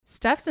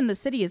Steph's in the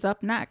City is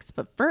up next,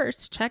 but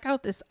first, check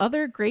out this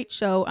other great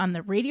show on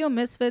the Radio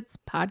Misfits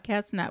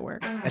Podcast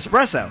Network.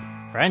 Espresso,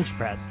 French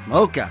press,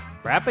 mocha,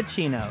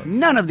 frappuccinos.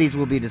 None of these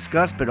will be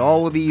discussed, but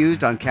all will be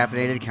used on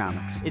Caffeinated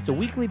Comics. It's a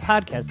weekly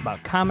podcast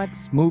about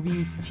comics,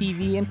 movies,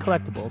 TV, and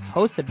collectibles,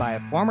 hosted by a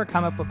former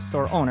comic book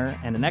store owner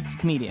and an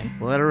ex-comedian.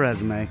 What a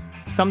resume.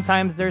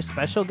 Sometimes there's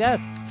special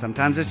guests.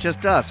 Sometimes it's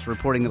just us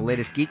reporting the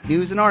latest geek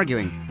news and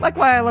arguing, like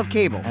why I love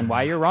cable. And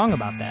why you're wrong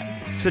about that.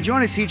 So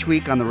join us each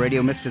week on the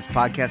Radio Misfits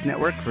Podcast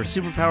Network for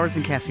superpowers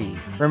and caffeine.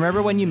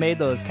 Remember when you made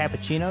those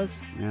cappuccinos?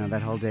 Yeah,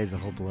 that whole day's a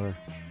whole blur.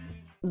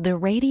 The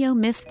Radio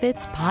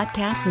Misfits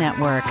Podcast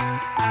Network.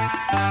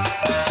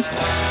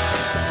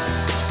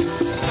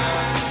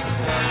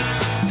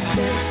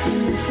 Steps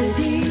in the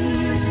city.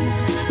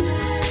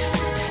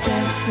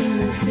 Steps in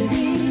the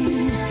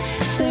city.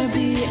 They're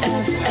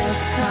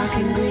BFFs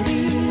talking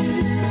gritty.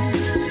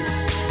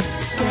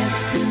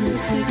 Steps in the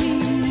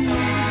city.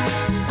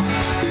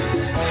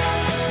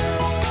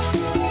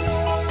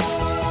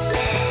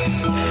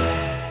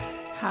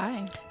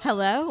 Hi.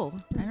 Hello.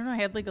 I don't know, I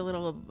had like a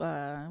little,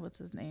 what's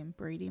his name?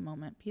 Brady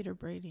moment. Peter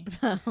Brady.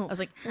 I was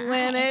like,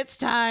 When it's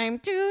time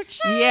to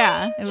change.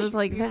 yeah, it was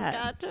like You that.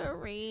 got to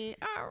rearrange.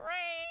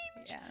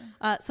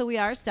 Yeah. So we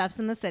are Steph's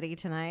in the City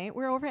tonight.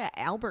 We're over at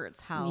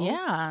Albert's house.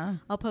 Yeah.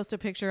 I'll post a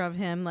picture of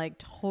him like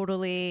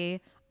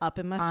totally up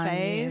in my On you,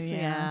 face.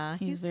 Yeah.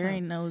 He's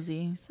very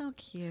nosy. so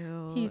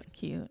cute. He's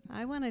cute.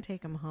 I want to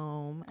take him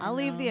home. I'll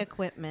leave the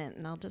equipment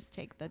and I'll just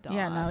take the dog.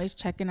 Yeah, now he's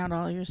checking out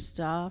all your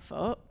stuff.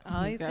 Oh,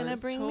 he's got going to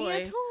his bring me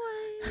a toy.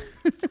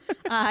 toy.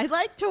 I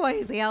like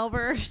toys,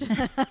 Albert.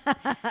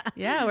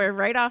 Yeah, we're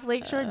right off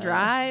Lakeshore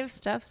Drive.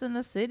 Steph's in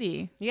the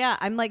City. Yeah,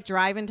 I'm like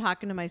driving,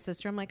 talking to my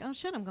sister. I'm like, oh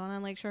shit, I'm going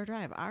on Lakeshore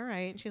Drive. All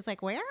right. And she's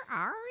like, where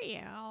are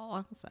you?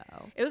 So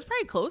It was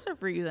probably closer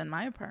for you than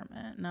my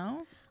apartment,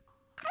 no?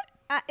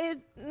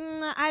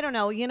 I don't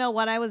know. You know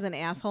what? I was an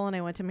asshole and I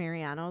went to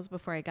Mariano's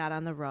before I got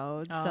on the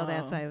road. So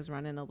that's Oh. why I was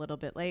running a little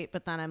bit late.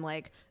 But then I'm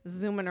like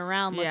zooming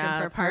around looking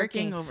Yeah, for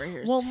parking parking. over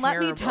here is Well, let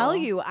me tell terrible.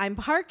 you, I'm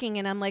parking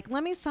and I'm like,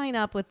 let me sign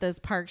up with this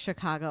Park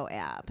Chicago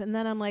app. And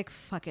then I'm like,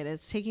 fuck it.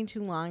 It's taking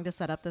too long to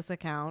set up this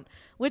account,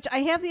 which I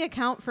have the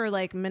account for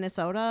like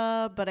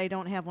Minnesota, but I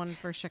don't have one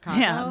for Chicago.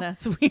 Yeah,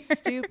 that's weird.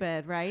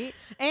 Stupid, right?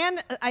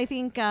 And I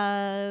think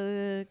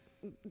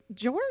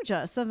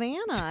Georgia,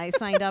 Savannah, I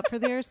signed up for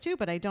theirs too,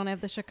 but I don't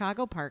have the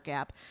Chicago Park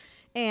app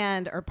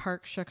or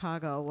Park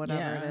Chicago, whatever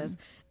Yeah. it is.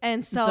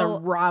 And It's a so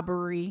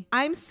robbery.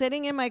 I'm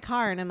sitting in my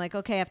car and I'm like,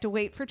 okay, I have to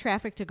wait for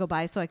traffic to go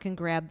by so I can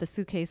grab the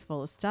suitcase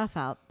full of stuff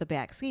out the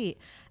back seat.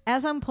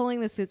 As I'm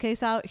pulling the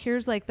suitcase out,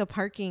 here's like the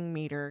parking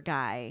meter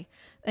guy.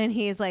 And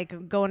he's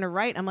like going to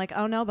right. I'm like,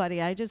 oh no,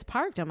 buddy, I just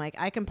parked. I'm like,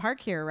 I can park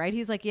here, right?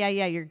 He's like, yeah,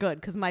 you're good.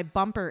 Because my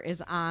bumper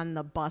is on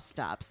the bus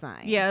stop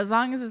sign. Yeah, as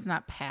long as it's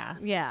not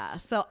passed. Yeah.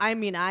 So, I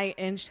mean, I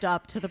inched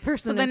up to the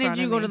person So then in did front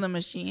you of go me. to the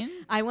machine?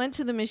 I went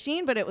to the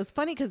machine, but it was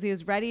funny because he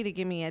was ready to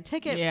give me a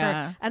ticket.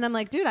 Yeah. And I'm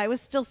like, dude, I was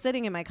still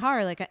sitting in my car.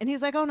 And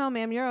he's like, oh, no,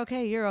 ma'am, you're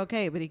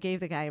okay. But he gave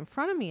the guy in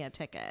front of me a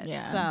ticket.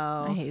 Yeah.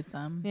 So, I hate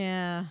them.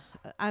 yeah,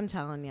 I'm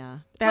telling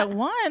you. That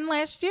one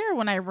last year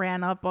when I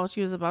ran up while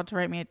she was about to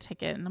write me a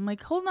ticket. And I'm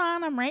like, hold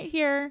on, I'm right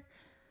here.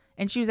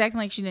 And she was acting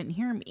like she didn't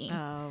hear me.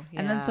 Oh,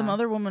 And then some yeah.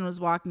 other woman was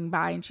walking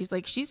by and she's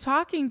like, she's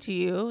talking to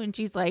you. And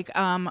she's like,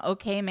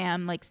 okay,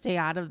 ma'am, like stay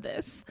out of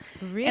this.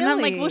 Really? And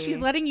I'm like, well, she's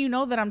letting you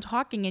know that I'm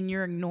talking and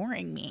you're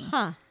ignoring me.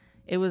 Huh.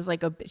 It was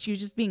like she was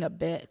just being a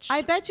bitch.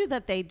 I bet you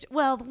that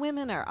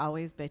women are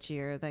always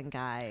bitchier than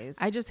guys.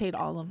 I just hate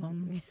all of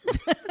them.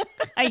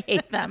 I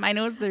hate them. I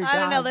know it's their job. I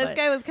don't know. This but-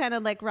 guy was kind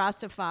of like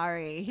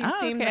Rastafari. He Oh,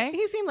 seemed okay.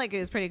 he seemed like he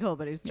was pretty cool,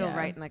 but he was still Yeah.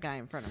 writing the guy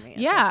in front of me.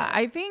 Yeah,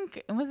 I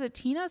think was it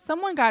Tina?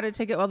 Someone got a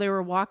ticket while they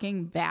were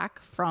walking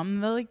back from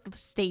the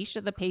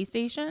station, the pay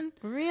station.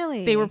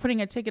 Really? They were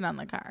putting a ticket on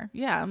the car.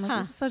 Yeah, I'm like, Huh.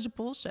 this is such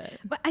bullshit.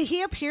 But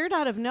he appeared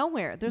out of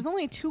nowhere. There's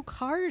only 2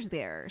 cars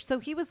there. So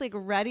he was like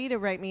ready to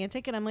write me a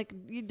ticket. I'm like,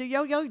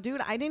 yo,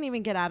 dude, I didn't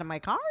even get out of my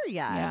car yet.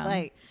 Yeah,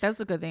 Like, that's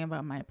the good thing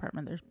about my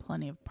apartment. There's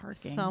plenty of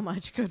parking. so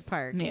much good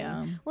parking.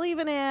 Yeah. Well,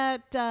 even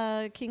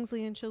at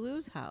Kingsley and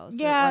Chalou's house.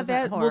 Yeah,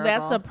 that's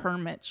that's a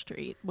permit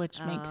street,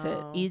 which makes it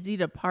Oh. easy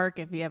to park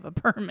if you have a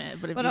permit.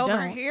 But if But you over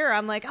don't, here,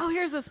 I'm like, oh,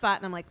 here's a spot.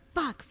 And I'm like,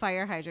 fuck,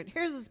 fire hydrant.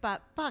 Here's a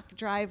spot. Fuck,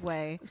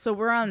 driveway. so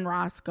we're on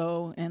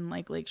Roscoe and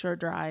like Lakeshore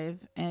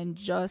Drive, and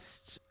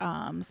just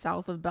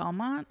south of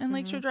Belmont and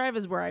Lakeshore Drive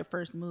is where I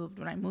first moved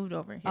when I moved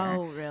over here.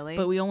 Oh, really?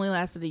 But we only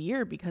lasted a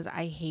year because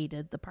I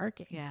hated the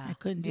parking. Yeah. I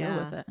couldn't deal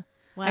Yeah. with it.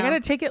 Well- I got a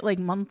ticket like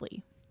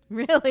monthly.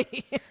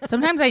 Really?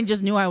 Sometimes I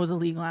just knew I was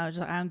illegal. I was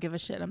just like, I don't give a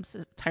shit. I'm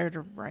tired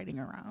of riding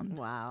around.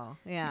 Wow.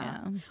 Yeah.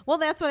 Yeah. Well,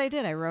 that's what I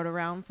did. I rode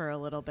around for a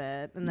little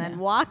bit. And then Yeah.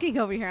 walking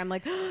over here, I'm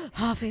like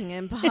huffing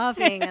and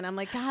puffing. And I'm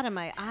like, God, am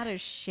I out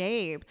of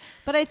shape?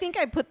 But I think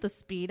I put the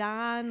speed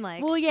on.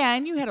 Like, Well, yeah,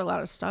 and you had a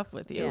lot of stuff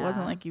with you. It Yeah.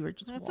 wasn't like you were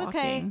just that's walking.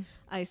 okay.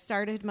 I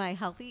started my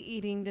healthy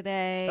eating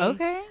today.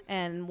 Okay.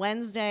 And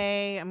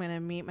Wednesday, I'm going to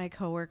meet my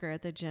coworker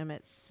at the gym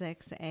at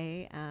 6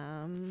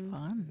 a.m.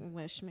 Fun.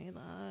 Wish me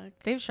luck.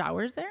 They have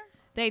showers there?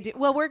 They do.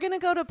 Well, we're going to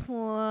go to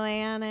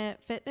Planet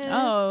Fitness.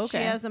 Oh, okay.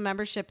 She has a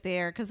membership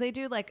there because they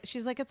do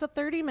she's like, it's a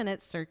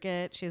 30-minute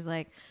circuit. She's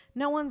like,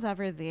 no one's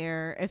ever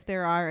there. If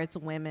there are, it's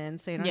women.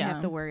 So you don't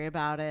have to worry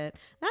about it.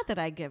 Not that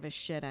I give a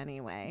shit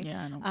anyway.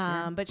 Yeah, I don't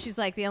care. But she's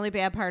like, the only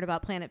bad part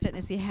about Planet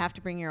Fitness, you have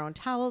to bring your own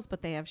towels,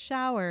 but they have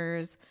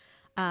showers.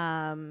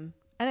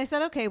 And I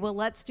said, okay, well,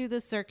 let's do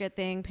this circuit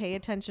thing. Pay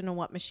attention to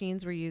what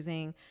machines we're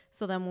using.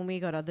 So then when we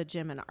go to the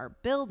gym in our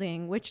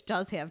building, which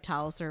does have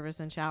towel service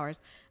and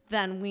showers,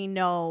 then we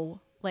know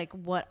like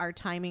what our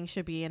timing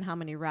should be and how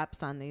many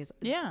reps on these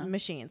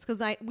machines.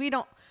 Because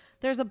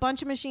there's a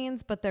bunch of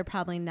machines, but they're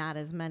probably not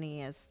as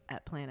many as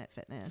at Planet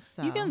Fitness.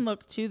 So. You can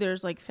look too.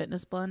 There's like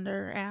Fitness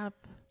Blender app.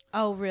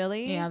 Oh,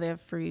 really? Yeah, they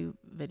have free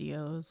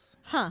videos.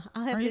 Huh.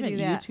 I'll have or to even do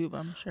that. YouTube,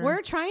 I'm sure.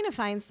 We're trying to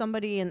find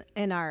somebody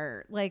in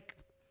our like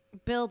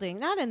building,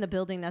 not in the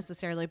building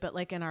necessarily, but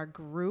like in our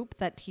group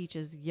that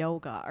teaches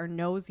yoga or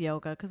knows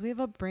yoga, because we have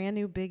a brand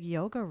new big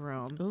yoga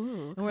room.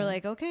 Ooh, And we're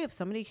like, okay, if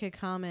somebody could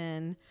come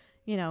and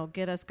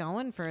get us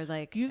going for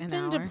like You've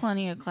been to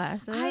plenty of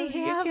classes. I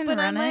You have, can but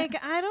I'm run it.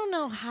 like, I don't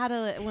know how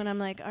to. When I'm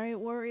like, all right,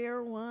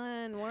 Warrior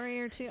 1,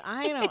 Warrior 2,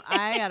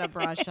 I gotta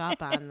brush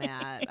up on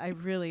that. I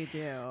really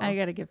do. I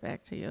gotta get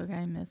back to yoga.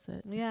 I miss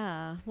it.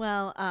 Yeah.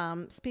 Well,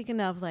 speaking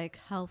of like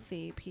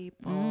healthy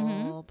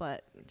people,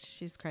 but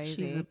she's crazy.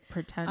 She's a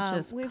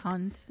pretentious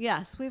cunt.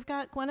 Yes, we've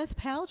got Gwyneth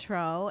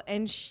Paltrow,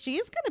 and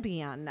she's going to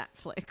be on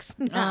Netflix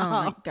Oh now.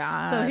 my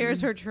God. So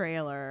here's her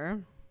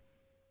trailer.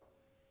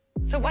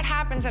 So what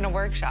happens in a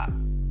workshop?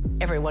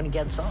 Everyone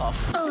gets off.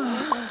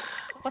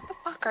 What the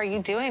fuck are you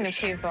doing to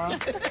people?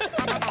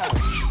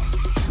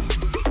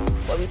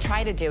 What we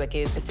try to do with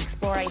you is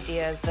explore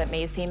ideas that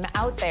may seem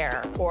out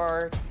there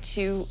or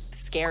too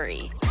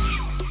scary.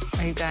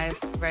 Are you guys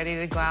ready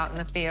to go out in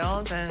the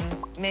field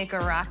and make a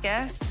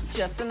ruckus?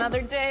 Just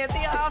another day at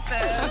the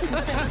office.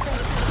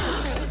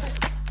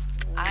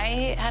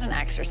 I had an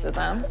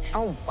exorcism.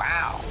 Oh,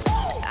 wow.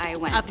 I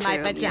went Up my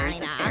through years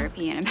vagina. of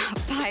therapy in about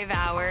 5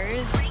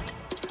 hours.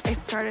 I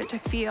started to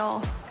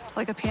feel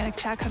like a panic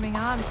attack coming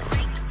on.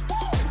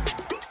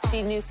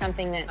 She knew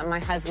something that my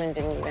husband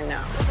didn't even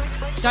know.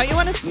 Don't you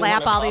want to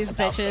slap all these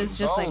bitches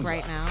just like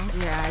right now?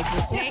 Yeah, I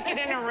just... Naked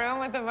in a room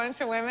with a bunch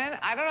of women?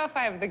 I don't know if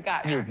I have the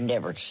guts. You've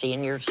never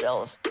seen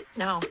yourself?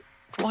 No.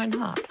 Why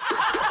not?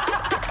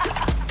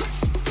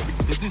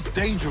 This is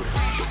dangerous.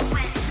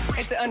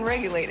 It's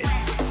unregulated.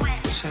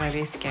 Should I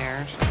be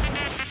scared?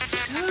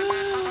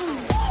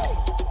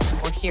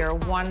 We're here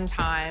one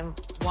time,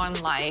 one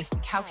life.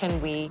 How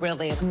can we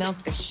really milk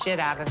the shit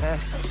out of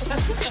this?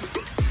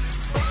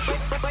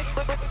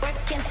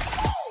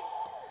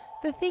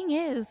 The thing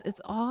is,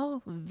 it's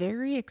all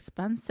very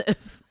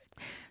expensive.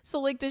 So,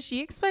 like, does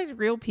she expect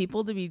real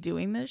people to be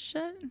doing this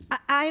shit?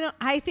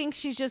 I think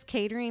she's just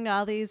catering to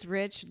all these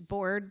rich,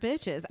 bored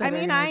bitches. That I are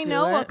mean, gonna I do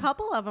know a it.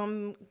 couple of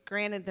them.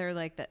 Granted, they're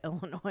like the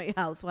Illinois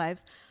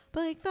housewives, but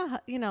like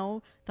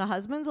the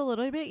husband's a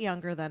little bit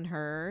younger than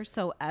her.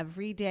 So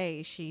every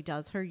day she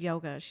does her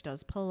yoga, she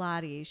does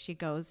Pilates, she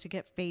goes to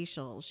get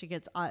facials, she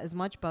gets as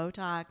much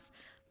Botox,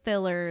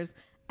 fillers,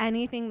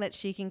 anything that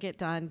she can get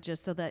done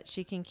just so that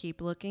she can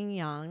keep looking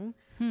young.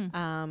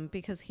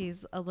 Because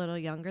he's a little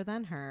younger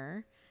than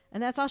her.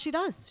 And that's all she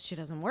does. She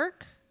doesn't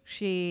work.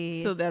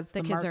 So that's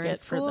the kids are in market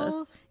for school.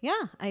 this.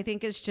 Yeah, I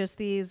think it's just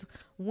these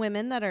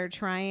women that are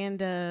trying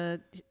to,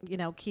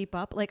 keep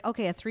up. Like,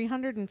 okay, a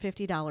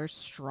 $350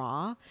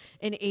 straw,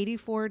 an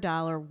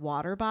 $84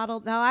 water bottle.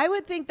 Now, I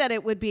would think that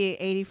it would be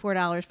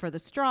 $84 for the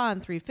straw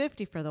and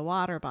 $350 for the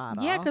water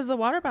bottle. Yeah, because the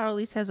water bottle at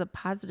least has a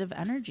positive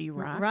energy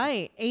rock.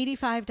 Right.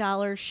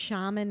 $85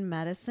 shaman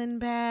medicine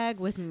bag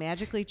with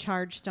magically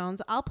charged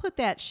stones. I'll put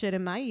that shit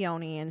in my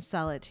yoni and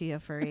sell it to you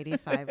for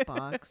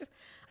 $85.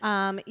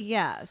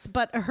 Yes,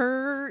 but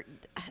her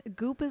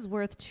goop is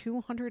worth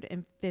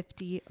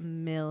 $250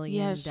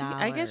 million. Yeah,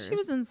 I guess she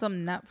was in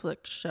some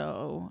Netflix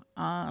show.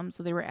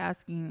 So they were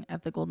asking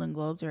at the Golden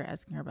Globes, they were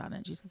asking her about it.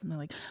 And she said something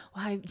like,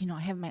 "Well,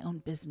 I have my own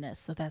business,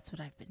 so that's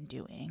what I've been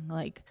doing."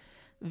 Like,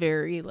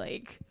 very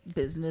like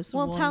business.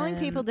 Well, telling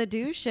people to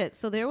do shit.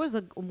 So there was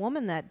a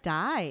woman that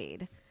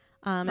died.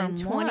 In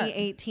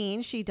 2018,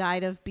 what? She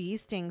died of bee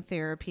sting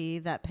therapy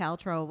that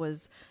Paltrow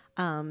was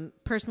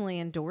personally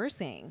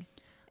endorsing.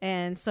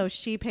 And so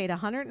she paid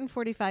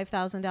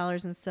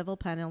 $145,000 in civil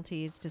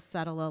penalties to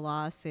settle a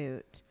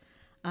lawsuit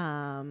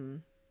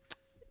brought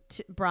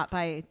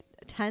by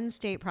 10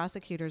 state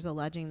prosecutors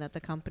alleging that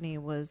the company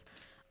was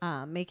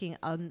making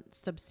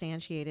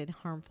unsubstantiated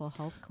harmful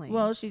health claims.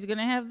 Well, she's going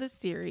to have this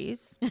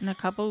series in a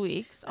couple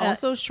weeks.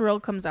 Also,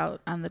 Shrill comes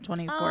out on the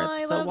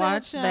 24th. So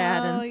watch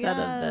that instead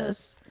of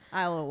this.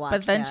 I will watch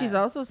But then that. she's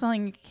also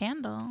selling a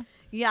candle.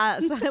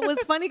 Yes, it was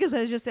funny because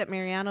I was just at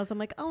Mariano's. I'm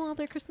like, oh, well,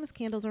 their Christmas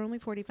candles are only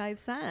 45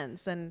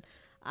 cents. And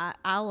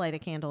I'll light a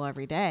candle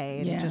every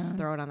day and just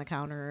throw it on the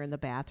counter or in the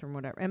bathroom,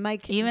 whatever. And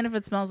even if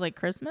it smells like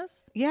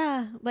Christmas?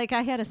 Yeah. Like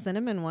I had a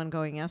cinnamon one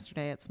going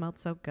yesterday. It smelled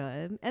so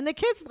good. And the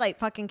kids light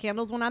fucking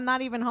candles when I'm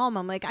not even home.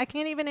 I'm like, I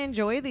can't even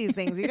enjoy these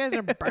things. You guys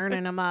are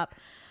burning them up.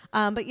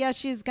 But yeah,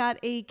 she's got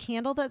a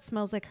candle that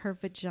smells like her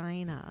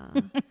vagina.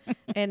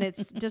 And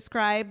it's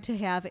described to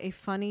have a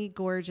funny,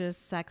 gorgeous,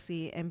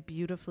 sexy, and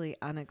beautifully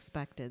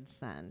unexpected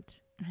scent.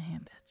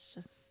 Man, that's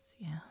just,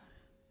 yeah.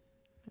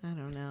 I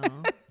don't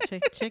know.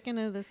 Chicken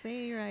of the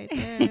sea right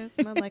there. It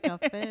smelled like a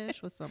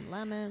fish with some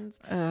lemons.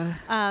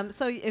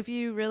 So if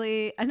you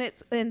really,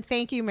 and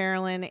thank you,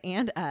 Marilyn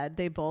and Ed.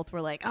 They both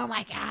were like, oh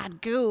my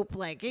God, Goop.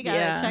 Like, you got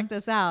to check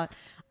this out.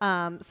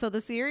 So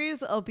the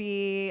series will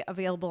be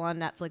available on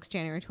Netflix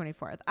January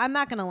 24th. I'm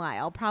not going to lie.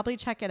 I'll probably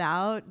check it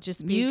out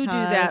just because. You do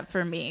that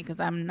for me because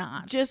I'm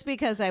not. Just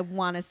because I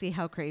want to see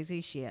how crazy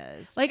she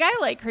is. Like, I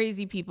like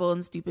crazy people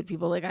and stupid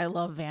people. Like, I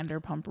love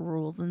Vanderpump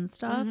Rules and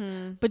stuff.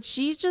 Mm-hmm. But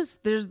she's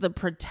just, there's the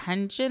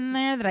pretension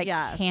there that I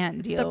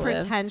can't deal with.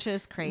 The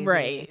pretentious crazy.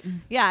 Right.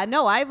 Yeah,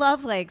 no, I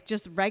love like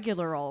just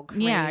regular old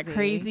crazy. Yeah,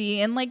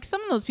 crazy. And like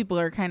some of those people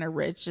are kind of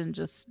rich and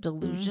just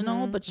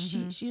delusional, but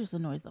she just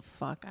annoys the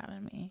fuck out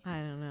of me. I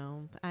don't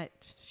know.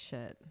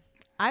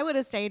 I would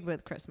have stayed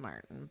with Chris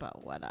Martin,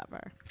 but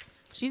whatever.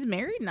 She's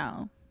married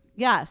now.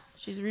 Yes,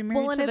 she's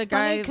remarried to the guy.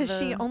 Well, and it's funny because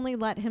she only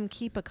let him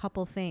keep a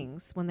couple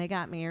things when they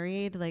got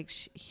married. Like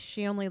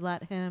she only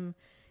let him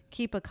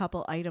keep a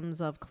couple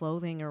items of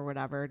clothing or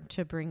whatever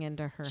to bring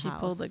into her house. She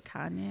pulled a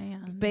Kanye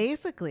on.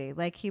 Basically,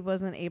 like he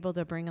wasn't able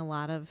to bring a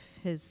lot of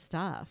his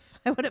stuff.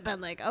 I would have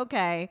been like,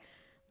 okay.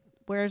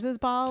 Where's his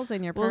balls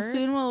in your purse?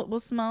 Soon we'll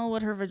smell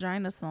what her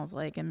vagina smells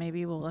like, and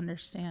maybe we'll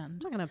understand.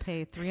 I'm not gonna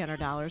pay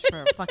 $300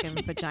 for a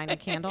fucking vagina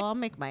candle. I'll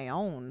make my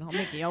own. I'll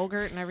make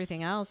yogurt and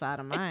everything else out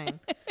of mine.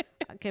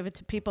 I'll give it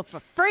to people for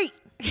free.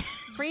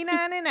 Free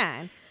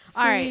 99.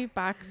 All right,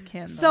 box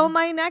candle. So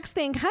my next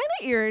thing kind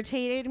of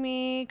irritated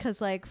me because,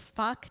 like,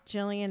 fuck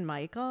Jillian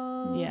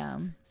Michaels. Yeah.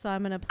 So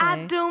I'm gonna play.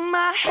 I do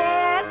my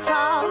hair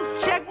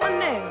toss, check my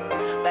nails,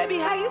 baby.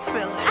 How you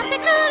feeling? I feel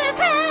good as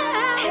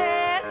hell.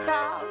 Hair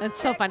toss. It's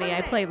so funny.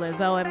 I play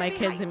Lizzo, and my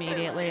kids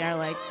immediately are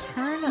like,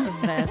 "Turn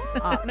this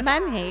off."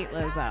 Men hate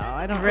Lizzo.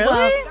 I don't really.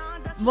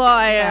 Well,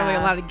 I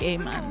have a lot of gay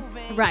men.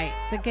 Right.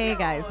 The gay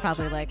guys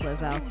probably like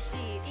Lizzo.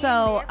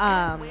 So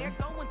I'll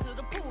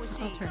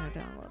turn it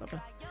down a little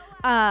bit.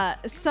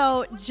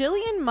 So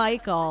Jillian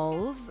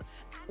Michaels,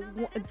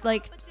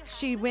 like,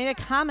 she made a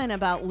comment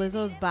about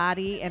Lizzo's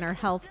body and her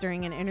health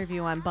during an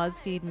interview on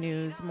BuzzFeed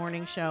News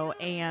morning show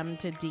AM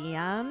to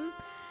DM,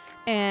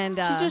 and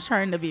she's just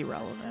trying to be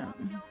relevant.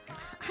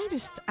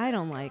 I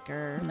don't like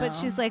her. No. But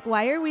she's like,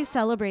 why are we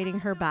celebrating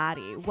her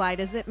body? Why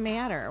does it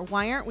matter?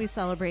 Why aren't we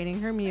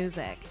celebrating her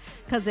music?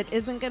 Because it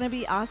isn't going to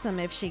be awesome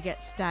if she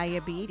gets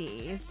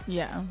diabetes.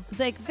 Yeah.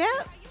 Like,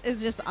 that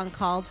is just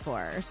uncalled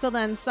for. So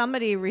then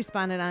somebody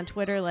responded on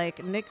Twitter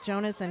like, Nick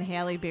Jonas and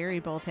Halle Berry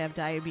both have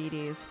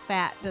diabetes.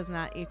 Fat does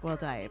not equal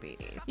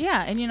diabetes.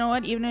 Yeah, and you know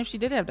what? Even if she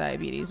did have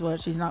diabetes,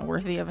 she's not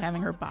worthy of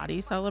having her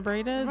body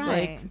celebrated?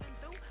 Right. Like,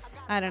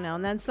 I don't know.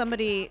 And then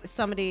somebody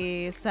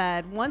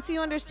said, once you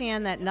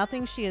understand that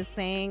nothing she is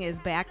saying is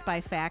backed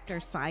by fact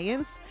or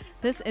science,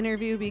 this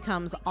interview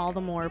becomes all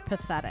the more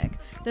pathetic.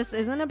 This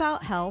isn't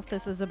about health.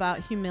 This is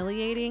about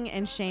humiliating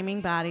and shaming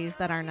bodies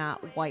that are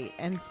not white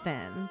and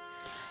thin.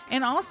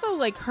 And also,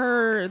 like,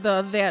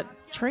 that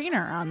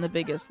trainer on The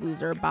Biggest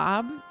Loser,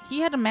 Bob, he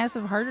had a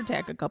massive heart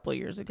attack a couple of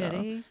years ago.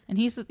 Did he? And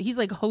he's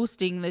like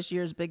hosting this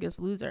year's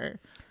Biggest Loser.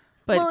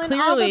 But well,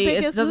 clearly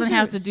it doesn't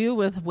have to do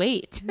with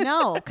weight.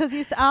 No, because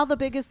all the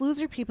Biggest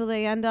Loser people,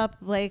 they end up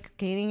like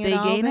gaining it They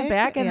all gain back. it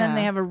back, and then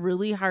they have a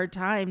really hard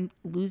time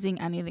losing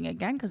anything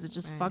again because it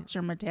just Right. fucks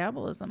your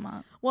metabolism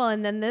up. Well,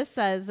 and then this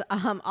says,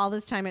 all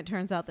this time it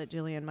turns out that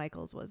Jillian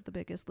Michaels was the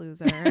Biggest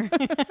Loser.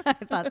 I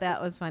thought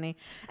that was funny.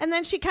 And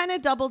then she kind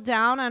of doubled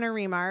down on her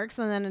remarks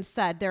and then it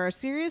said, there are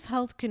serious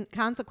health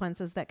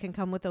consequences that can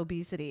come with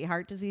obesity,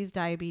 heart disease,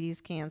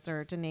 diabetes,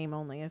 cancer, to name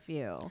only a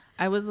few.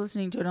 I was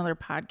listening to another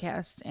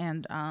podcast,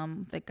 and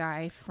the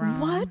guy from...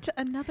 What?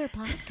 Another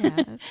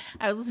podcast?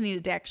 I was listening to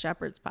Dak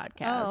Shepard's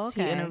podcast. Oh,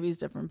 okay. He interviews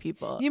different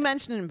people. You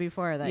mentioned him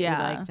before that you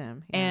liked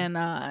him. Yeah.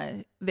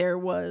 And there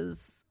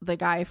was the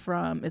guy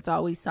from It's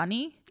Always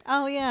Sunny.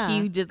 Oh, yeah.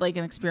 He did like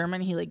an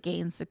experiment. He like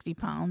gained 60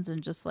 pounds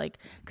and just like,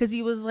 because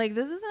he was like,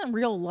 this isn't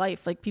real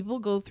life. Like, people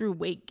go through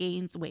weight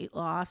gains, weight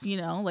loss, you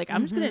know, like,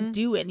 I'm just going to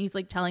do it. And he's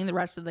like telling the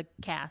rest of the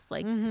cast,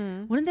 like,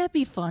 wouldn't that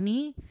be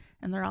funny?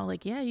 And they're all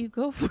like, yeah, you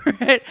go for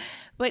it.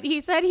 But he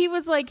said he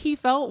was like, he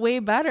felt way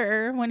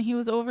better when he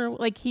was over,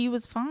 like, he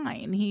was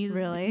fine.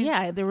 Really?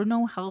 Yeah, there were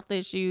no health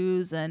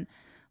issues. And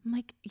I'm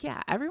like,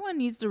 yeah, everyone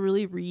needs to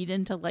really read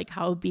into like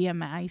how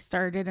BMI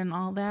started and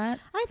all that.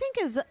 I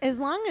think as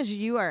long as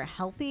you are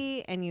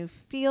healthy and you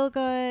feel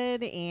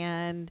good,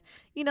 and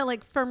you know,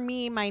 like for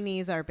me, my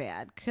knees are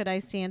bad. Could I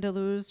stand to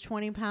lose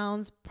 20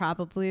 pounds?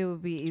 Probably. It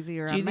would be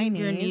easier on my knees. Do you think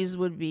your knees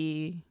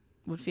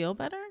would feel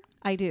better?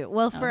 I do.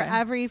 Well, for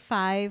every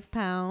 5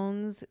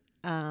 pounds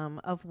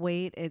of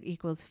weight, it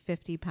equals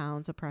 50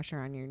 pounds of pressure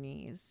on your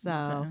knees.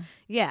 So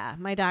yeah,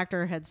 my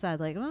doctor had said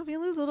like, well, if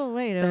you lose a little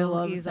weight, I it'll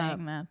love ease saying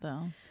up. that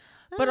though.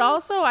 But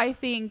also, I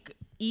think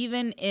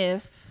even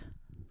if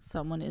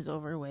someone is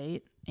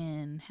overweight,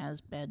 and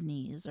has bad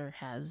knees or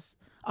has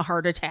a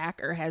heart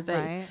attack or has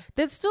Right.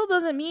 that still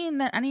doesn't mean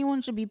that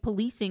anyone should be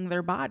policing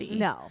their body.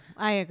 No,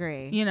 I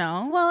agree. You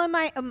know? Well, and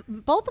my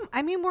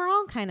I mean, we're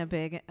all kind of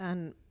big,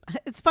 and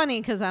it's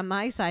funny because on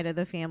my side of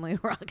the family,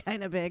 we're all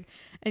kind of big,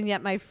 and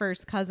yet my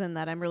first cousin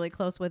that I'm really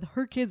close with,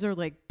 her kids are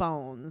like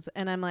bones,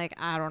 and I'm like,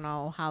 I don't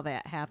know how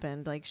that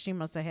happened. Like, she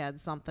must have had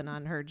something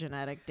on her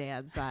genetic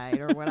dad's side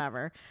or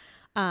whatever.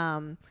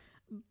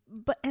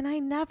 But I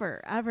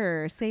never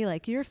ever say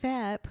like, you're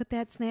fat, put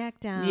that snack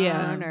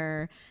down,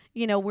 or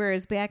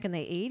whereas back in the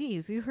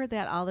 80s, you heard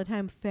that all the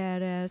time,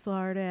 fat ass,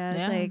 lard ass.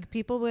 Yeah. Like,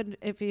 people would,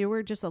 if you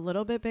were just a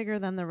little bit bigger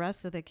than the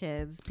rest of the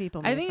kids,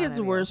 people made I think fun it's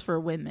of you. worse for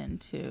women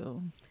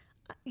too.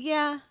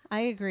 Yeah, I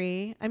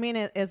agree. I mean,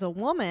 as a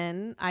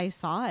woman, I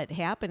saw it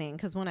happening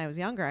because when I was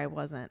younger, I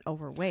wasn't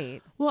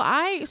overweight. Well,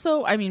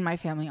 my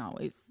family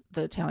always,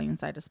 the Italian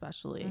side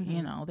especially,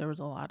 there was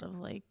a lot of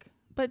like,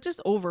 but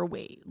just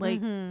overweight.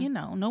 Like,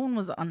 no one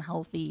was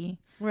unhealthy.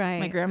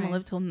 Right. My grandma right.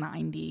 lived till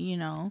 90,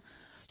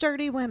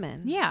 Sturdy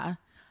women. Yeah.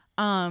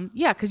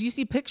 Because you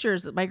see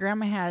pictures. My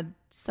grandma had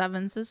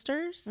 7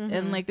 sisters,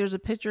 and like there's a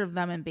picture of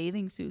them in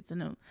bathing suits,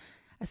 and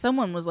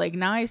someone was like,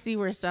 now I see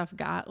where stuff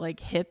got like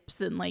hips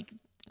and like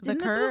the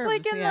and curves. This was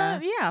like in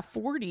the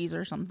 40s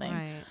or something.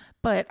 Right.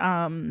 But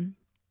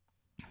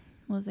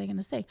what was I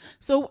gonna say?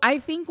 So I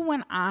think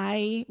when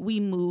we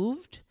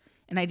moved,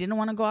 and I didn't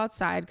want to go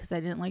outside because I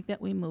didn't like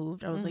that we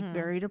moved. I was like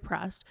very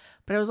depressed,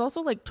 but I was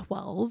also like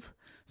 12,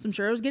 so I'm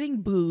sure I was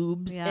getting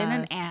boobs and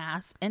an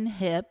ass and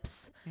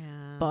hips.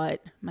 Yeah.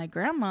 But my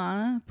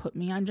grandma put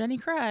me on Jenny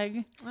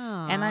Craig,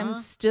 Aww. and I'm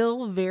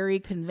still very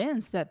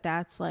convinced that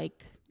that's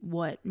like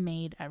what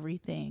made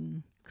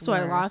everything. So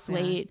I lost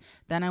weight,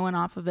 then I went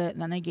off of it,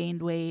 and then I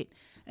gained weight,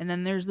 and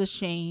then there's the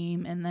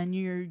shame, and then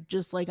you're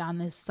just like on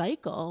this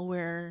cycle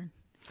where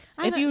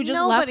if you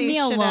just left me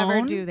alone, nobody should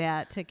ever do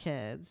that to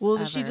kids. Well,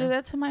 ever. she did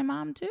that to my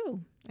mom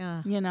too.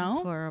 It's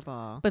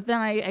horrible. But then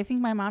I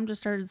think my mom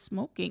just started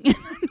smoking.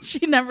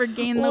 She never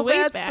gained the weight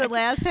that's back. the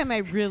last time I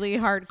really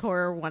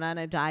hardcore went on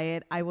a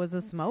diet. I was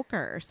a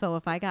smoker, so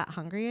if I got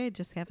hungry, I'd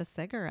just have a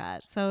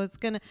cigarette. So it's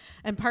gonna.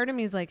 And part of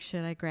me is like,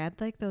 should I grab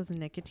like those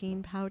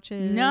nicotine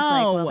pouches?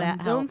 No, like, will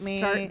that don't help me?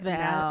 start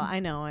that. No, I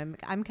know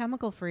I'm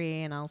chemical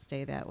free, and I'll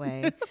stay that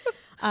way.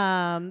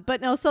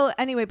 But no, so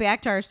anyway,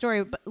 back to our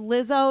story. But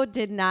Lizzo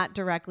did not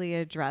directly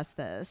address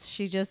this.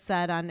 She just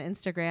said on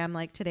Instagram,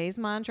 like, today's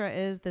mantra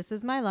is, this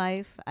is my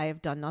life. I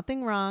have done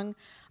nothing wrong.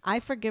 I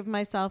forgive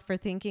myself for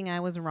thinking I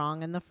was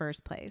wrong in the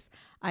first place.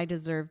 I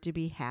deserve to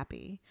be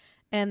happy.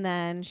 And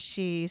then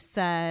she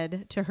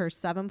said to her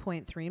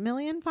 7.3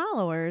 million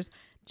followers,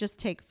 just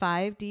take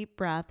 5 deep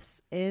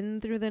breaths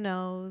in through the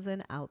nose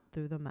and out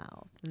through the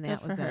mouth. And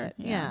that was it.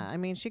 Yeah. I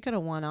mean, she could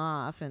have won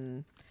off,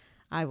 and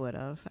I would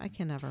have. I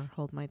can never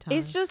hold my tongue.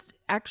 It's just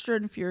extra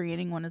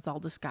infuriating when it's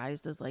all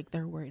disguised as like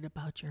they're worried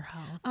about your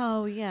health.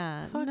 Oh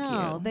yeah, Fuck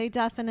no, you. they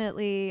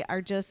definitely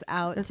are just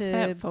out It's to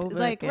fatphobic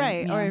like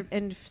and,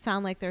 and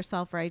sound like they're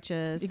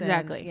self-righteous.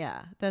 Exactly. And,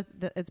 yeah, that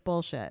it's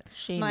bullshit.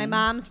 Shaming. My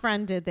mom's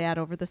friend did that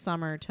over the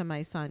summer to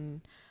my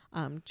son,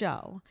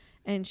 Joe,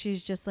 and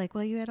she's just like,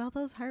 "Well, you had all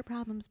those heart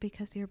problems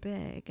because you're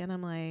big," and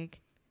I'm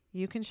like,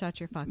 "You can shut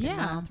your fucking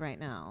mouth right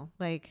now."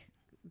 Like,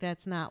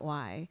 that's not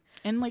why.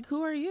 And like,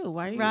 who are you?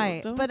 Why are you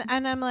right? don't- But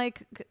and I'm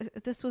like,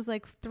 this was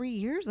like 3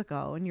 years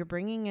ago, and you're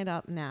bringing it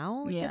up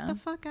now. Like, get the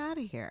fuck out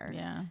of here.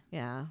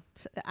 Yeah.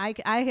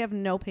 I have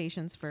no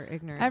patience for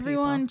ignorant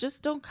Everyone, people.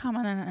 just don't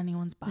comment on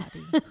anyone's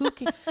body. Who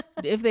can,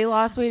 if they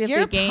lost weight, if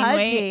You're they gain pudgy.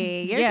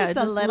 weight, You're just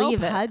a little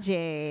leave it.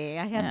 pudgy.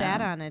 I had Yeah.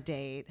 that on a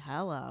date.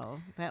 Hello,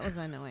 that was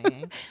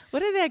annoying. What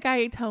did that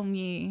guy tell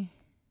me?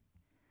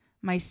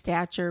 My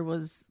stature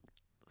was.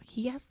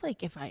 He asked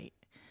like if I.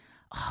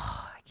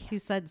 Oh, I can't. He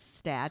said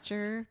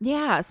stature.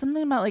 Yeah,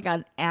 something about like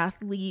an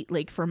athlete,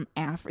 like from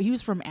Africa. He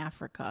was from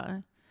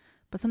Africa,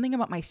 but something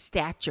about my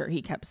stature.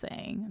 He kept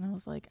saying, and I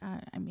was like,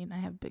 I mean, I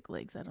have big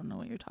legs. I don't know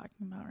what you're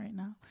talking about right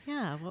now.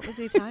 Yeah, what was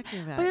he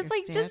talking about? But it's Your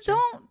like, just stature?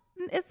 don't.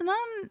 It's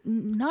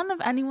none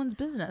of anyone's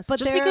business. But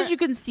Just because you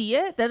can see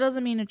it, that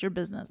doesn't mean it's your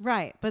business.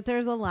 Right, but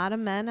there's a lot of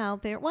men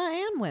out there, well,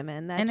 and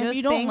women that And if just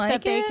you don't think like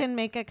that they it, can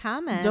make a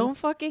comment. Don't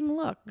fucking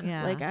look.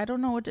 Yeah. Like, I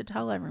don't know what to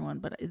tell everyone,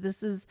 but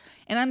this is,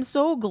 and I'm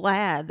so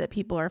glad that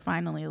people are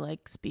finally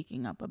like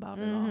speaking up about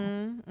it all.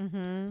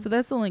 Mm-hmm. So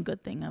that's the only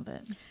good thing of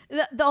it.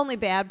 The only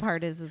bad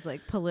part is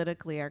like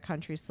politically our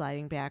country's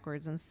sliding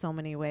backwards in so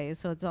many ways.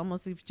 So it's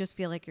almost, you just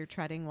feel like you're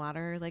treading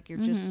water, like you're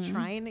just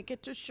trying to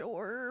get to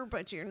shore,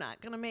 but you're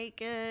not gonna make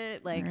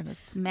it. Like, We're gonna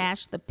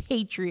smash the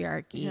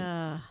patriarchy.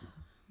 yeah.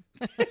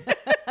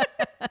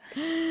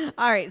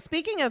 All right.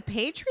 Speaking of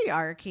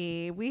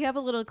patriarchy, we have a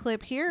little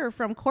clip here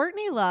from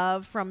Courtney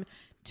Love from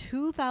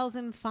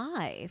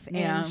 2005,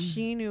 Yeah. and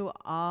she knew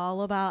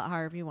all about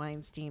Harvey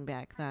Weinstein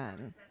back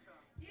then.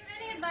 Do you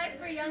have any advice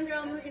for a young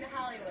girl moving to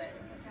Hollywood?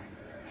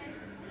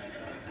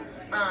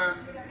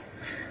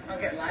 I'll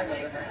get live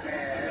with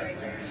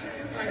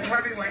us.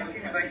 Harvey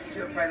Weinstein invites you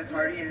to a private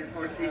party in the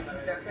Four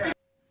Seasons downtown.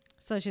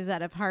 So she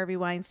said, if Harvey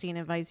Weinstein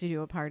invites you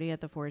to a party at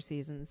the Four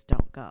Seasons,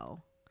 don't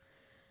go.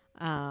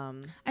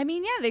 I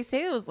mean, yeah, they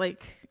say it was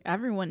like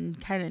everyone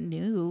kind of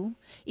knew.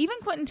 Even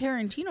Quentin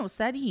Tarantino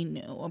said he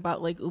knew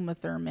about like Uma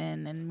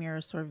Thurman and Mira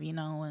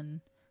Sorvino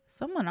and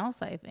someone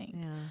else, I think.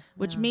 Yeah,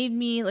 which made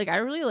me like, I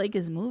really like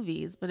his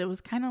movies, but it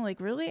was kind of like,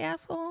 really,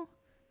 asshole?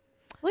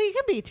 Well, you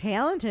can be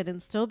talented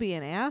and still be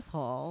an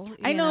asshole.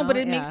 I know, but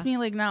it makes me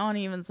like not want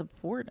to even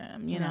support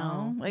him, you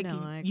know? Like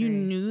I you agree.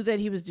 knew that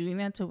he was doing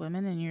that to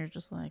women and you're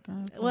just like,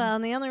 oh, okay. Well,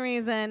 and the only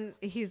reason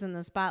he's in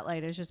the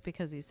spotlight is just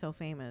because he's so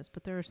famous.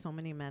 But there are so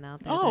many men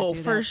out there. Oh, that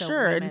do for that to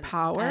sure. In women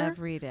power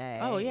every day.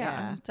 Oh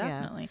yeah,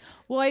 definitely.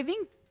 Well, I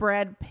think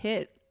Brad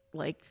Pitt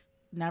like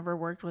never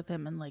worked with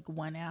him and like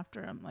went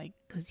after him like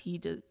because he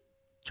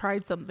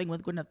tried something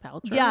with Gwyneth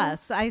Paltrow.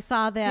 Yes, I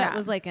saw that. Yeah. It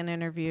was like an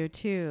interview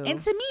too.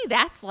 And to me,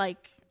 that's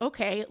like,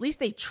 okay, at least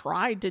they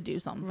tried to do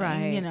something,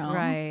 Right, you know?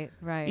 right.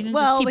 You didn't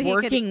Well, just but keep he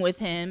working with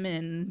him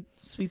and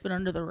sweep it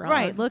under the rug.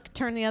 Right. Look,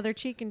 turn the other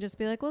cheek and just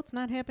be like, well, it's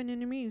not happening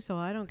to me, so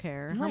I don't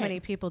care. How Right. many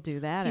people do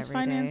that He's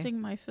every day? financing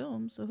my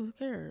film, so who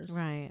cares?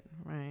 Right.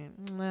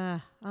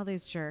 All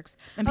these jerks.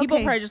 And people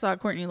Okay. probably just thought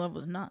Courtney Love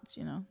was nuts,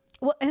 you know?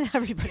 Well, and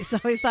everybody's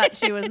always thought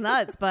she was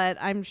nuts, but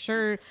I'm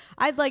sure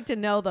I'd like to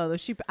know though.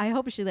 I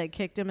hope she like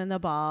kicked him in the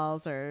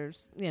balls or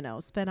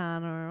spit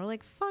on her or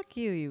like fuck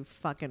you, you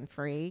fucking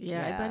freak.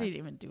 Yeah, I bet he didn't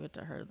even do it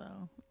to her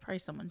though. Probably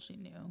someone she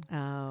knew.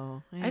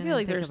 Oh, I feel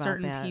like there's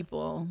certain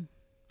people.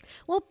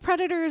 Well,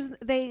 predators,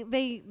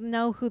 they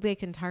know who they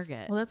can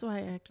target. Well, that's why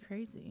I act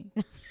crazy.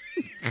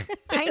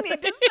 I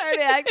need to start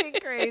acting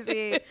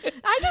crazy.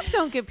 I just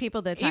don't give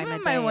people the time Even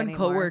of my day one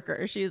anymore.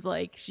 coworker, she's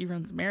like, she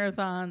runs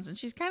marathons and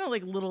she's kind of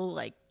like little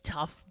like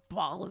tough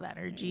ball of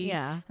energy.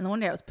 Yeah. And the one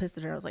day I was pissed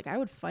at her. I was like, I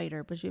would fight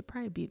her, but she would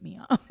probably beat me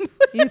up.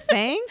 You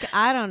think?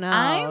 I don't know.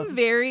 I'm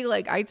very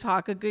like, I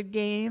talk a good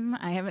game.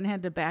 I haven't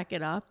had to back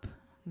it up.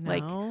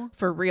 Like No.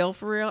 for real,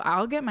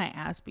 I'll get my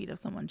ass beat if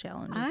someone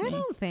challenges me. I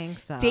don't think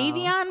so.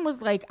 Davion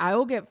was like, I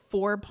will get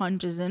 4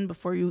 punches in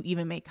before you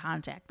even make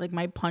contact. Like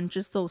my punch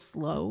is so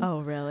slow.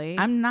 Oh, really?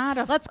 I'm not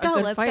a Let's a go.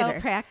 good Let's fighter. go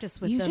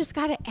practice with you them. just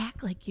gotta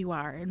act like you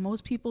are, and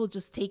most people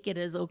just take it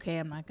as okay.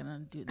 I'm not gonna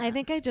do that. I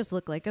think I just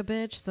look like a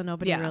bitch, so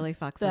nobody Yeah, really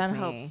fucks that with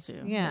me. helps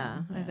too.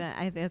 Yeah,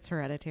 Yeah. that's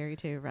hereditary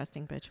too.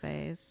 Resting bitch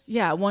face.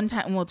 Yeah, one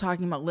time while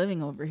talking about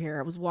living over here,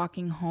 I was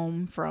walking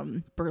home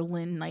from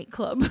Berlin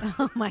nightclub.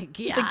 Oh my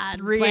god!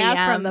 3 Blast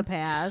a.m., from the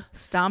past.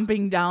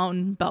 stomping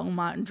down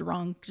Belmont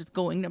drunk, just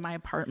going to my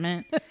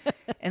apartment.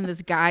 And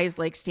this guy's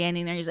like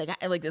standing there. He's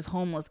like this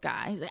homeless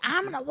guy. He's like,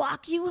 I'm gonna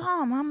walk you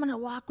home. I'm gonna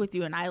walk with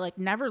you. And I like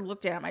never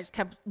looked at him. I just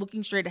kept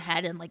looking straight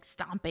ahead and like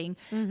stomping.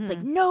 It's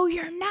like, no,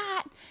 you're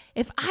not.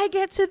 If I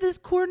get to this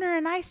corner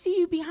and I see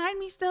you behind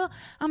me still,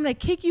 I'm gonna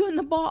kick you in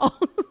the balls.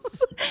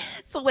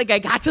 So like I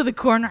got to the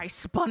corner, I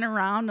spun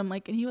around. I'm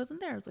like, and he wasn't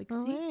there. I was like,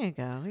 Oh, see? there you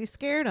go. You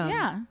scared him.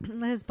 Yeah.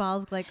 His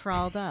balls like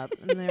crawled up,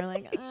 and they're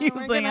like, oh, He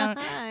was we're like,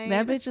 gonna hide.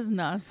 that bitch is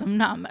nuts. I'm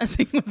not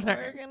messing with We're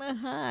her. gonna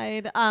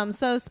hide.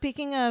 So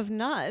speaking of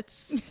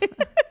nuts,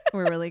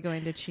 we're really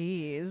going to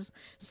cheese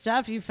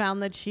stuff. You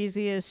found the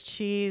cheesiest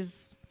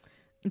cheese.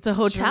 It's a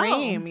hotel.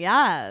 Dream,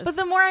 yes. But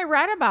the more I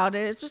read about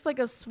it, it's just like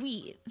a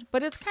suite,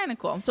 but it's kind of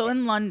cool. So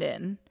in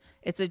London,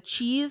 it's a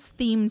cheese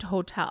themed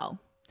hotel,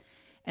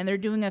 and they're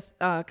doing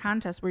a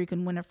contest where you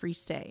can win a free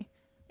stay,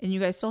 and you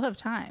guys still have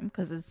time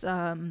because it's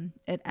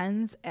it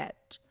ends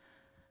at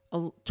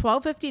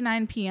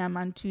 12:59 p.m.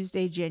 on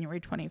Tuesday, January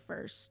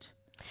 21st.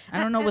 I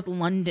don't know with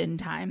London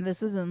time.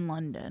 This is in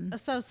London.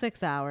 So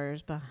 6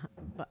 hours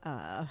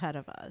ahead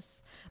of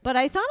us. But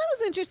I thought it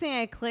was interesting.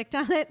 I clicked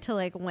on it to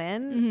like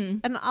win,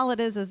 and all it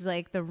is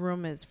like the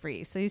room is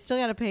free. So you still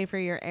got to pay for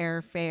your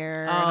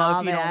airfare. Oh, and all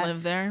if you that. don't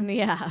live there?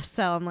 Yeah.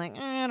 So I'm like,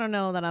 I don't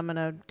know that I'm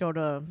gonna go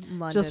to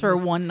London Just for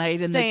one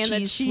night in the stay in the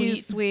cheese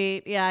cheese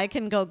suite. suite. Yeah, I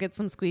can go get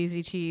some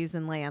squeezy cheese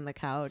and lay on the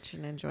couch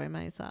and enjoy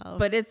myself.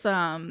 But it's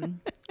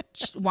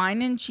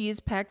wine and cheese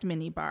packed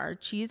mini bar,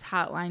 cheese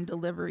hotline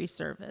delivery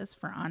service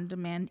for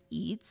on-demand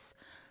eats.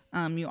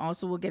 You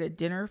also will get a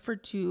dinner for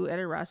 2 at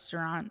a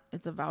restaurant.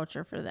 It's a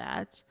voucher for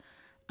that.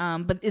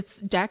 But it's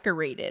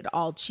decorated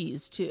all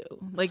cheese too.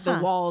 Like the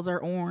walls are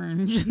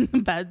orange and the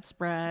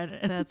bedspread.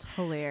 That's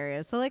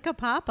hilarious. So like a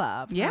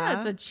pop-up. Yeah, huh?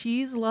 it's a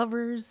cheese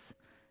lovers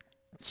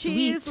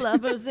cheese suite.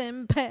 lovers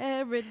in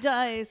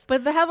paradise.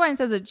 But the headline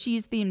says a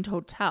cheese themed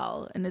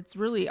hotel, and it's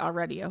really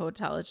already a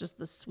hotel. It's just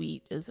the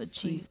suite is a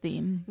cheese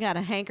theme. Got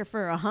a hanker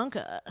for a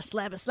hunka, a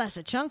slab, a slice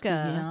of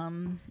chunka.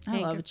 Yum. I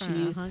Hanker love for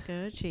cheese. A hunk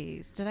of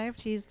cheese. Did I have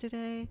cheese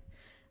today?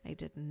 I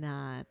did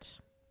not.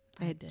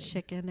 I had did.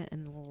 chicken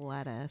and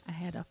lettuce. I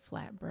had a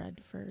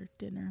flatbread for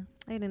dinner.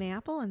 I had an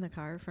apple in the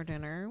car for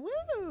dinner.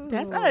 Woo!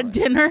 That's not a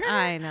dinner.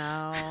 I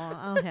know.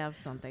 I'll have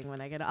something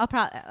when I get. I'll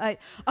probably.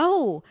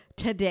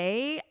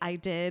 Today I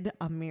did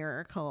a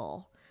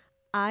miracle.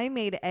 I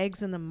made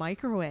eggs in the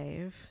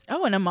microwave.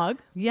 Oh, in a mug?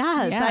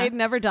 Yes, Yeah. I had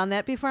never done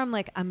that before. I'm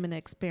like, I'm gonna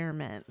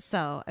experiment.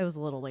 So I was a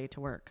little late to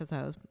work because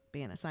I was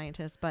being a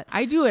scientist. But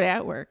I do it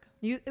at work.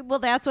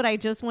 that's what I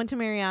just went to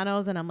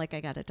Mariano's and I'm like, I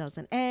got a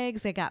dozen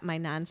eggs. I got my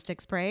nonstick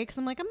spray because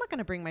I'm like, I'm not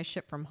gonna bring my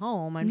shit from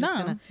home. I'm just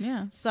gonna.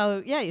 Yeah.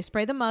 So yeah, you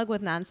spray the mug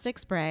with nonstick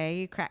spray.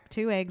 You crack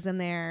 2 eggs in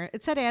there.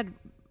 It said add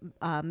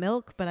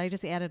milk, but I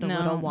just added a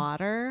little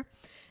water.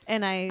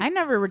 And I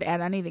never would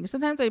add anything.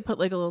 Sometimes I put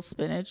like a little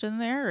spinach in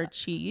there or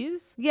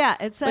cheese. Yeah,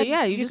 it said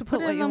you just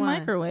put it in the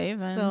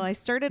microwave. And so I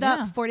stirred it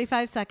up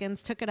 45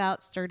 seconds, took it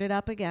out, stirred it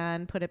up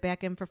again, put it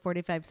back in for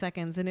 45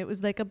 seconds, and it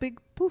was like a big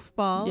poof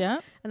ball. Yeah.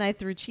 And I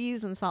threw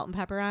cheese and salt and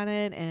pepper on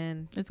it,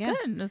 and it's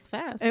good. It's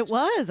fast. It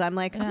was. I'm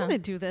like, I'm gonna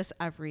do this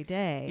every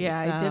day.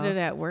 Yeah, so. I did it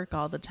at work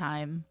all the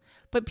time.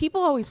 But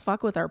people always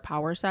fuck with our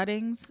power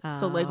settings.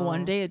 So like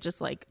one day it just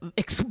like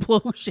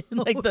explosion,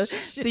 like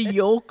the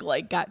yolk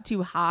like got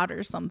too hot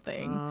or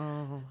something.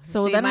 Oh,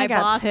 so see, then my I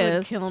got boss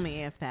pissed. would kill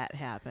me if that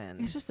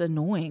happened. It's just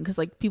annoying because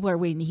like people are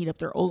waiting to heat up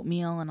their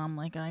oatmeal, and I'm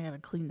like, I gotta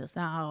clean this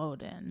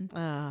out, and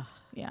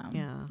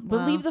yeah.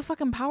 But leave the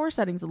fucking power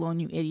settings alone,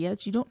 you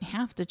idiots. You don't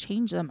have to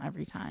change them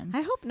every time.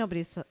 I hope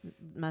nobody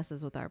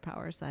messes with our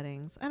power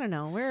settings. I don't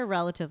know. We're a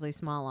relatively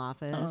small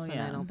office, and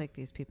I don't think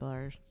these people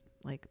are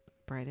like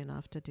bright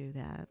enough to do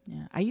that.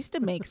 Yeah, I used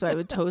to make, so I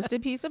would toast a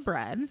piece of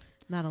bread.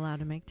 Not allowed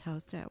to make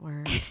toast at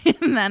work.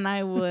 And then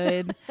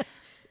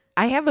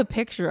I have a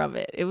picture of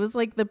it. It was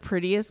like the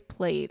prettiest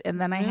plate. And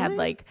then I had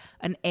like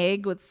an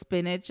egg with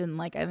spinach and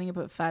like, I think I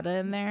put feta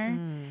in there.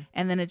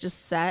 And then it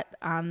just set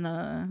on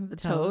the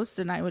toast,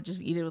 and I would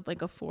just eat it with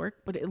like a fork.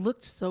 But it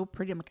looked so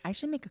pretty. I'm like, I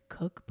should make a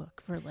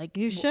cookbook for like.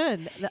 You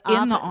should. The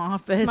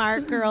office.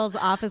 Smart Girls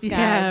Office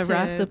Guide.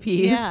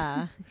 Recipes.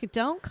 Yeah.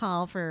 Don't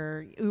call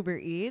for Uber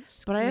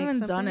Eats. But I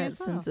haven't done it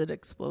since it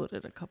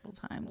exploded a couple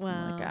times. Well,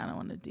 I'm like, I don't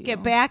want to do.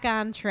 Get back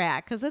on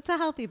track because it's a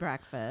healthy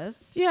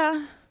breakfast.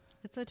 Yeah.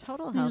 It's a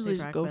total healthy usually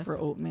just breakfast. go for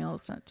oatmeal.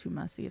 It's not too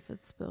messy if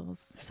it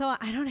spills. So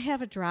I don't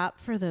have a drop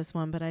for this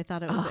one, but I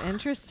thought it was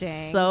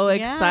interesting. So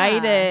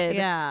excited.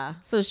 Yeah.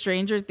 So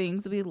Stranger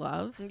Things we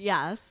love.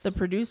 Yes. The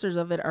producers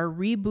of it are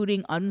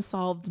rebooting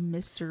Unsolved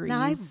Mysteries. Now,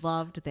 I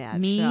loved that show.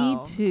 Me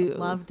too.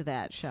 Loved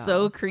that show.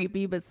 So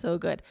creepy, but so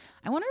good.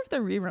 I wonder if the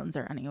reruns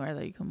are anywhere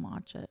that you can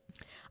watch it.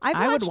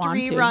 I watched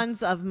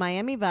reruns of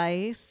Miami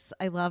Vice.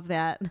 I love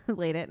that.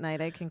 Late at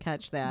night, I can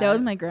catch that. That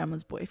was my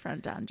grandma's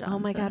boyfriend, Don Johnson. Oh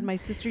my God. My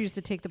sister used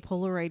to take the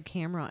Polaroid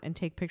camera and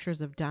take pictures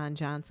of Don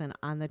Johnson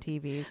on the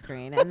TV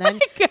screen. And then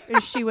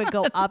she would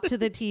go up to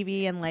the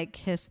TV and like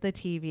kiss the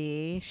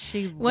TV.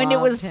 When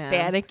it was him.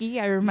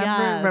 Staticky, I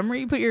remember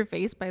you put your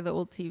face by the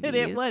old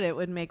TVs. It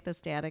would make the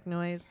static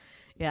noise.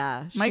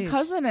 Yeah. My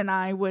cousin and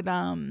I would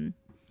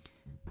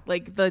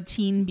like the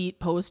Teen Beat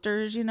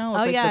posters, you know? Oh,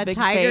 like yeah, the big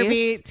Tiger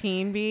face. Beat,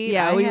 Teen Beat.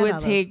 Yeah, we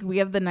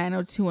have the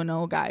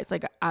 90210 guys.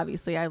 Like,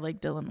 obviously, I like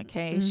Dylan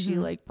McKay. She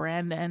liked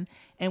Brandon.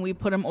 And we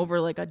put him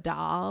over like a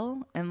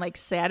doll and like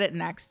sat it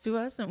next to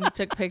us. And we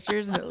took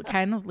pictures, and it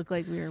kind of looked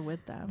like we were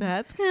with them.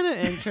 That's kind of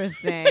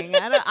interesting.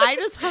 I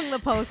just hung the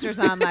posters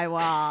on my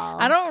wall.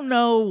 I don't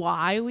know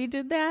why we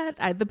did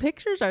that. The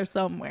pictures are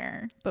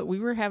somewhere. But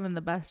we were having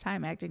the best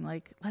time acting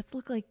like,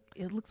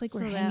 it looks like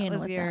we're hanging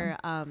with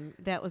them.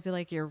 That was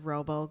like your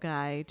Robo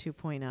Guy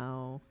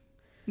 2.0.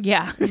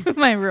 Yeah,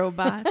 my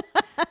robot.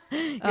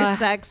 Your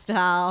sex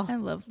doll. I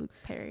love Luke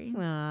Perry.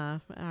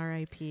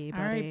 R.I.P.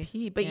 buddy.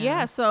 R.I.P. But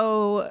yeah,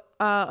 so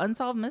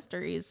Unsolved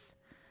Mysteries.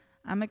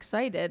 I'm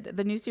excited.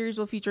 The new series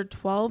will feature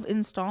 12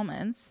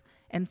 installments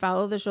and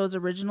follow the show's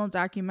original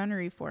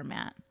documentary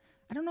format.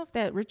 I don't know if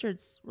that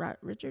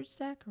Robert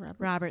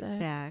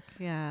Stack.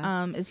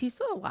 Yeah. Is he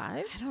still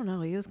alive? I don't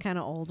know. He was kind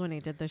of old when he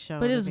did the show.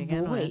 But his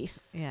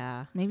voice.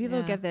 Yeah. Maybe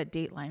they'll get that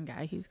Dateline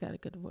guy. He's got a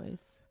good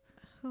voice.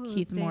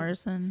 Keith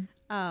Morrison.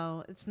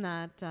 Oh, it's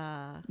not.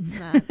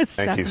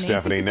 Thank you,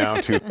 Stephanie.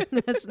 Now to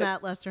it's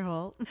not Lester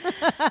Holt.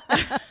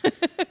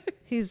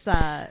 He's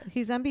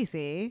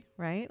NBC,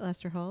 right?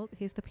 Lester Holt.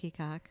 He's the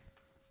Peacock.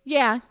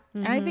 Yeah,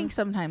 and I think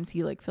sometimes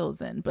he like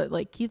fills in, but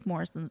like Keith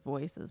Morrison's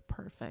voice is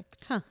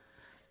perfect. Huh.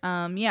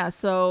 Yeah.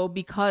 So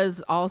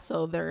because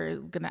also they're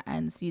gonna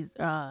end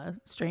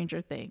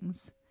Stranger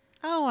Things.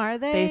 Oh, are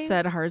they? They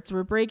said hearts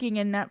were breaking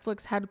in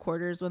Netflix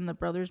headquarters when the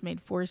brothers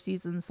made 4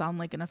 seasons sound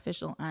like an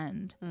official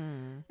end.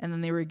 And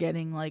then they were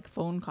getting like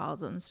phone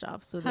calls and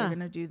stuff. So they're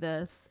going to do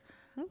this.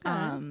 Okay.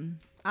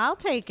 I'll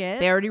take it.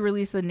 They already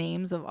released the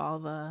names of all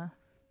the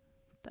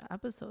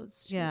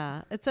episodes.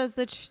 Yeah. It says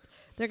that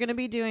they're going to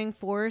be doing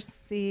 4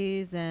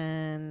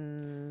 seasons.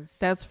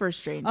 That's for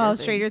Stranger Things. Oh,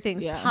 Stranger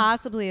Things. Yeah.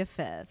 Possibly a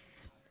 5th.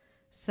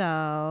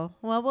 So,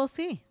 well, we'll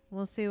see.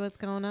 We'll see what's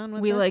going on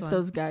with this. We like one.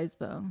 those guys,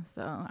 though.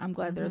 So I'm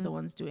glad they're the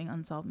ones doing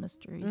Unsolved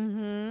Mysteries.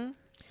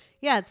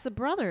 Yeah, it's the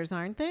brothers,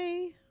 aren't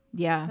they?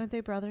 Yeah. Aren't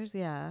they brothers?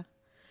 Yeah.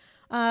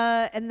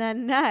 And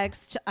then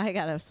next, I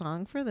got a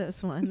song for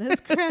this one. This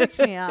cracked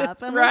me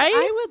up. I'm right?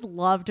 Like, I would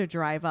love to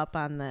drive up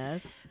on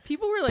this.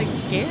 People were like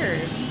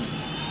scared.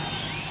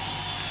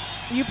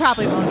 You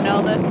probably won't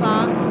know this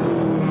song.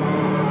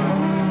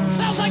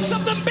 Sounds like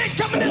something big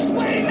coming this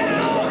way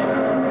now.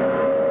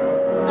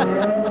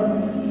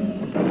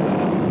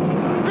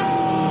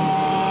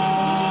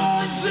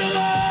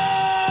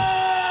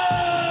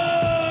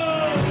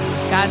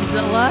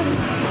 Godzilla?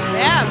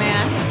 Yeah,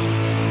 man.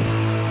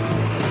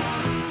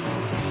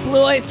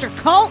 Blue Oyster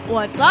Cult,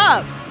 what's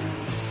up?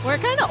 We're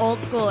kind of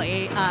old school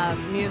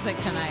music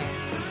tonight.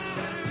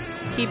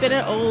 Keeping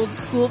it old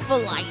school for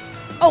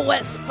life.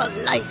 OS for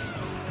life.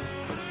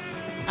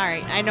 All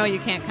right, I know you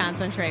can't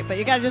concentrate, but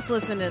you got to just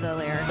listen to the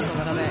lyrics a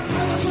little bit.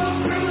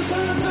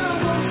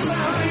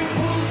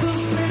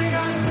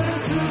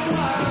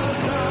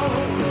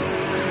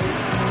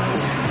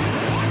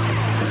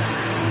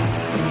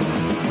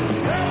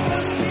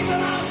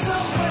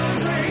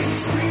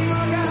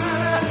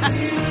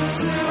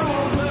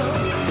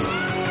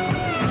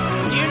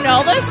 Do you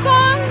know this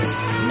song?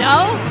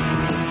 No?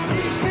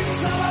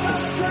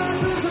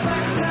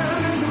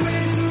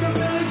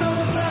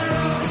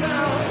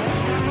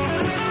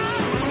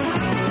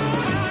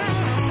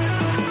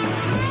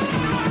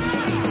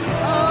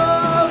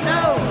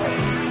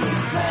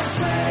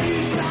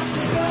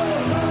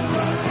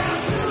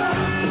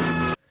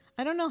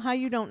 I don't know how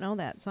you don't know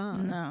that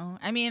song. No.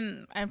 I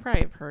mean, I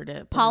probably have heard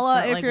it.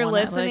 Paula, if you're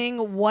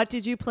listening, what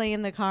did you play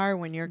in the car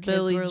when your kids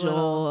Billy were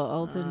Joel, little?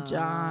 Elton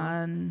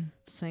John.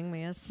 Sing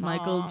me a song.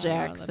 Michael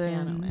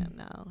Jackson.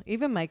 No.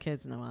 Even my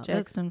kids know it.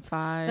 Jackson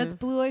 5. That's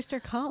Blue Oyster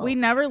Cult. We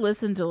never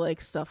listened to like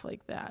stuff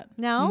like that.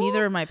 No?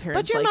 Neither of my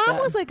parents. But your like mom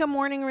that. was like a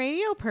morning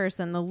radio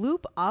person. The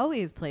Loop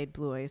always played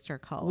Blue Oyster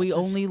Cult. We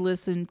only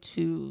listened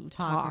to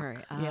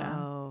Talk. Yeah.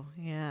 Oh,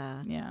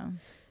 yeah. Yeah.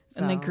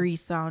 And the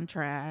Grease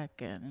soundtrack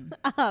and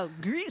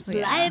Grease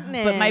yeah.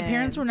 Lightning. But my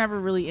parents were never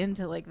really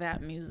into like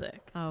that music.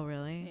 Oh,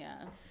 really?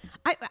 Yeah.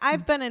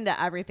 I've been into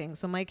everything,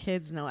 so my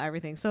kids know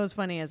everything. So it's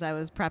funny as I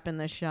was prepping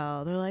the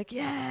show, they're like,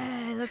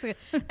 "Yeah, that's good."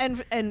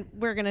 and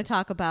we're gonna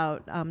talk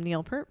about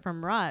Neil Peart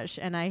from Rush,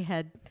 and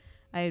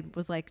I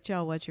was like,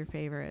 "Joe, what's your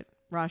favorite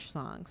Rush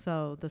song?"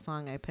 So the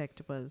song I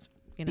picked was,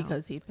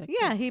 because he picked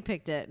it. He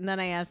picked it, and then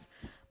I asked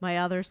my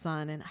other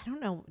son, and I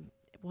don't know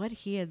what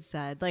he had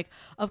said. Like,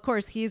 of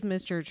course, he's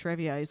Mr.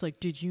 Trivia. He's like,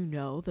 did you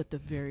know that the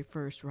very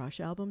first Rush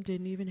album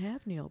didn't even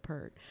have Neil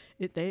Peart?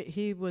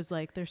 He was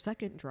like their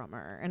second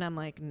drummer. And I'm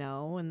like,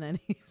 no. And then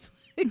he's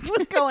like,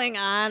 what's going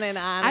on and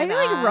on I and feel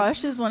like on.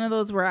 Rush is one of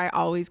those where I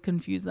always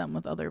confuse them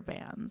with other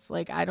bands.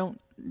 Like, I don't,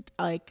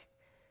 like,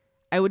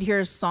 I would hear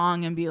a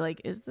song and be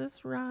like, is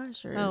this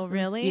Rush? Or Oh, is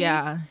really? This?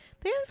 Yeah.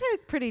 They always had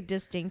a pretty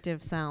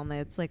distinctive sound.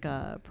 That's like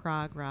a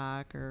prog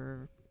rock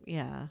or...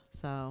 Yeah,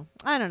 so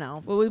I don't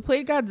know. Well, we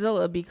played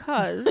Godzilla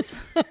because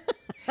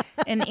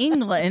in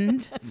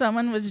England,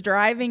 someone was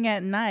driving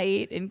at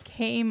night and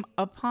came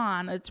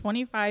upon a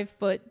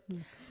 25-foot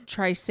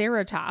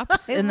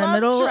Triceratops in the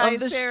middle of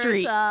the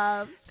street.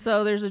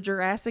 So there's a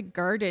Jurassic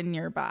Garden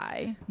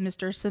nearby.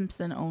 Mr.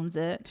 Simpson owns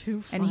it.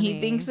 Too funny. And he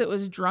thinks it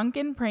was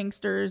drunken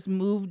pranksters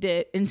moved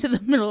it into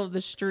the middle of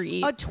the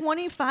street. A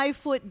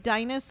 25-foot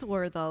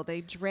dinosaur, though.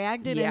 They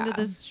dragged it into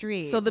the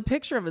street. So the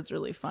picture of it's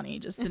really funny,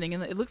 just sitting in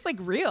the, it looks like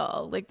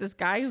real. Like this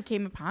guy who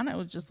came upon it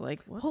was just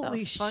like, what Holy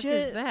the fuck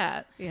shit. is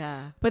that?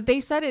 Yeah. But they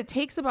said it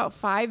takes about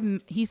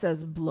 5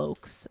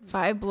 blokes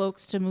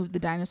to move the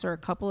dinosaur a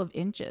couple of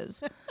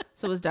inches.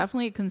 So it was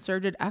definitely a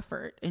concerted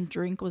effort, and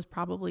drink was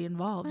probably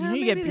involved. You know,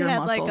 you get beer they had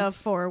muscles. like a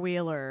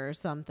 4-wheeler or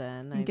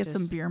something. You get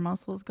some beer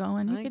muscles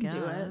going. You can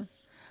do it.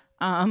 guess.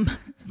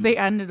 They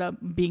ended up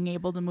being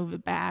able to move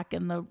it back,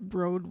 and the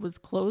road was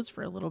closed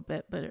for a little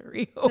bit, but it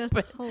reopened.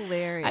 That's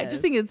hilarious. I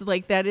just think it's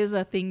like that is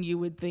a thing you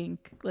would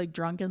think like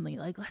drunkenly,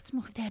 like let's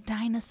move that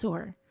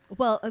dinosaur.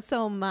 Well,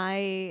 so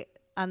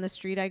on the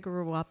street I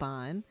grew up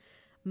on,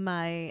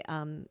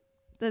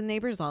 the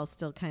neighbors all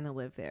still kind of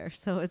live there.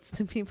 So it's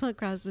the people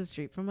across the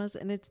street from us,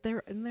 and it's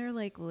in their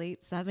like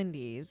late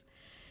 70s.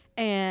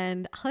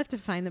 And I'll have to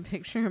find the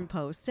picture and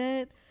post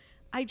it.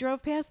 I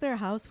drove past their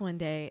house one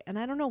day, and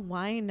I don't know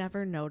why I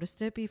never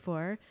noticed it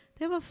before.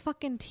 They have a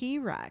fucking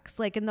T-Rex.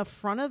 Like in the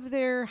front of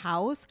their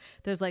house,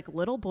 there's like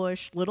little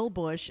bush,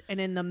 and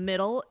in the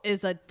middle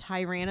is a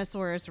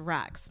Tyrannosaurus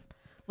Rex.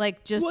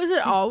 Like just was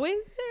it always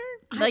there?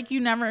 Like you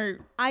never.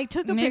 I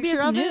took a maybe picture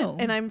it's of new. it,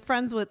 and I'm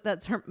friends with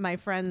my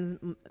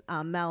friend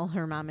Mel,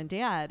 her mom and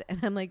dad, and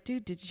I'm like,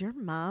 dude, did your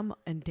mom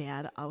and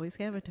dad always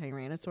have a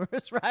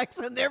Tyrannosaurus Rex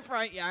in their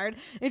front yard?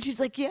 And she's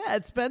like, yeah,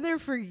 it's been there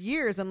for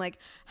years. I'm like,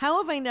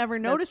 how have I never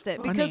noticed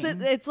it? Because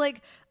it's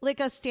like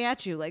a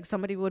statue, like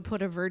somebody would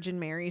put a Virgin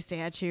Mary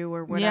statue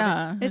or whatever.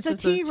 Yeah, it's a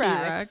just a T-Rex.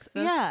 T-Rex.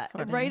 That's Yeah,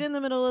 funny. right in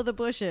the middle of the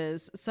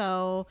bushes.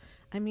 So.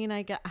 I mean,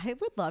 I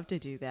would love to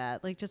do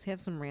that. Like, just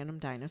have some random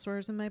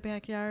dinosaurs in my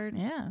backyard.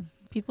 Yeah.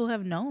 People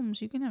have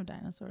gnomes. You can have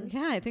dinosaurs.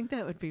 Yeah, I think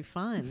that would be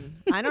fun.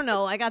 I don't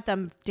know. I got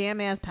them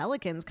damn ass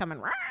pelicans coming.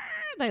 Rawr!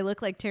 They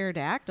look like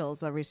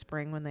pterodactyls every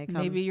spring when they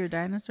come. Maybe your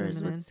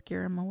dinosaurs would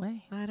scare them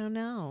away. I don't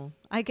know.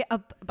 I get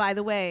by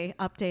the way,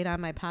 update on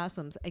my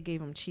possums. I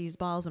gave them cheese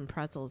balls and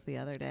pretzels the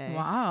other day.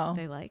 Wow.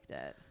 They liked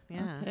it.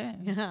 Yeah. Okay.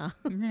 Yeah.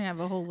 You're going to have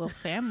a whole little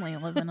family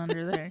living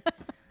under there.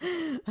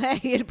 Hey,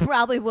 it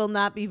probably will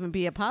not even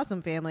be a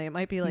possum family. It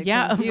might be like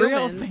Yeah, some a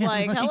real humans.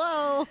 Like, family.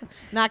 hello,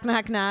 knock,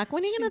 knock, knock.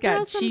 When are you She's gonna got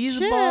throw some cheese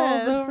chips?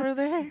 balls over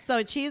there.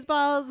 So cheese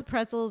balls,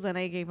 pretzels, and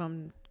I gave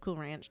them Cool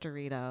Ranch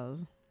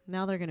Doritos.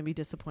 Now they're gonna be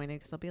disappointed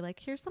because they'll be like,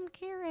 "Here's some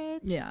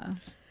carrots." Yeah,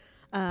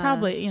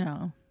 probably.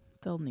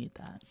 They'll need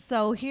that.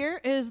 So here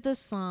is the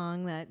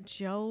song that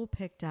Joe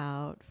picked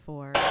out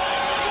for.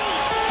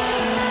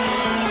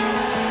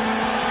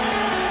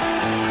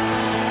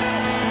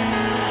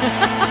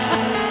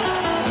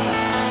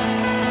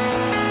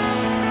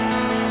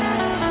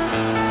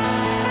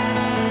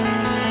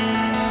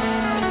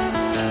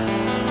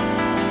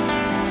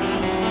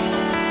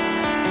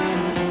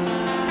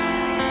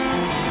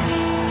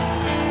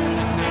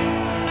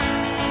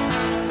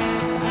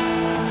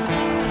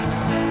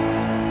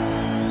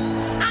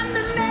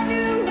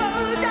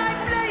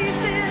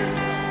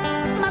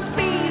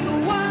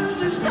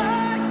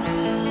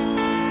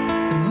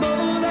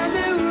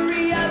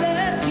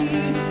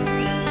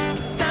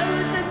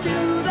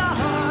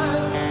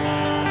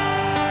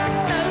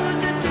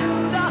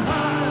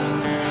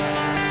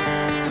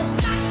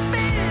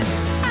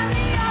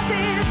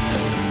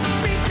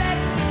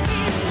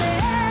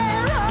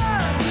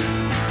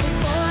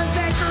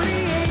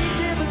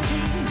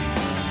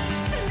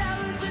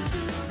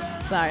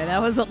 Sorry,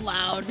 that was a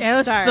loud It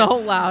was start. so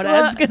loud.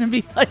 I was going to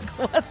be like,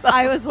 what the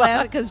I was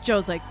laughing because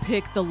Joe's like,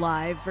 pick the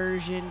live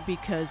version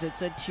because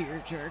it's a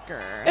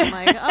tearjerker. I'm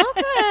like,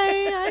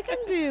 okay, I can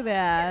do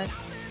that.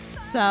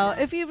 So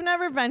if you've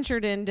never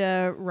ventured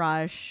into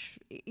Rush,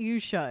 you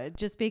should,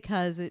 just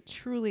because it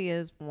truly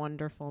is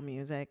wonderful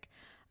music.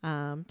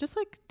 Just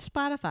like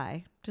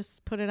Spotify.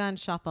 Just put it on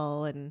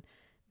shuffle and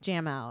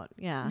jam out.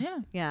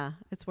 Yeah,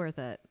 it's worth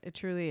it. It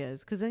truly is.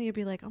 Because then you'd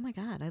be like, oh my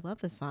God, I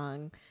love this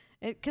song.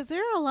 Because they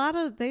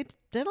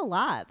did a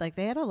lot. Like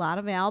they had a lot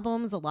of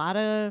albums, a lot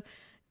of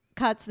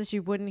cuts that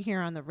you wouldn't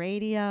hear on the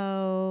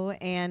radio.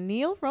 And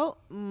Neil wrote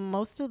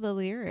most of the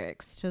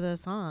lyrics to the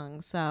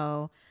song.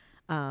 So,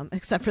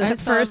 except for that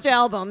first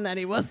album that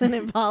he wasn't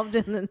involved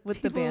in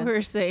with the band. People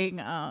were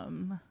saying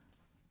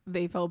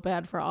they felt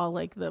bad for all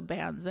like the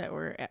bands that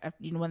were,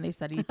 when they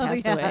said he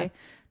passed away,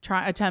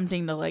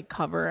 attempting to like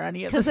cover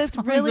any of the songs. Because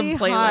it's really and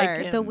play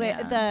hard. Like the way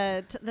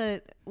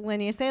the when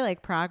you say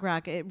like prog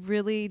rock, it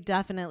really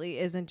definitely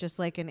isn't just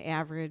like an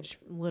average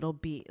little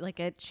beat.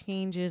 Like it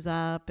changes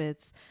up. I'm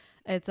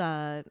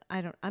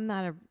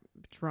not a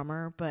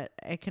drummer, but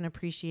I can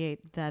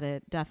appreciate that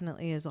it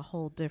definitely is a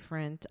whole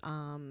different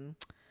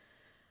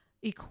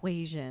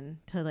equation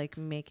to like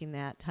making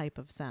that type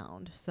of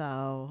sound.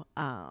 So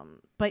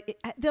but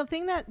the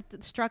thing that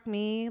struck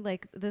me,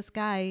 like this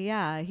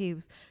guy, he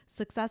was a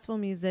successful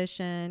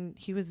musician.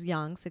 He was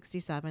young,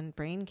 67,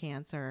 brain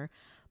cancer,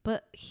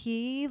 but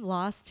he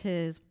lost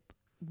his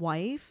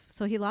wife.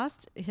 So he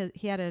was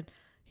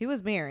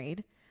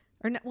married,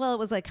 it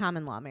was like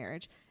common law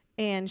marriage,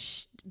 and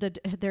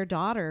their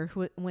daughter,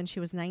 who when she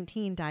was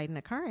 19 died in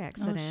a car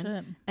accident. Oh,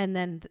 shit. And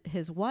then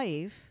his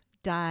wife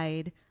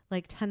died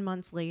like 10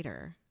 months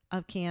later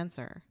of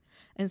cancer.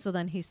 And so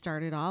then he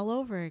started all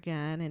over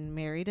again and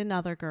married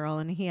another girl,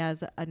 and he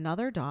has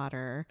another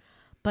daughter.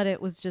 But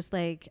it was just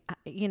like,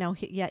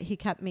 he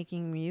kept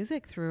making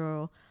music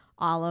through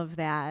all of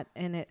that.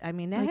 And that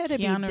like had to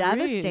be Keanu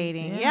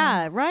devastating. Reeves,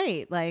 yeah,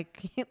 right.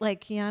 Like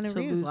Keanu to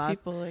Reeves lose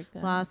people like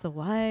that. lost the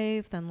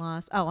wife, then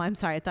lost. Oh, I'm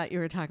sorry. I thought you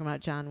were talking about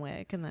John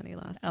Wick, and then he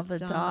lost his the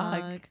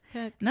dog.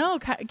 Heck. No,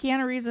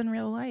 Keanu Reeves in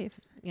real life.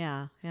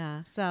 Yeah.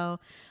 So,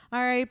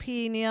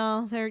 R.I.P.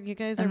 Neil. There, you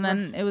guys are. And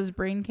then it was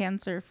brain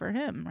cancer for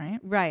him, right?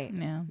 Right.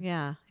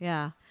 Yeah.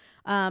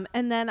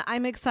 And then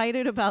I'm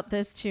excited about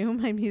this too,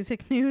 my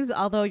music news.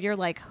 Although you're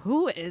like,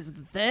 who is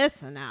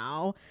this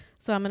now?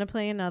 So I'm gonna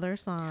play another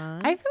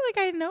song. I feel like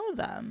I know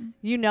them.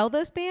 You know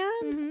this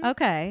band? Mm-hmm.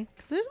 Okay,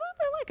 because they're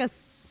like a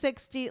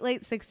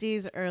late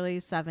 60s, early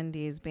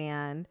 70s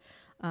band.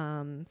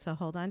 So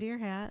hold on to your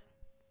hat.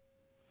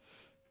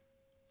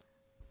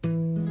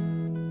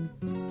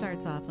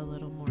 Starts off a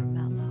little more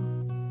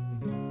mellow.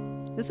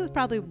 This is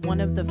probably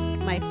one of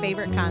my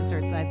favorite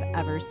concerts I've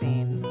ever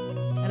seen,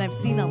 and I've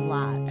seen a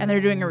lot. And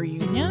they're doing a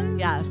reunion?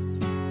 Yes.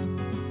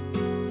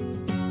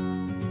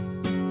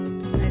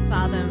 I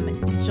saw them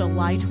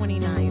July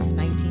 29th,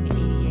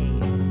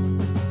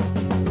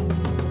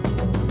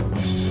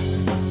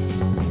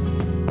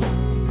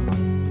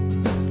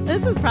 1988.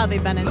 This has probably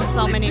been in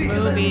so many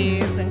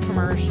movies and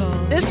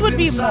commercials. This would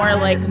be more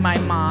like my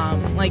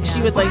mom. Like she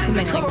would like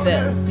something like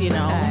this, you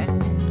know.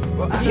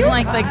 Okay. She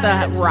doesn't like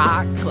the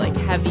rock, like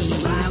heavy.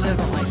 She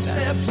doesn't like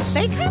that.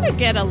 They kind of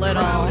get a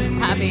little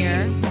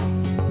heavier.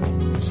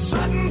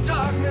 Sudden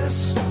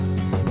darkness,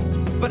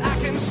 but I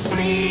can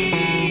see.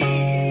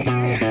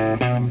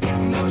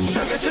 No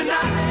sugar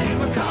tonight in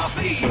my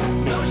coffee.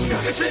 No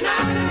sugar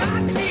tonight in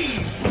my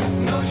tea.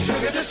 No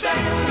sugar to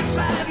stand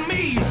beside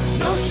me.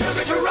 No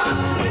sugar to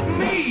run with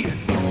me.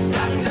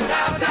 Down,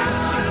 down,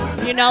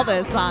 down. You know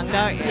this song,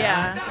 don't you?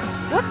 Yeah.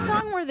 What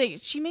song were they?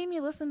 She made me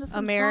listen to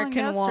some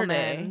American song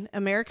yesterday. Woman.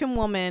 American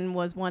Woman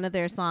was one of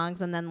their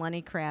songs, and then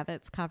Lenny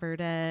Kravitz covered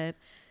it.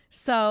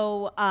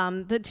 So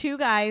the two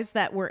guys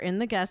that were in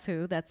the Guess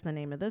Who, that's the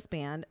name of this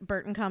band,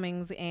 Burton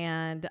Cummings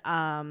and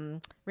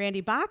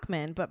Randy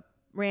Bachman, but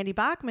Randy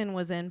Bachman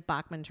was in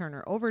Bachman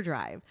Turner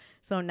Overdrive.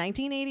 So in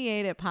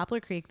 1988 at Poplar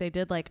Creek, they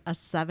did like a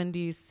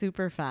 70s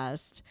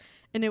Superfest,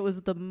 and it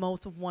was the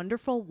most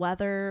wonderful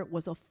weather. It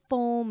was a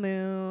full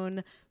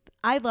moon.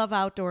 I love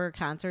outdoor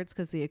concerts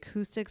because the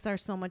acoustics are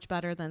so much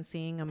better than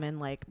seeing them in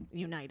like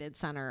United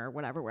Center or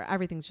whatever, where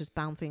everything's just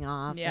bouncing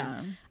off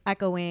and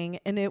echoing.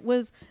 And that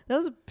was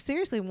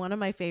seriously one of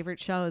my favorite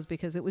shows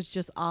because it was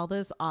just all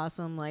this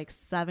awesome like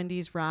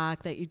 70s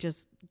rock that you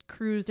just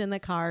cruised in the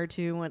car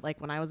to,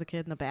 when I was a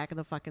kid in the back of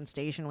the fucking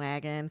station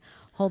wagon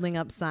holding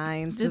up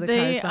signs to the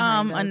cars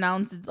behind us.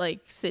 Announce like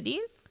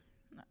cities?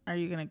 Are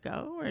you gonna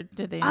go, or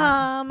did they?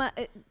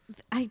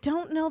 I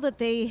don't know that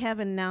they have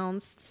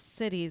announced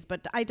cities,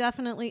 but I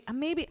definitely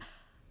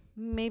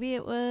Maybe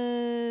it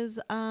was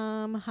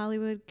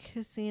Hollywood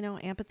Casino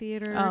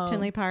Amphitheater, Oh.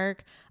 Tinley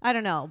Park. I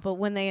don't know. But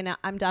when they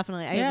I'm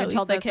definitely, I Yeah, even at told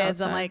least the that's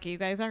kids, I'm outside. like, you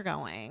guys are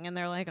going. And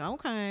they're like,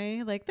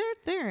 okay. Like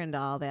they're into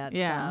all that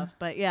Yeah. stuff.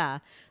 But yeah.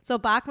 So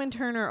Bachman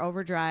Turner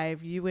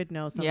Overdrive, you would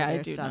know some Yeah, of I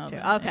their do stuff know too.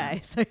 that, Okay.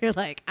 yeah. So you're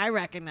like, I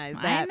recognize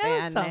I that know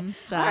band. some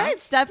stuff. All right,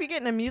 Steph, you're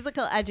getting a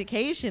musical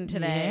education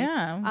today.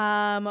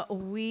 Yeah.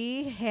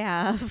 We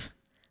have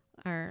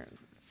our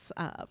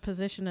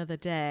position of the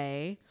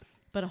day,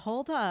 but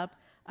hold up.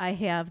 I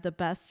have the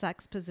best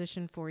sex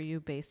position for you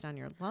based on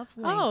your love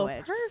Oh,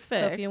 language. perfect.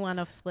 So if you want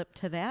to flip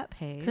to that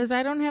page. Because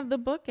I don't have the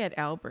book at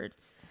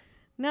Albert's.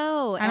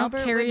 No, I don't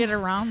Albert carry would- it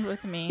around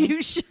with me.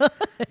 You should. Can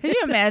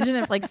you imagine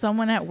if like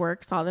someone at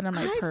work saw that on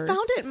my I purse?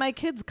 found it in my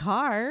kid's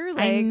car. I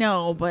Like,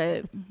 know,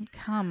 but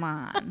come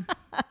on.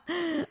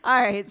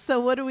 all right, so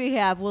what do we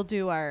have? We'll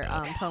do our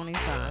pony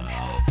song.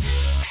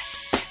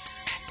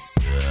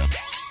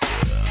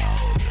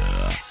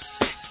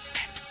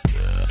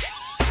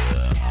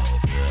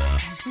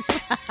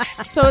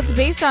 So it's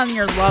based on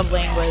your love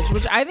language,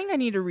 which I think I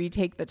need to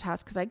retake the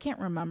test because I can't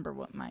remember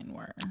what mine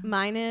were.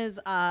 Mine is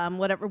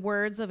whatever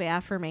words of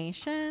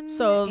affirmation.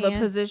 So the and-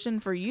 position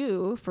for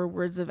you for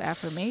words of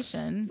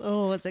affirmation.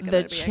 Oh, what's it the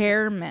gonna be?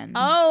 chairman.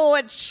 Oh,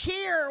 a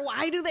chair.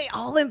 Why do they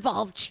all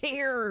involve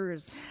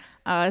chairs?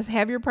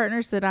 Have your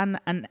partner sit on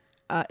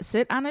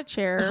a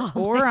chair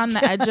or on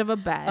the edge of a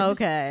bed.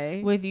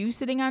 Okay. With you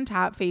sitting on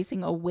top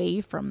facing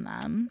away from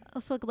them.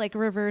 Let's look like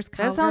reverse That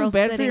cowgirl sounds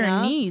bad for sitting your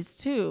up. knees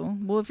too.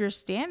 Well, if you're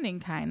standing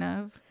kind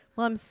of.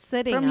 Well, I'm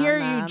sitting From on here,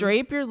 them. you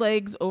drape your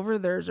legs over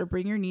theirs or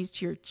bring your knees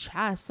to your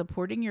chest,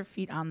 supporting your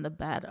feet on the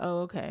bed.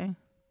 Oh, okay.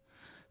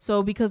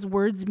 So because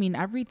words mean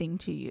everything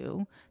to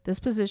you, this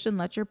position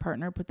lets your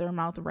partner put their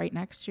mouth right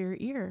next to your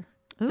ear.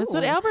 That's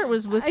what Ooh. Albert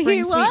was whispering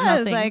He sweet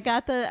was. nothings.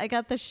 I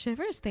got the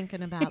shivers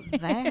thinking about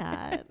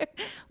that.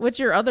 What's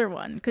your other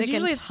one? Because They can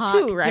usually it's talk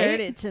two, right?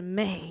 dirty to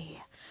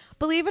me.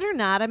 Believe it or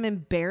not, I'm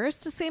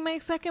embarrassed to say my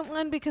second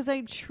one because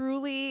I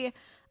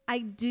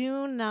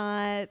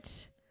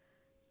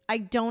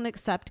don't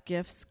accept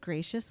gifts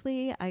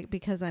graciously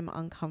because I'm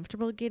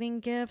uncomfortable getting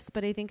gifts,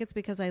 but I think it's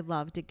because I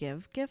love to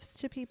give gifts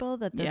to people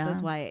that this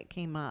is why it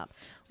came up.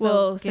 So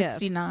Well, gifts.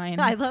 69.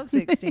 I love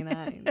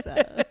 69.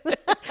 So.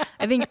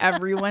 I think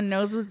everyone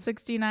knows what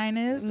 69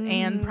 is Mm.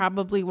 and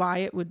probably why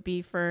it would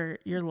be for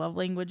your love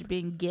language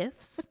being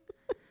gifts.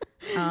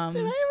 Did I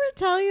ever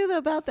tell you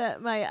about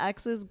that? My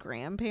ex's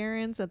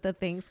grandparents at the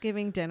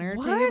Thanksgiving dinner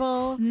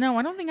table. No,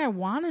 I don't think I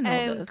want to know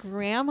And this.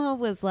 Grandma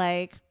was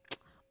like,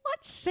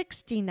 "What's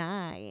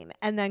 69?"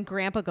 And then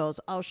Grandpa goes,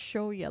 "I'll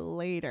show you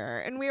later."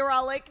 And we were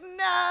all like,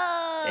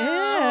 "No!"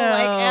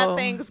 Like at Ew.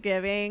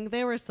 Thanksgiving,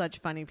 they were such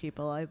funny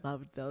people. I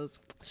loved those.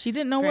 She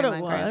didn't know what Grandma it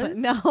and Grandpa. was.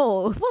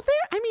 No, well,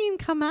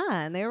 come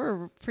on, they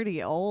were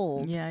pretty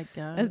old. Yeah, I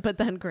guess. But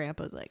then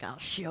Grandpa's like, "I'll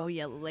show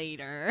you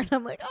later," and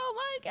I'm like, "Oh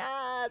my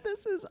god,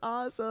 this is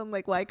awesome!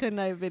 Like, why couldn't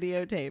I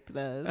videotape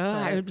this?" Oh,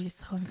 I But would be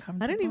so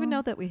uncomfortable. I didn't even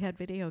know that we had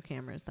video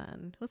cameras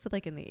then. Was it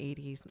like in the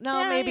 80s? No,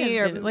 Yeah, we maybe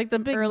had or video- like the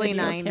big early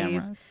video 90s.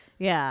 cameras.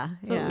 Yeah,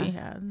 That's yeah. what we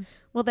had.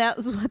 Well, that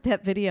was what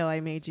that video I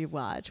made you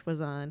watch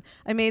was on.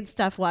 I made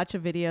Steph watch a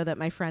video that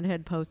my friend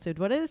had posted.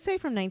 What did it say,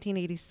 from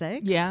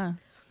 1986? Yeah.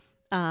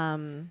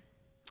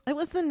 It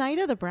was the night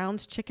of the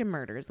Brown's chicken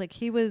murders. Like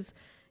he was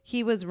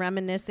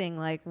reminiscing,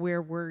 like,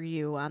 where were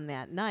you on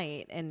that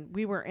night? And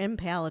we were in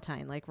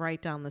Palatine, like right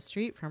down the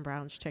street from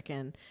Brown's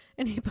Chicken.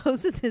 And he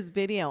posted this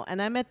video,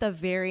 and I'm at the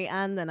very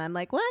end, and I'm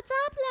like, "What's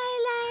up,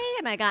 Lele?"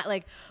 And I got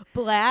like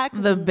black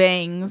The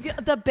bangs.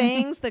 the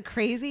bangs, the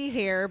crazy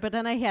hair, but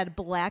then I had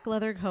black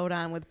leather coat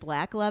on with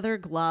black leather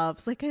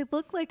gloves. Like I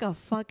looked like a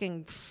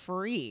fucking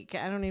freak.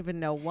 I don't even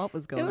know what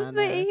was going It on. was the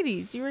there.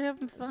 80s. You were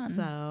having fun.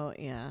 So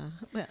yeah,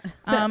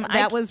 I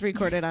that was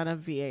recorded on a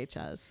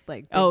VHS,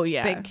 like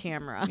big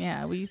camera.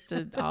 Yeah, we used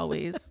to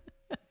always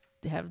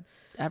have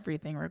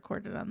everything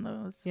recorded on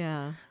those.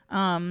 Yeah.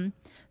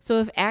 So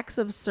if acts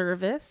of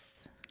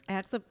service.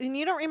 And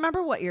you don't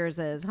remember what yours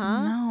is,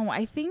 huh? No,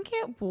 I think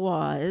it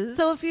was.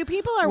 So a few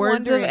people are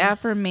words wondering. of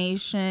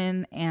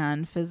affirmation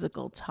and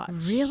physical touch.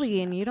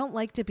 Really? And you don't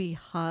like to be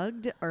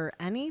hugged or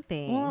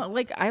anything? Well,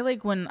 like I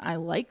like when I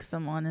like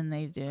someone and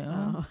they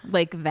do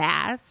like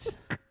that.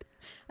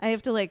 I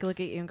have to like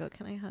look at you and go,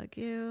 "Can I hug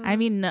you?" I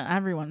mean, no,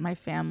 everyone, my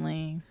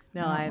family.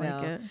 No, don't I like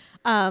know.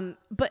 it.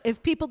 But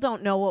if people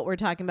don't know what we're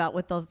talking about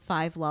with the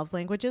 5 love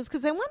languages,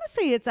 because I want to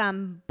say it's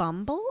on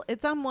Bumble.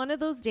 It's on one of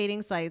those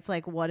dating sites,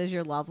 like, what is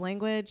your love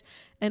language?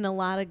 And a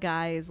lot of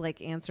guys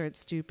like answer it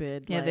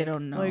stupid. Yeah, like, they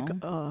don't know.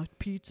 Like,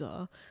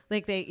 pizza.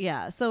 Like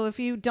so if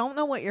you don't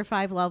know what your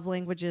 5 love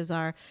languages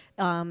are,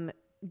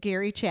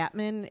 Gary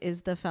Chapman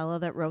is the fellow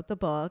that wrote the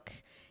book.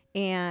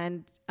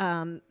 And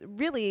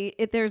really,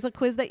 there's a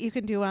quiz that you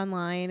can do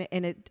online,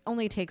 and it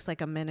only takes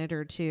like a minute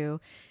or two.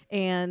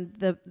 And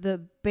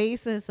the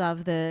basis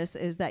of this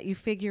is that you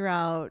figure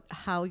out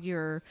how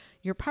your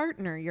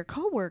partner, your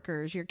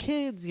coworkers, your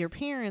kids, your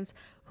parents,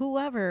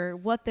 whoever,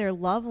 what their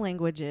love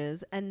language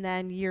is, and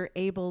then you're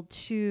able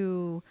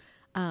to.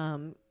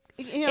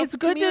 It's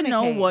good to know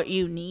communicate. what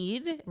you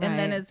need, and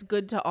then Right. it's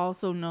good to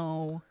also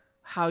know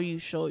how you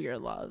show your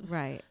love.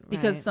 Right.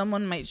 Because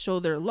someone might show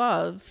their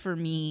love for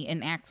me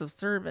in acts of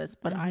service,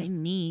 but I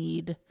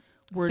need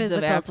words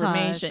Physical of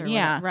affirmation.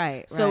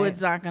 Yeah. So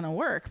it's not going to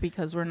work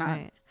because we're not,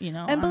 you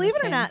know. And believe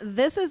it or not,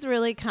 this is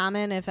really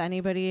common if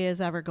anybody is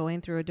ever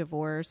going through a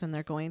divorce and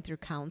they're going through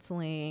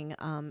counseling,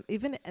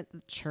 even at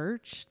the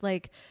church.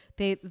 Like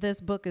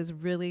this book is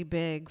really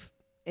big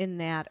in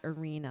that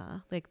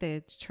arena. Like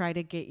they try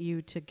to get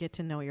you to get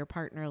to know your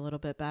partner a little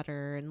bit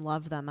better and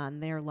love them on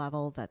their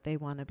level that they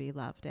want to be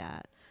loved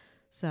at.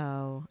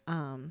 So,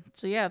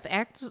 yeah, if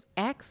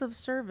acts of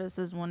service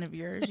is one of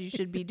yours, you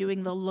should be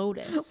doing the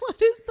lotus.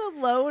 What is the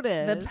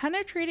lotus? The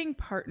penetrating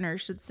partner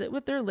should sit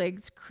with their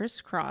legs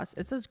crisscross.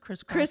 It says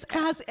crisscross.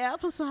 Crisscross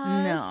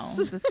applesauce.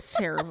 No, that's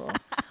terrible.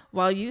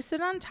 While you sit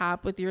on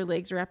top with your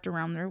legs wrapped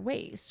around their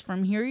waist.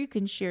 From here, you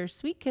can share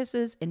sweet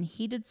kisses and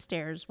heated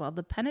stares while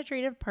the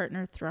penetrative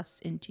partner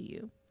thrusts into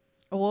you.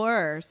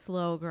 Or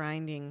slow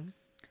grinding.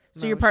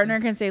 So your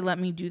partner can say, "Let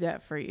me do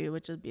that for you,"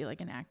 which would be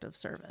like an act of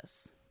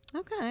service.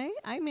 Okay.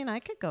 I mean,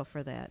 I could go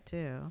for that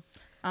too.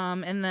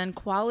 And then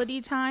quality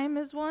time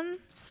is one.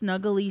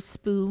 Snuggly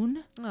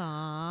spoon. Aww.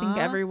 I think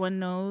everyone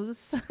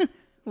knows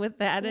what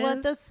that is.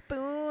 What the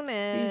spoon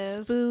is.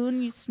 You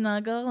spoon, you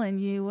snuggle,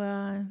 and you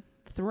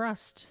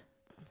thrust.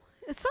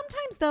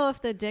 Sometimes, though, if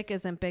the dick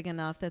isn't big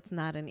enough, that's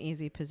not an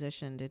easy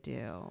position to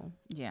do.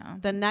 Yeah.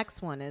 The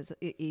next one is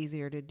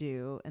easier to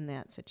do in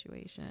that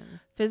situation.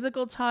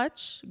 Physical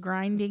touch,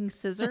 grinding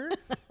scissor.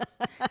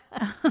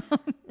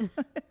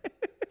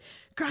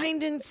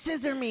 Grind and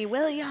scissor me,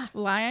 will ya?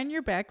 Lie on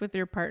your back with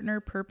your partner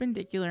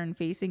perpendicular and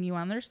facing you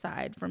on their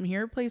side. From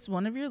here, place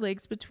one of your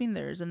legs between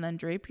theirs and then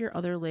drape your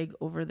other leg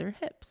over their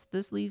hips.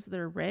 This leaves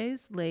their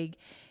raised leg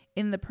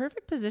in the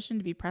perfect position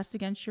to be pressed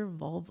against your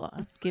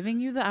vulva, giving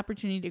you the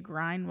opportunity to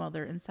grind while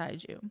they're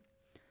inside you.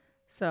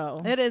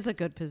 So it is a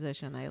good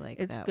position. I like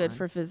it's that good one.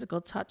 for physical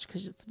touch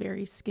because it's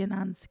very skin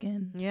on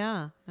skin.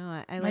 Yeah. No,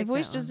 I like My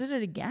voice that just one. did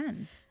it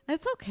again.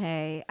 It's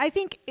okay. I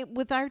think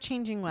with our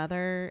changing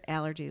weather,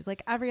 allergies,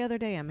 like every other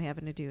day I'm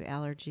having to do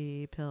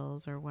allergy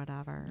pills or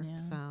whatever.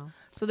 Yeah.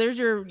 So there's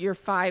your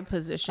 5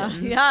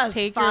 positions. Yes.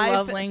 Take 5. your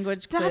love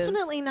language quiz.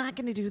 Definitely not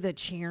going to do the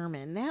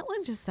chairman. That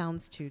one just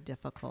sounds too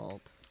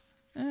difficult.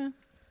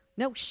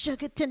 No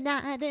sugar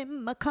tonight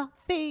in my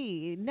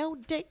coffee. No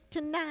dick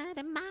tonight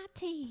in my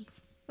tea.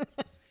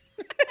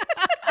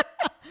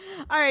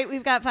 All right,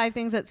 we've got 5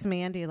 things that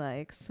Samandy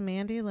likes.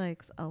 Samandy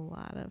likes a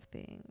lot of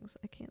things.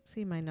 I can't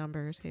see my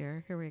numbers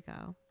here. Here we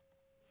go.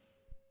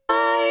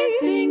 5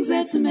 things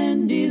that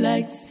Samandy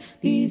likes.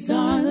 These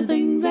are the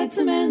things that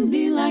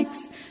Samandy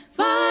likes.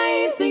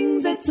 5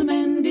 things that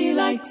Samandy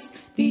likes.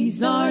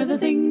 These are the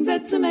things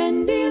that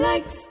Samandy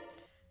likes.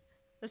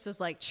 This is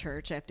like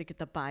church. I have to get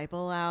the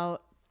Bible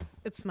out.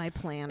 It's my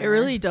planner. It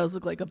really does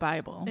look like a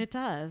Bible. It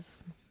does.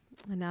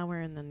 And now we're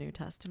in the New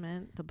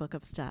Testament, the book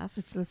of stuff.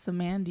 It's the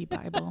Samandy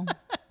Bible.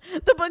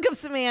 The book of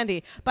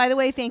Samandy. By the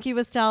way, thank you,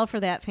 Estelle, for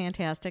that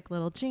fantastic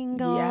little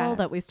jingle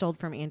that we stole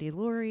from Andy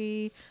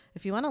Lurie.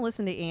 If you want to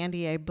listen to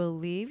Andy, I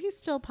believe he's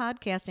still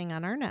podcasting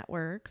on our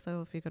network.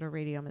 So if you go to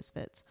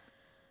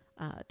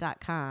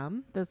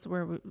radiomisfits.com. That's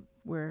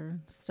where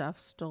stuff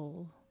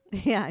stole.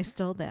 Yeah, I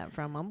stole that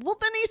from him. Well,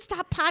 then he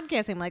stopped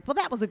podcasting. I'm like, well,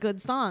 that was a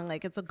good song.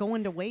 Like, it's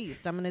going to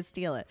waste. I'm going to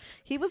steal it.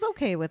 He was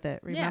okay with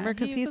it, remember?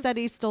 Because he said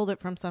he stole it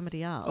from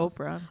somebody else.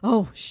 Oprah.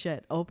 Oh,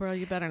 shit. Oprah,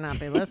 you better not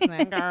be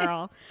listening,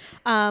 girl.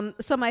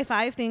 So my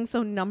 5 things.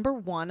 So number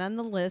 1 on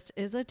the list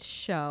is a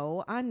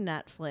show on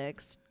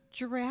Netflix,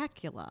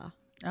 Dracula.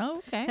 Oh,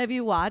 okay. Have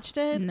you watched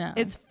it? No.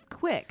 It's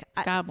quick.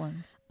 It's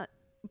goblins.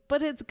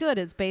 But it's good.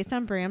 It's based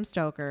on Bram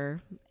Stoker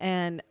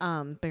and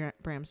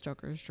Bram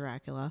Stoker's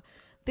Dracula.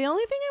 The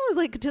only thing I was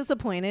like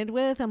disappointed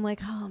with, I'm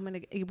like,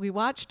 we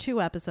watched 2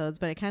 episodes,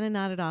 but I kind of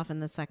nodded off in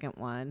the second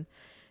one.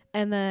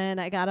 And then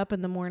I got up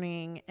in the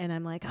morning and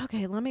I'm like,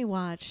 okay, let me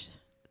watch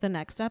the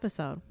next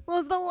episode. Well,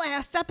 it was the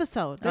last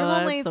episode.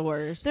 That's the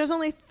worst. There's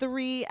only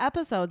 3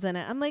 episodes in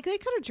it. I'm like, they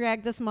could have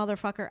dragged this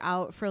motherfucker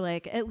out for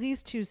like at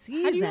least 2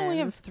 seasons. How do you only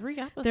have 3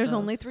 episodes? There's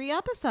only 3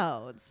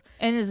 episodes.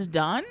 And is it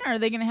done? Or are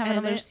they going to have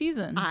another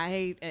season?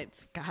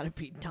 It's got to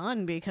be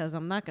done because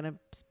I'm not going to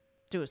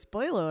do a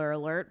spoiler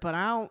alert, but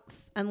I don't,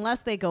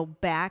 unless they go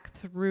back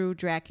through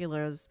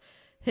Dracula's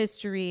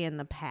history in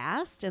the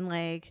past and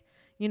like,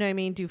 you know what I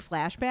mean, do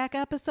flashback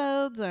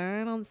episodes.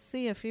 I don't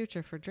see a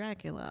future for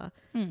Dracula.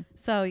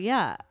 So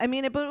yeah, I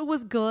mean, but it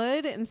was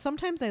good. And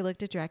sometimes I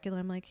looked at Dracula,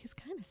 I'm like, he's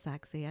kind of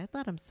sexy. I'd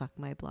let him suck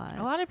my blood.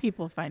 A lot of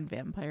people find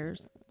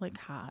vampires like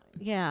hot.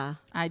 Yeah,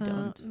 I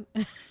don't.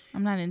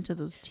 I'm not into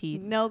those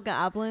teeth. No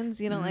goblins.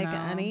 You don't like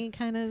any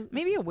kind of.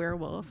 Maybe a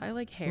werewolf. I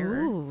like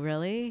hair. Ooh,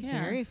 really?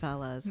 Yeah. Hairy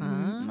fellas,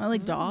 huh? I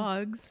like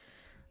dogs.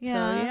 Yeah. So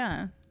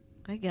yeah.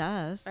 I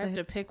guess. I have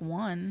to pick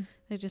one.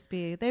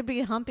 They'd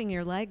be humping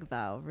your leg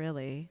though,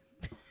 really.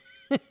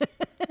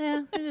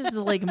 Yeah, I just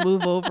like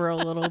move over a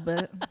little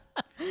bit.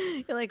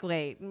 You're like,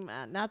 wait,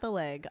 not the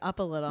leg, up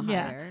a little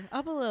higher,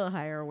 up a little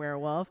higher,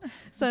 werewolf.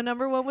 So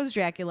number 1 was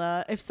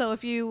Dracula.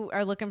 If you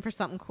are looking for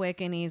something quick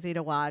and easy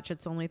to watch,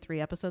 it's only 3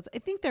 episodes. I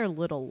think they're a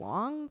little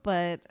long,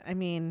 but I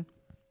mean,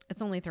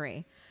 it's only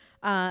 3.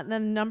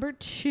 Then number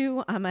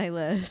 2 on my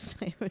list,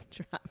 I would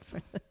drop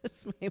for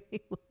this. Made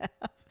me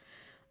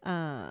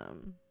laugh.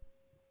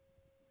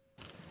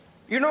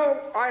 You know,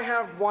 I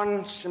have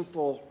one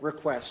simple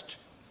request,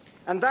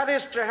 and that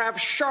is to have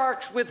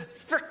sharks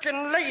with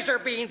frickin' laser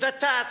beams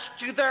attached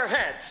to their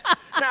heads.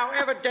 Now,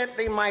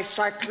 evidently, my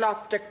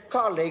cycloptic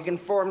colleague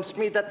informs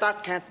me that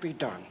that can't be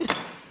done.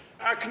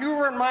 Can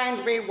you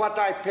remind me what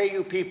I pay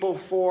you people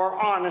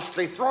for?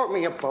 Honestly, throw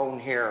me a bone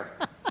here.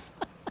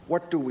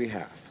 What do we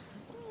have?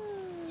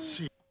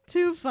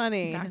 Too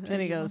funny. Dr. Then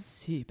he Evil. goes,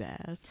 sea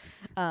bass.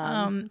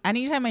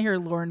 Anytime I hear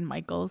Lorne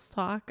Michaels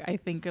talk, I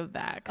think of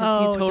that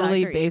because he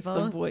totally Dr. based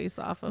Evil? the voice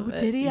off of it.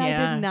 Did he? Yeah.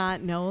 I did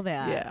not know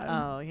that. Yeah.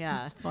 Oh,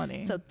 yeah. It's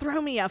funny. So throw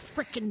me a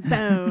frickin'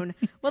 bone.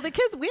 Well, the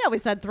kids, we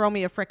always said throw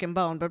me a frickin'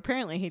 bone, but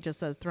apparently he just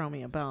says throw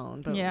me a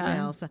bone. But Yeah. we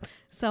all said-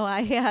 so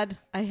I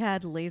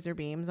had laser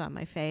beams on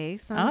my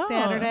face on Oh.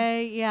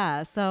 Saturday.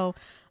 Yeah. So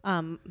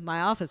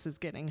my office is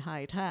getting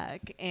high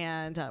tech,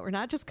 and we're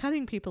not just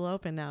cutting people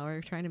open now.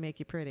 We're trying to make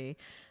you pretty.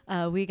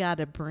 We got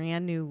a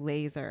brand new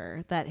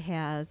laser that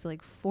has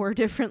like 4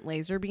 different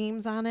laser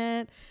beams on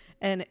it.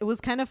 And it was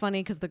kind of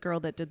funny because the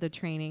girl that did the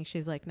training,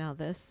 she's like, now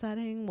this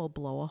setting will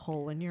blow a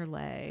hole in your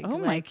leg. Oh,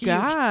 my like,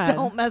 God. You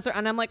don't mess around.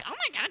 And I'm like, oh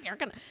my God, you're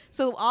going to.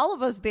 So all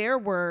of us there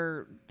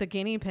were the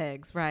guinea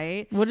pigs,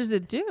 right? What does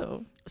it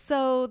do?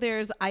 So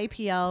there's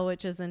IPL,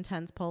 which is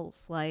intense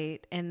pulse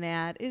light, and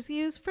that is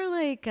used for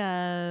like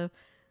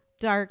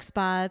dark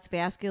spots,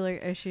 vascular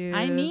issues.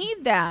 I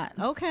need that.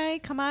 Okay,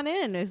 come on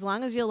in. As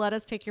long as you'll let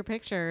us take your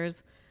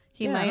pictures,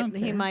 he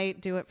might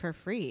do it for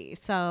free.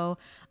 So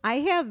I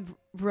have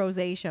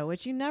rosacea,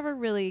 which you never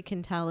really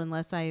can tell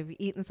unless I've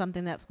eaten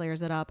something that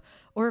flares it up,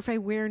 or if I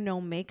wear no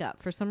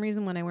makeup. For some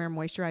reason, when I wear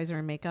moisturizer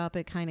and makeup,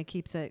 it kind of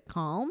keeps it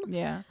calm.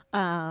 Yeah.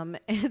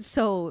 And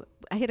so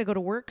I had to go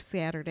to work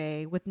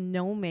Saturday with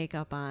no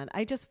makeup on.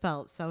 I just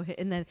felt so hit.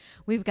 And then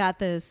we've got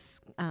this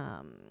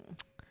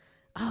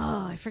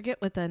I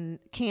forget what the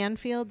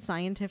Canfield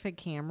scientific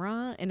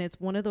camera, and it's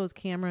one of those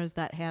cameras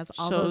that has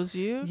all shows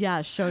you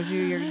shows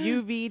you your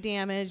UV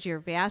damage, your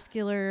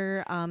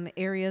vascular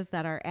areas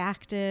that are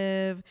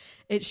active.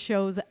 It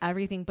shows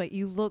everything, but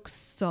you look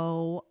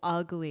so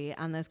ugly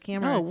on this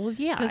camera. Oh, well,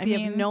 yeah, because I you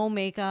have mean- no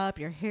makeup,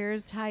 your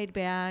hair's tied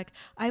back.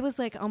 I was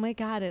like, oh my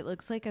God, it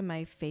looks like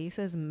my face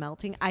is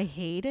melting. I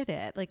hated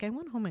it. Like, I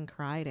went home and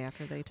cried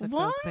after they took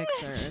those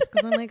pictures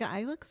because I'm like,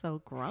 I look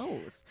so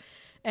gross.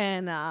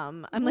 And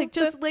I'm like,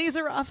 just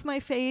laser off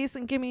my face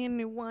and give me a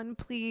new one,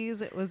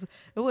 please. It was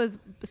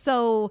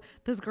so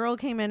this girl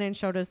came in and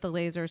showed us the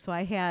laser. So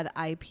I had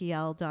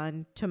IPL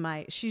done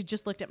to she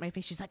just looked at my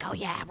face. She's like, oh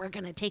yeah, we're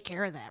going to take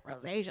care of that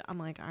rosacea. I'm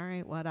like, all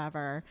right,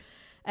 whatever.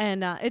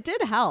 And it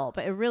did help.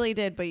 It really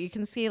did. But you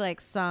can see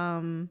like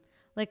some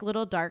like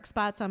little dark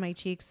spots on my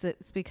cheeks.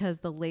 It's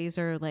because the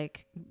laser,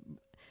 like,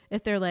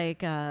 if they're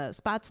like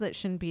spots that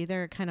shouldn't be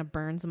there, it kind of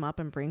burns them up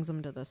and brings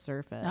them to the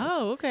surface.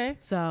 Oh, okay.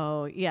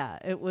 So yeah,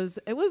 it was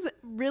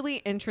really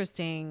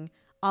interesting,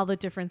 all the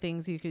different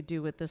things you could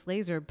do with this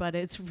laser, but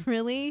it's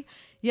really,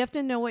 you have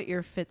to know what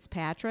your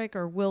Fitzpatrick,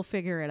 or we'll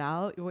figure it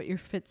out, what your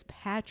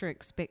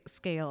Fitzpatrick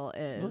scale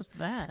is. What's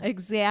that?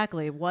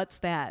 Exactly. What's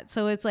that?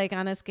 So it's like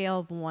on a scale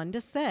of 1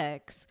 to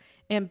 6,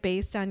 and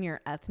based on your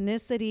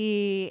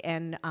ethnicity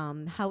and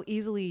how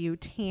easily you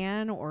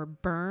tan or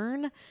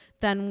burn,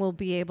 then we'll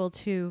be able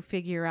to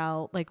figure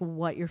out like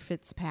what your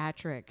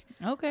Fitzpatrick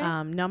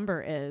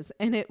number is.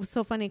 And it was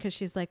so funny because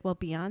she's like, well,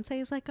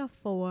 Beyonce is like a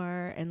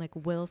 4 and like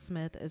Will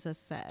Smith is a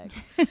 6.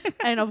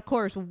 And of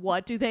course,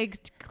 what do they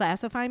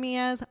classify me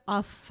as?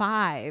 A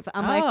 5.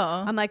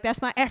 I'm like,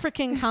 that's my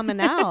African coming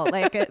out.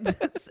 Like,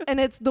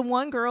 it's the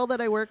one girl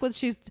that I work with.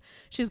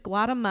 She's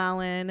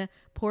Guatemalan,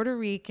 Puerto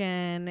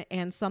Rican,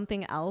 and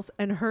something else,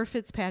 and her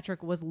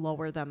Fitzpatrick was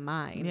lower than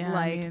mine. Yeah,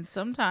 like, I mean,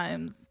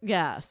 sometimes.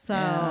 Yeah.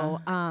 So,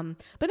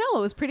 but no,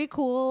 it was pretty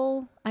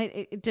cool.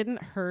 It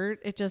didn't hurt.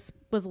 It just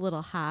was a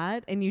little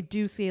hot, and you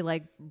do see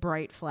like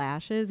bright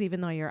flashes, even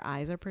though your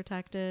eyes are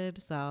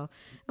protected. So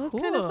it was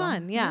kind of Cool.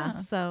 fun. Yeah. Yeah.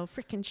 So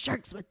freaking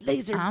sharks with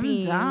laser I'm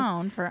beams.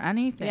 down for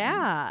anything.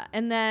 Yeah.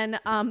 And then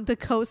the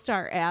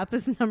CoStar app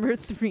is number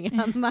 3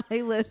 on my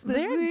list this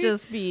They'd week.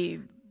 just be,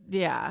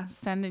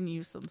 sending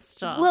you some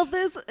stuff. Well,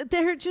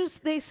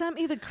 they sent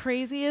me the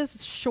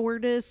craziest,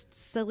 shortest,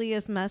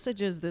 silliest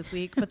messages this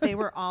week, but they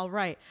were all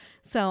right.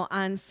 So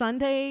on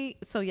Sunday,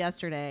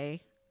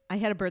 yesterday, I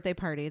had a birthday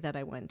party that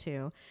I went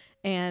to,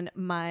 and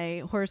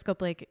my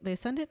horoscope, like, they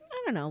sent it,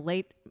 I don't know,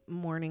 late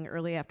morning,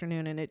 early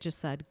afternoon, and it just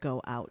said,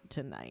 go out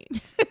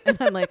tonight. And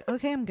I'm like,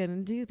 okay, I'm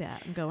going to do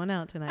that. I'm going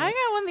out tonight. I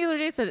got one the other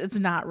day that said it's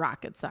not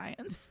rocket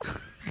science.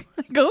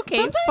 Like, okay,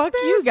 Sometimes fuck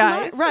they're you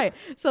guys. smart. Right.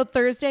 So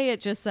Thursday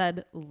it just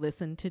said,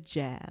 listen to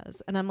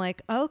jazz. And I'm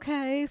like,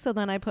 okay. So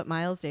then I put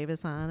Miles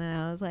Davis on, and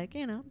I was like,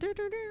 at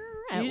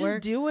You work.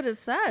 just do what it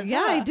says.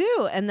 Yeah, huh? I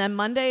do. And then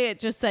Monday it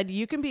just said,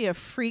 you can be a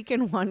freak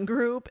in one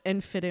group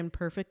and fit in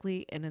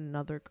perfectly in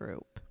another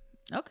group.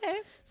 Okay.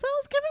 So it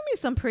was giving me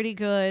some pretty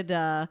good.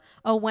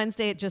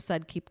 Wednesday it just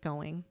said, keep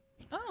going.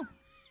 Oh.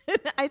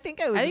 I think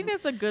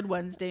that's a good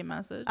Wednesday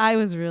message. I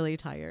was really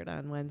tired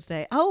on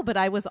Wednesday. Oh, but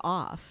I was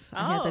off.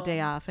 I had the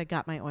day off. I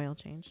got my oil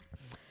changed.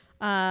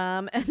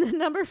 And then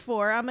number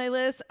 4 on my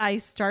list, I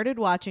started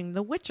watching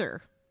The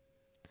Witcher.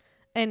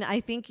 And I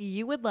think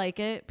you would like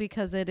it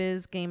because it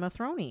is Game of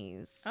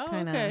Thrones. Oh,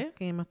 kind of okay.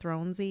 Game of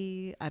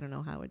Thronesy. I don't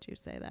know, how would you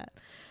say that?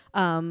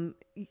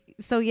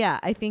 So yeah,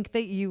 I think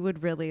that you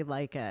would really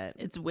like it.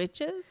 It's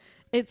witches?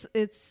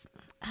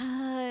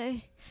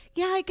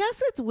 Yeah, I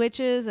guess it's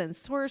witches and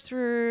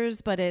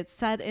sorcerers, but it's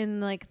set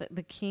in like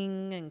the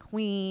king and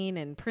queen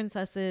and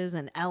princesses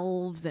and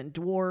elves and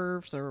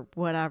dwarves or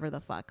whatever the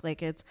fuck.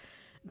 Like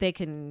they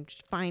can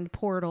find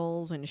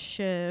portals and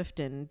shift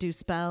and do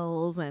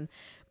spells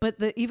but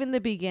even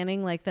the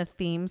beginning, like the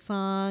theme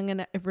song,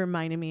 and it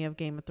reminded me of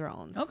Game of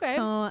Thrones. Okay.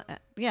 So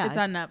yeah, it's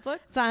on Netflix.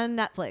 It's on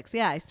Netflix.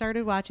 Yeah, I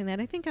started watching that.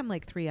 I think I'm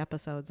like 3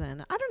 episodes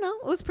in. I don't know.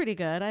 It was pretty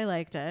good. I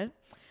liked it.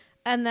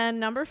 And then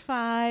number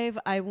 5,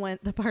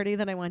 the party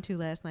that I went to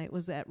last night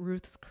was at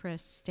Ruth's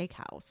Chris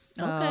Steakhouse.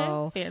 So,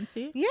 okay,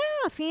 fancy. Yeah,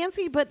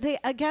 fancy. But they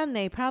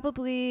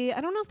probably,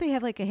 I don't know if they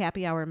have like a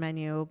happy hour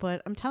menu,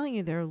 but I'm telling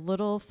you, their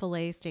little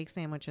filet steak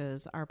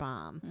sandwiches are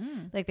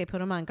bomb. Like they put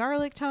them on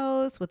garlic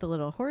toast with a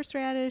little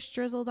horseradish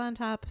drizzled on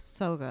top.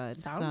 So good.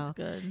 Sounds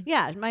good.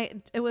 Yeah,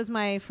 it was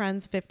my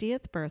friend's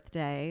 50th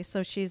birthday.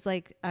 So she's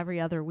like every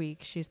other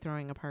week she's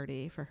throwing a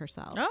party for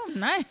herself. Oh,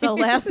 nice. So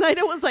last night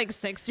it was like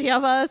 60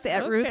 of us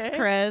at Ruth's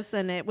Chris,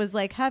 and it was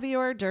like heavy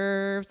hors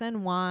d'oeuvres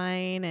and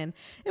wine, and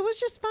it was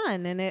just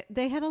fun. And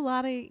they had a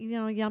lot of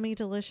yummy,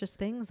 delicious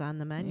things on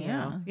the menu.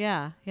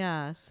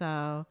 Yeah.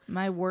 So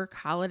my work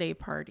holiday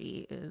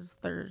party is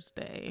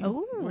Thursday.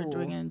 Oh, we're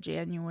doing it in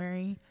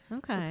January.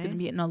 Okay, it's gonna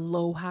be an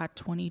Aloha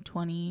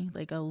 2020,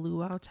 like a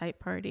luau type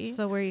party.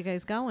 So where are you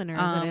guys going, or is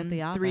it at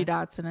the office? 3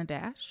 Dots and a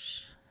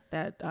Dash.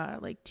 That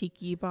like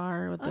tiki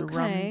bar with the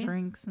rum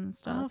drinks and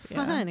stuff. Oh,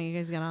 fun. You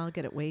guys gonna all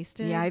get it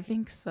wasted? Yeah, I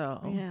think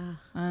so. Yeah.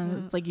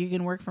 It's like you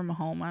can work from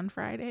home on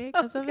Friday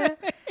because of it.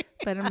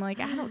 But I'm like,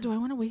 do I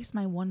want to waste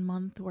my 1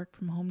 month work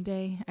from home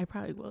day? I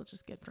probably will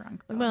just get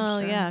drunk though.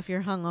 Well, yeah, if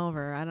you're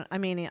hungover.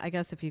 I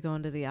guess if you go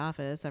into the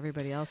office,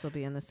 everybody else will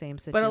be in the same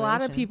situation. But a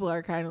lot of people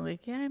are kind of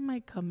like, yeah, I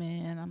might come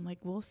in. I'm like,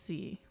 we'll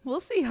see. We'll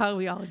see how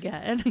we all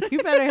get.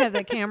 You better have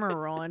the camera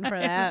rolling for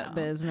that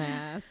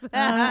business.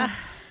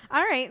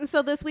 All right, and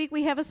so this week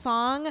we have a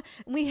song.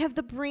 We have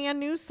the brand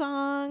new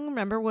song.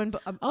 Remember when?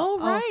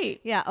 Right.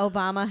 Yeah,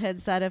 Obama had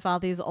said if all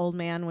these old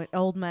men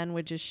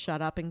would just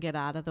shut up and get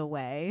out of the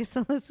way.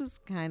 So this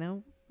is kind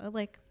of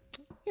like,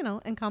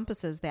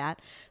 encompasses that.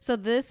 So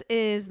this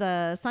is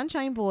the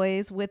Sunshine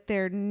Boys with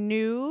their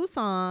new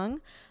song,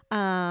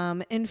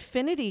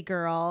 Infinity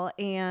Girl,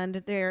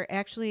 and they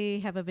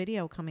actually have a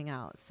video coming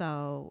out.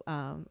 So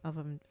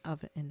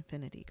of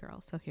Infinity Girl.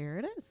 So here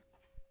it is.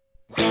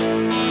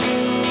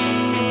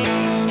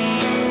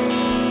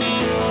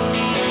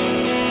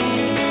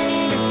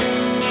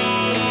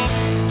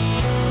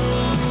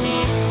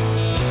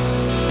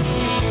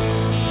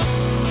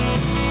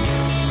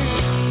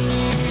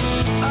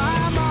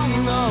 I'm on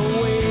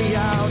the way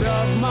out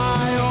of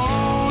my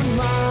own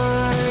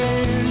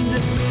mind.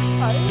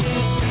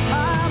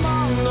 I'm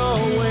on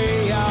the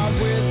way out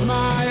with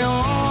my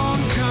own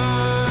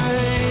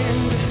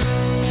kind.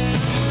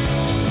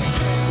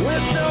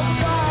 We're so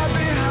far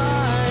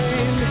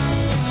behind.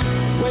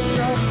 We're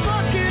so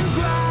fucking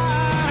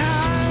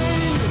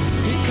grind.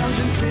 Here comes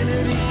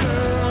Infinity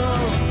Girl.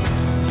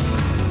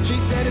 She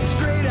said it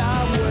straight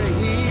our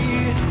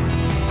way.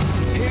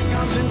 Here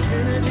comes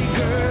Infinity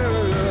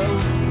Girl.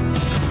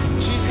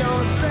 She's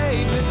gonna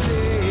save the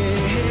day.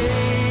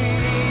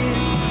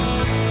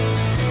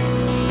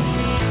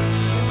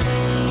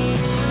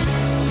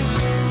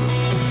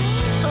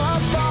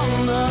 Up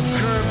on the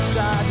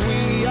curbside,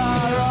 we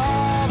are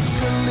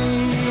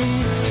obsolete.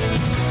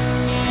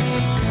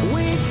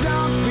 We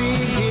don't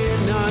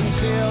begin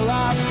until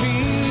our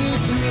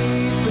feet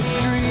meet the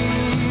street.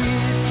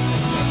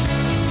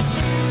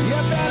 You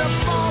better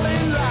fall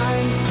in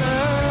line,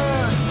 sir.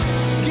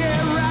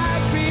 Get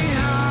right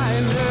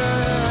behind her.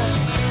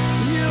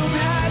 You've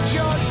had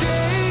your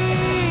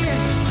day.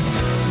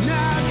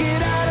 Now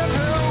get out of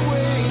her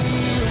way.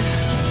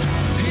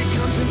 Here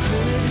comes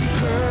Infinity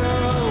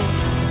Girl.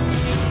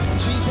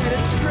 She's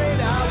headed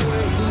straight our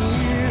way.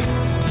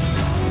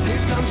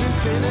 Here comes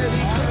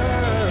Infinity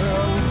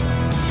Girl.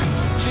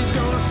 She's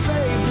gonna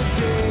save the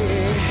day.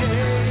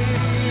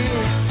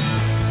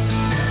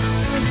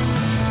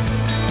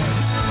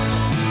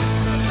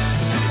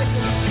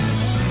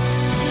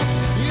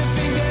 You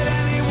think that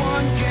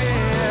anyone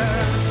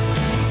cares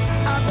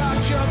about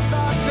your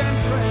thoughts and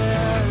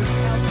prayers?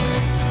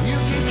 You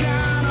can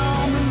count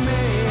on the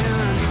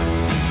man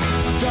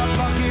to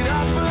fuck it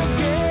up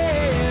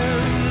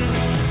again.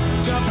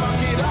 To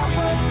fuck it up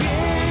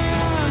again.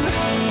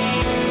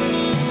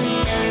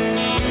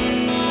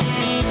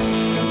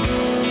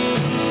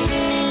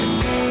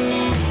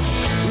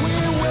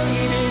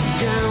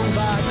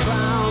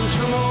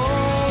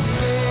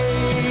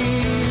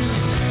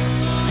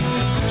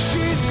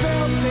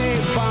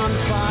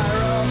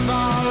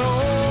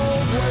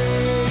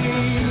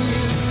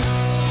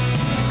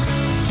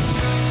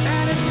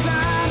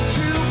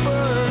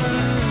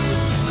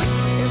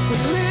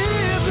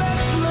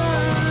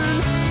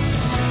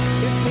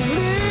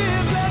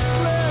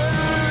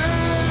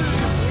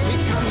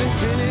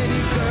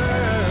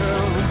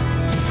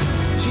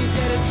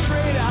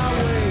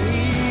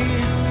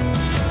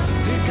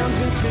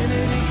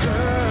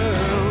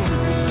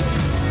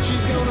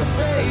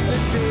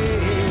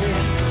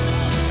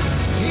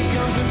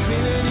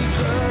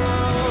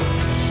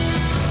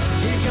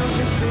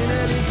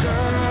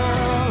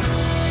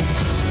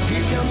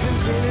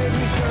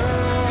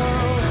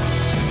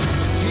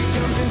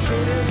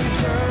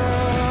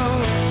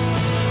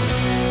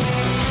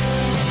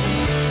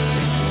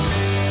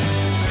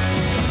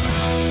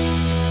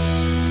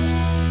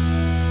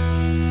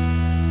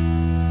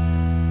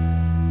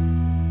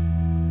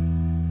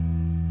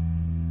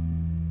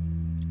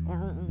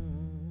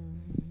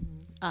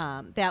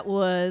 That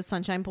was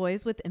Sunshine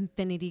Boys with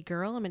Infinity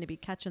Girl. I'm going to be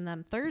catching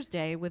them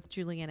Thursday with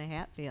Juliana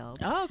Hatfield.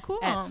 Oh, cool.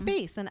 At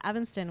Space in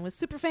Evanston with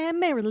Superfan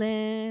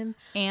Marilyn.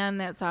 And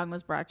that song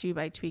was brought to you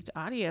by Tweaked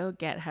Audio.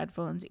 Get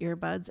headphones,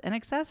 earbuds, and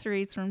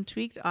accessories from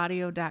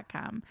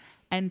tweakedaudio.com.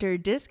 Enter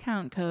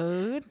discount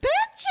code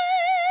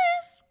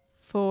BITCHES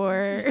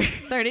for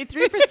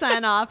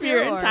 33% off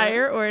your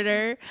entire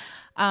order.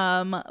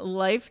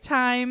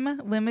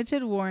 Lifetime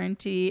limited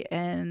warranty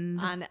and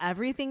on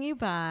everything you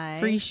buy.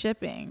 Free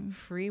shipping.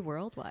 Free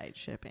worldwide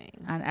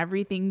shipping. On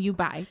everything you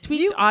buy.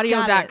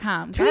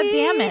 Tweakedaudio.com. God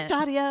damn it.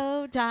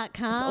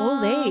 Tweakedaudio.com. It's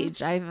old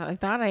age. I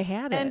thought I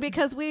had it. And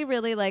because we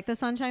really like the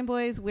Sunshine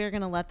Boys, we're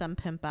going to let them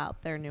pimp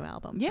out their new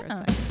album for a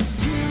second.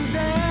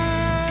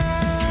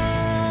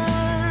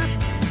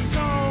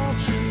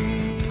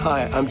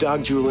 Hi, I'm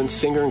Doug Julin,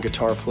 singer and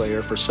guitar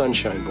player for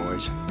Sunshine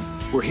Boys.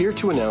 We're here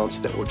to announce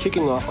that we're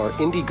kicking off our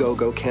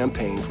Indiegogo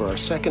campaign for our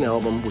second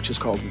album, which is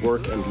called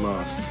Work and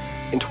Love.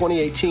 In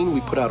 2018,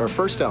 we put out our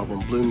first album,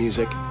 Blue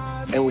Music,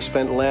 and we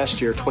spent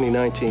last year,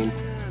 2019,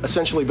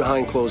 essentially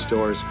behind closed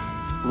doors,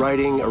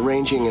 writing,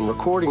 arranging, and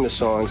recording the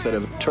songs that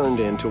have turned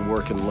into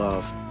Work and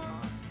Love.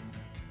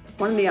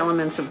 One of the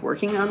elements of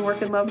working on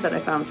Work and Love that I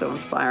found so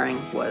inspiring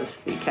was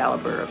the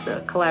caliber of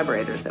the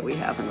collaborators that we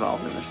have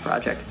involved in this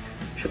project.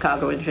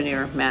 Chicago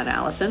engineer Matt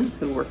Allison,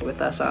 who worked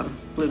with us on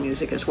Blue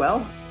Music as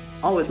well,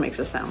 always makes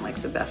us sound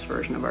like the best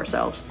version of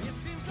ourselves.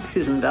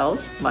 Susan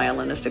Bells,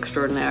 violinist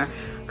extraordinaire,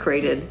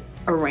 created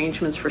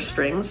arrangements for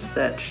strings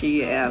that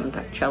she and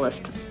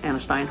cellist Anna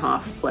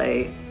Steinhoff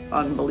play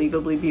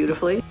unbelievably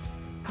beautifully.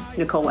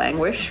 Nicole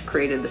Anguish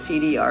created the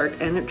CD art,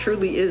 and it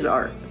truly is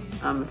art.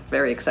 I'm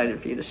very excited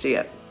for you to see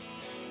it.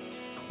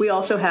 We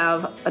also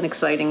have an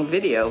exciting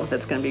video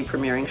that's going to be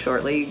premiering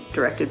shortly,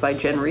 directed by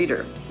Jen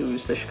Reeder,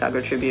 who's the Chicago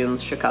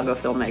Tribune's Chicago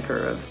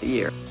Filmmaker of the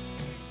Year.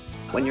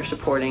 When you're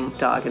supporting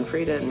Dog and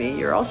Frida and me,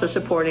 you're also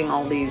supporting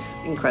all these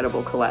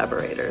incredible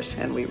collaborators,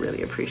 and we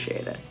really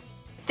appreciate it.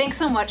 Thanks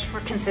so much for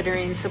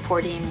considering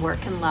supporting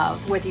Work and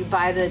Love. Whether you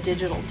buy the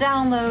digital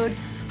download,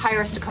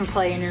 hire us to come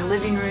play in your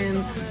living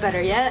room,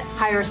 better yet,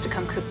 hire us to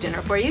come cook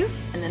dinner for you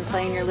and then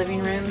play in your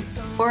living room,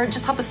 or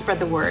just help us spread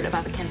the word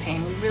about the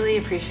campaign. We really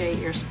appreciate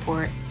your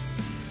support.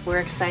 We're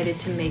excited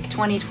to make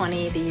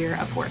 2020 the year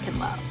of Work and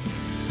Love.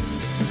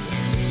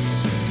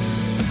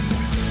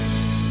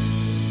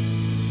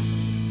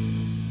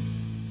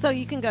 So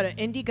you can go to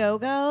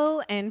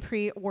Indiegogo and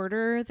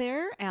pre-order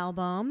their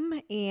album.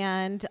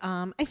 And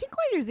I think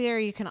while you're there,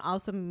 you can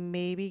also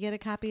maybe get a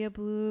copy of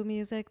Blue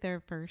Music, their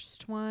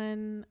first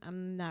one.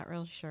 I'm not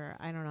real sure.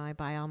 I don't know. I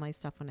buy all my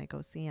stuff when I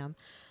go see them.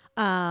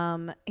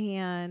 And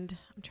I'm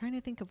trying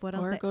to think of what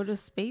else. Or go to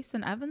Space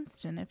in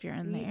Evanston if you're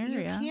in the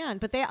area. You can.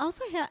 But they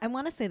also had, I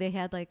want to say they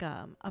had like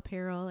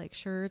apparel, like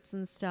shirts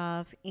and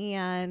stuff.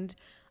 And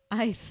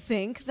I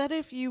think that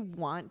if you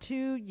want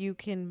to, you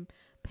can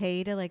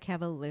pay to like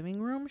have a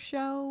living room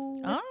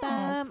show with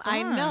them.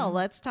 I know.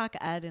 Let's talk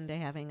Ed into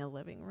having a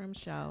living room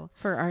show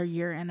for our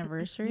year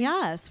anniversary.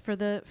 Yes, for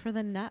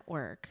the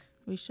network.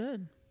 We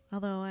should.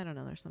 Although I don't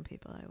know, there's some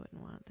people I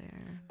wouldn't want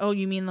there. Oh,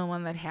 you mean the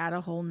one that had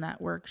a whole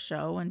network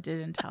show and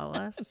didn't tell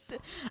us?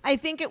 I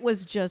think it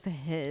was just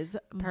his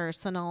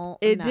personal.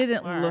 It network.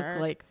 Didn't look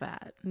like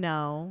that.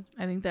 No,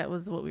 I think that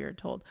was what we were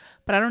told.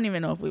 But I don't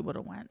even know if we would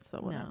have went. So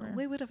whatever. No,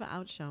 we would have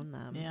outshone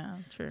them. Yeah,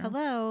 true.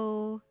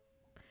 Hello.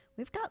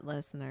 We've got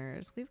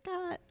listeners. We're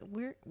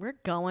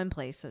going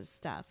places,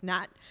 Steph.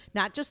 Not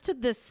just to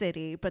this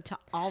city, but to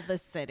all the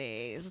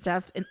cities.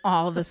 Steph in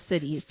all the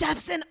cities.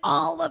 Steph's in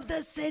all of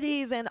the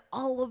cities and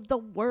all of the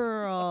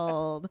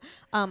world.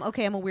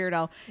 Okay, I'm a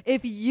weirdo.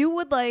 If you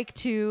would like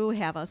to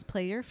have us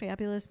play your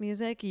fabulous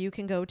music, you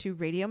can go to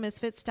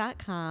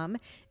radiomisfits.com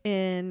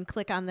and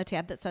click on the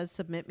tab that says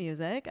Submit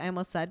Music. I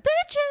almost said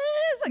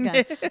bitches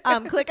again.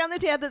 Click on the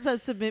tab that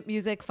says Submit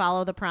Music,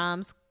 follow the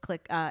prompts,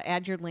 click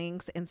add your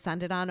links and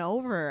send it on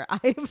over.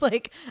 I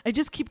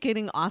just keep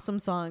getting awesome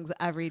songs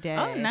every day.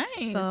 Oh,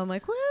 nice. So I'm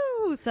like,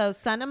 woo. So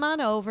send them on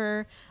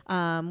over.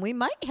 We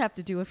might have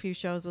to do a few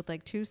shows with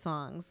like 2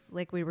 songs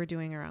like we were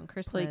doing around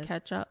Christmas. Play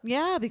catch up.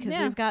 Yeah, because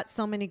we've got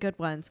so many good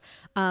ones.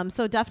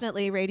 So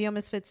definitely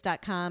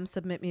radiomisfits.com,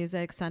 Submit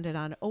Music, send it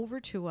on over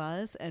to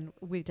us, and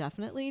we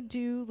definitely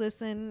do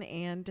listen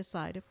and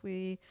decide if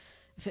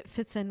it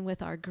fits in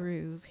with our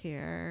groove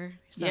here.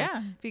 So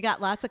yeah. If you got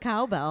lots of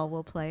cowbell,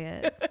 we'll play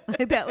it.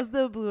 That was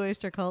the Blue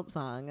Oyster Cult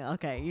song.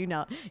 Okay,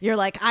 you're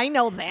like, I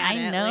know that.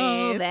 I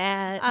know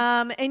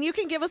that. And you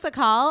can give us a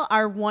call.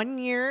 Our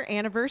 1-year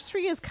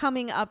anniversary is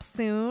coming up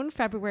soon.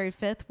 February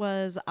 5th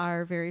was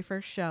our very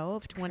first show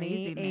of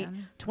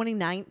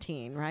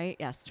 2019, right?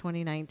 Yes,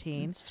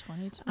 2019. It's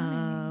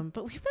 2020.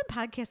 But we've been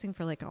podcasting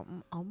for like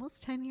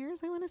almost 10 years,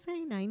 I want to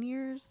say. 9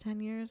 years, 10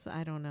 years.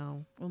 I don't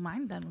know. Well,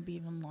 mine then would be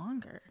even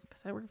longer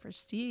because I work for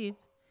Steve.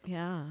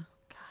 Yeah.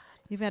 God.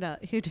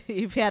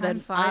 You've had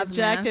an flies,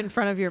 object man. in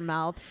front of your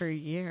mouth for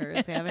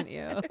years, haven't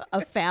you?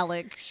 A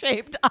phallic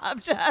shaped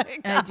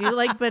object. I do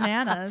like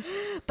bananas.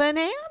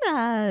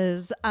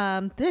 Bananas.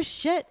 This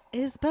shit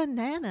is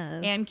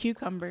bananas. And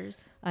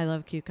cucumbers. I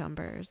love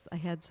cucumbers. I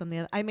had some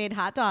I made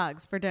hot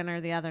dogs for dinner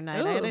the other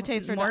night. I had a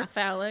taste for more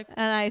phallic.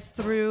 And I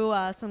threw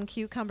some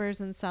cucumbers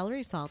and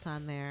celery salt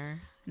on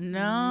there. No.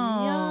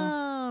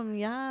 Yum.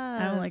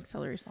 Yes. I don't like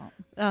celery salt.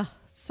 Oh,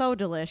 so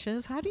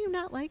delicious. How do you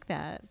not like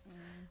that?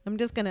 I'm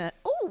just gonna.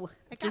 Oh,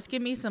 just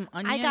give me some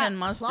onion I got and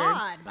mustard.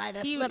 clawed by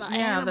this little the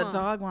animal.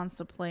 dog wants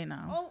to play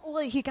now. Oh,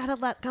 well, you gotta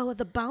let go of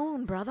the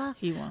bone, brother.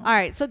 He won't. All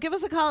right, so give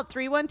us a call at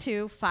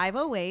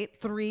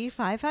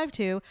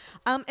 312-508-3552.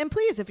 And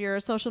please, if you're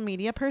a social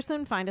media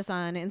person, find us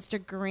on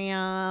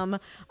Instagram,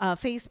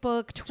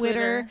 Facebook,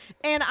 Twitter.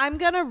 And I'm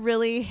gonna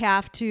really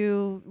have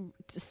to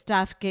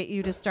get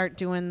you to start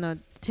doing the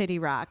titty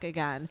rock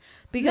again,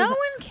 because no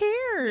one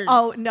cares.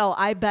 Oh no,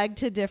 I beg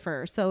to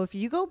differ. So if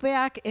you go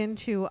back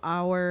into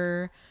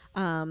our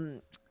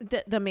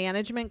the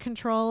management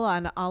control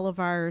on all of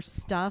our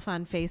stuff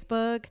on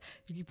Facebook,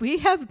 we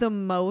have the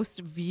most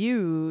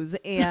views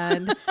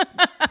and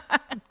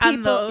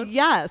people,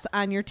 yes,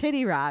 on your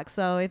titty rock.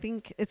 So I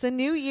think it's a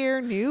new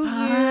year, new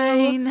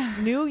you,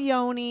 new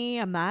yoni.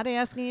 I'm not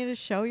asking you to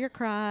show your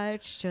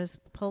crotch, just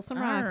pull some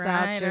rocks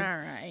out. All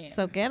right.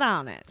 So get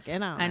on it.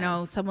 I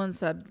know someone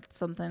said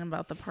something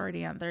about the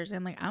party on Thursday.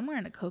 I'm like, I'm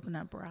wearing a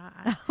coconut bra.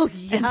 Oh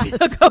yeah,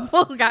 a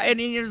couple guys, and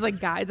it was like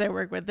guys I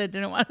work with that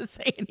didn't want to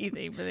say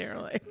anything, but they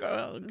were like,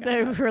 oh God.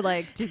 They were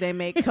like, do they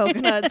make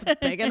coconuts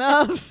big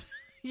enough?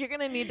 You're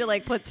going to need to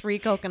like put 3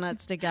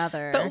 coconuts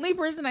together. The only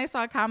person I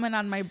saw comment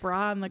on my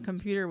bra on the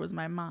computer was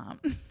my mom.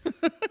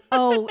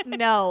 Oh,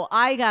 no.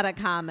 I got a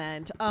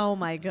comment. Oh,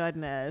 my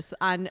goodness.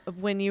 On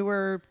when you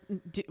were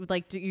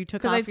you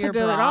took off your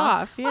bra. It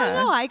off. Yeah.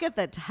 Oh, no. I get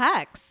the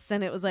texts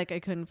and it was like I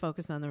couldn't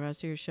focus on the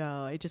rest of your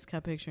show. I just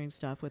kept picturing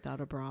stuff without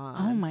a bra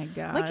on. Oh, my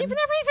God. Like you've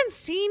never even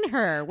seen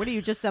her. What are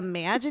you just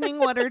imagining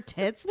what her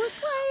tits look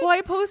like? Well,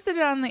 I posted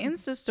it on the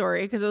Insta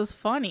story because it was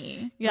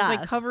funny. Yes. It was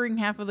like covering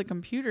half of the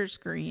computer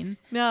screen.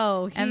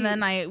 No. And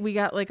then we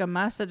got like a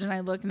message and I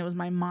looked and it was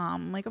my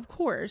mom. I'm like, of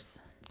course.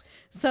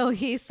 So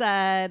he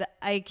said,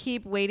 I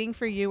keep waiting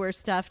for you or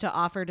Steph to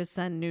offer to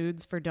send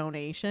nudes for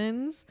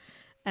donations.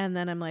 And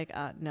then I'm like,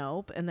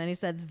 nope. And then he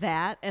said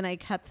that. And I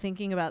kept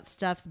thinking about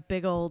Steph's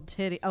big old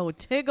tig old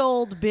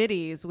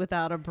bitties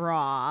without a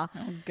bra.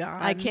 Oh,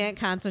 God. I can't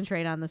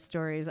concentrate on the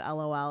stories,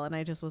 LOL. And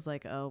I just was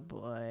like, oh,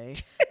 boy.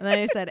 And then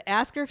he said,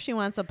 ask her if she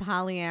wants a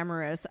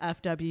polyamorous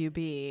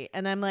FWB.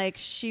 And I'm like,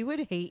 she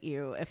would hate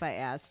you if I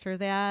asked her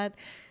that.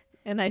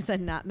 And I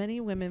said, not many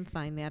women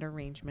find that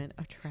arrangement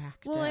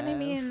attractive. Well, and I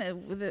mean,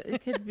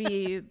 it could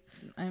be,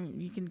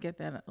 you can get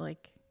that,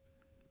 like,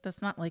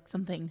 that's not like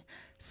something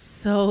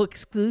so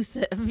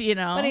exclusive, you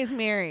know? But he's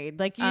married.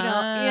 Like, you know,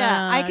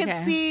 yeah. I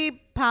can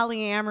see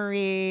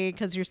polyamory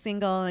because you're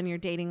single and you're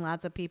dating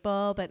lots of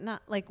people, but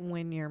not like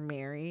when you're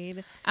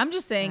married. I'm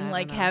just saying,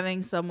 like,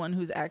 having someone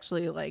who's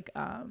actually, like,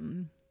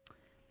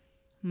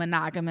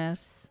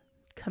 monogamous,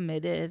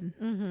 committed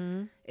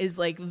is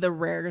like the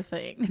rare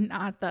thing,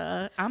 not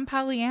the I'm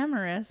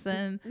polyamorous.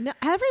 And no,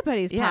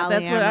 everybody's polyamorous,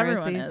 that's what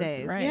everyone these is,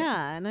 days, right?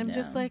 Yeah. And I'm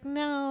just like,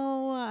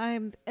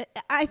 no,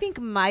 I think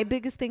my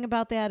biggest thing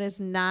about that is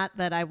not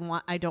that I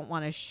don't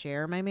want to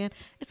share my man.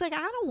 It's like I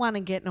don't want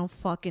to get no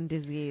fucking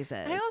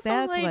diseases.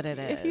 That's like, what it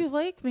is. If you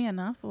like me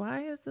enough,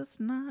 why is this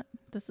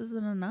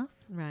isn't enough?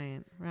 Right.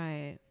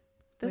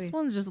 This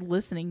one's just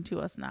listening to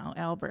us now,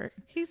 Albert.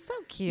 He's so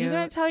cute. You're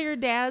going to tell your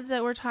dads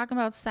that we're talking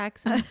about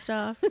sex and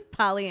stuff?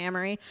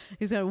 Polyamory.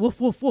 He's going to woof,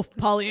 woof, woof,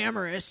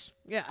 polyamorous.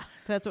 Yeah,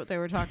 that's what they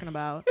were talking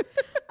about.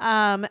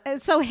 And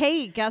so,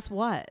 hey, guess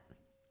what?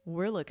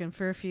 We're looking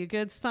for a few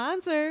good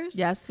sponsors.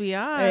 Yes, we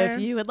are. If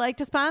you would like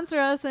to sponsor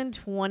us in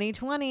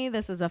 2020,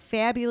 this is a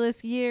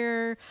fabulous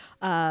year.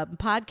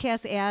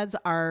 Podcast ads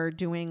are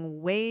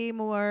doing way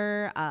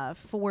more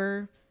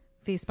for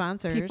these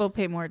sponsors. People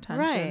pay more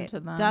attention to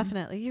them.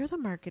 Definitely. You're the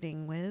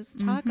marketing whiz.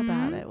 Talk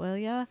about it, will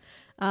ya?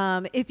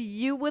 If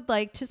you would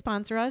like to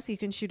sponsor us, you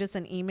can shoot us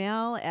an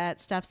email at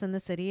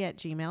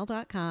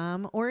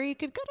steffsinthecity@gmail.com, or you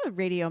could go to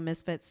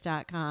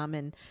radiomisfits.com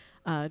and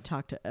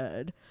talk to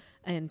Ed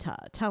and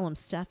tell him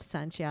Steph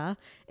sent ya.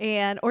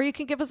 Or you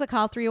can give us a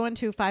call,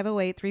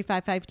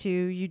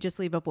 312-508-3552. You just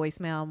leave a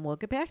voicemail and we'll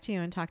get back to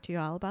you and talk to you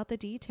all about the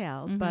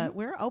details. But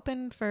we're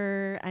open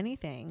for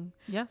anything.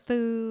 Yes.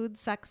 Food,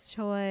 sex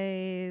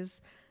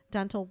toys,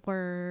 dental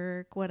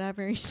work,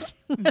 whatever.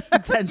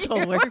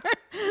 Dental work.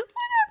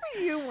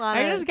 Whatever you want.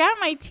 I just got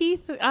my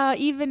teeth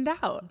evened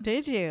out.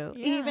 Did you?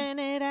 Yeah. Even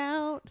it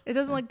out? It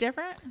doesn't look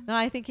different? No,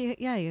 I think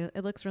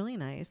it looks really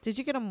nice. Did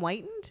you get them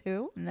whitened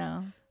too?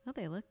 No. Oh,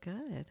 they look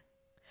good.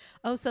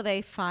 Oh, so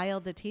they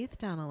filed the teeth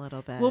down a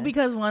little bit. Well,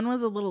 because one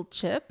was a little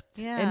chipped.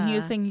 Yeah. And he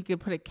was saying you could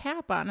put a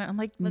cap on it. I'm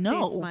like, Let's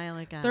no. see, smile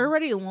again. They're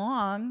already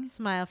long.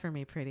 Smile for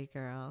me, pretty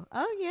girl.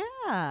 Oh,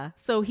 yeah.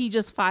 So he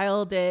just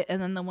filed it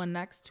and then the one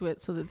next to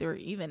it so that they were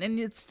even. And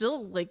it's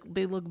still like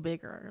they look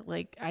bigger.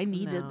 Like I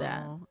needed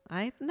that.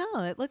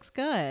 No, it looks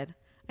good.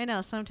 I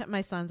know. Sometimes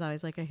my son's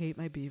always like, I hate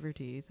my beaver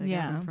teeth. I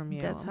got them from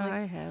you. That's how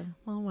I have.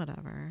 Well,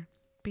 whatever.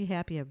 Be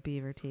happy of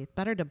beaver teeth.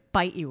 Better to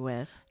bite you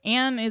with.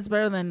 And it's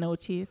better than no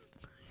teeth.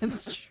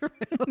 It's true.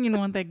 You don't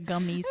want that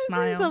gummy I've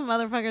smile. seen some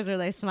motherfuckers where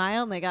they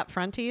smile and they got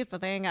front teeth,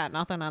 but they ain't got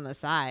nothing on the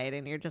side.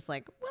 And you're just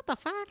like, what the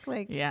fuck?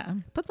 Like,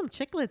 put some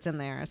chiclets in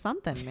there or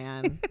something,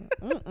 man.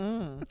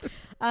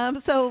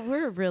 So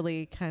we're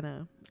really kind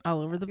of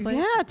all over the place.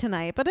 Yeah,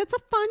 tonight. But it's a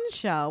fun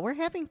show. We're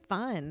having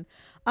fun.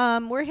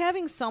 We're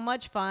having so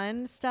much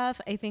fun stuff.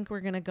 I think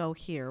we're going to go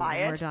here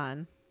when we're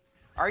done.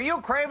 Are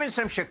you craving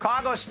some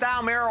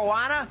Chicago-style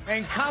marijuana?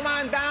 And come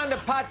on down to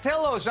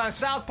Portillo's on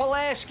South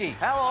Pulaski.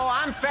 Hello,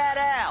 I'm Fat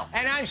Al.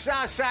 And I'm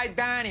Southside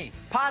Donnie.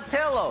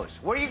 Portillo's,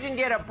 where you can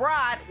get a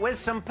brat with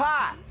some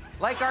pot.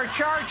 Like our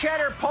char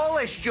cheddar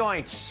Polish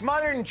joints,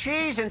 smothered in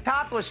cheese and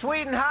topped with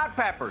sweet and hot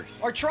peppers.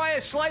 Or try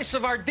a slice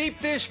of our deep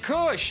dish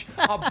kush,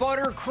 a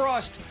butter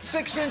crust,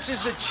 6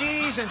 inches of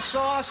cheese and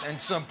sauce, and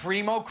some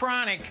Primo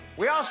Chronic.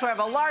 We also have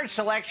a large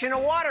selection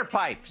of water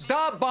pipes.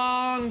 Da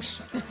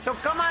bongs. So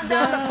come on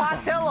down to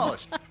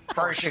Portillo's.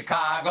 For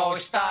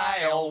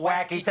Chicago-style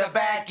wacky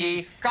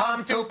tobacco,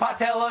 come to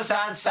Portillo's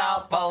on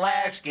South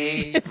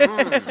Pulaski.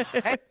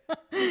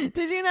 Did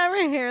you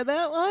never hear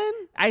that one?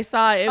 I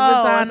saw it. It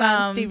was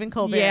on Stephen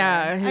Colbert.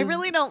 Yeah. I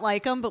really don't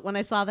like him, but when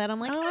I saw that, I'm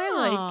like, I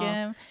like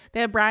him. They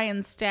have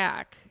Brian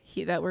Stack.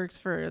 That works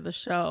for the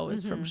show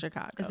is from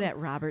Chicago. Is that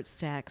Robert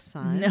Stack's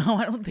son? No,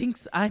 I don't think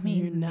so. I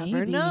mean, you never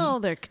maybe. know.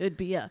 There could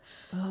be a.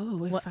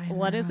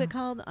 What is it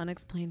called?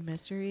 Unexplained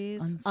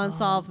Mysteries?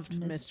 Unsolved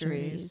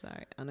mysteries.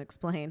 Sorry,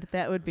 unexplained.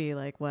 That would be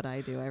like what I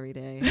do every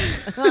day.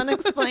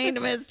 Unexplained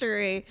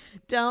mystery.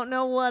 Don't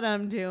know what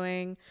I'm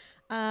doing.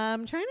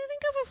 I'm trying to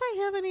think of if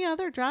I have any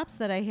other drops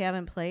that I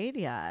haven't played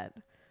yet.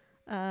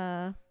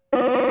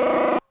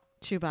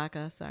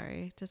 Chewbacca,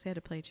 sorry. Just had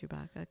to play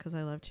Chewbacca because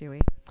I love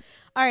Chewie.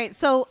 All right,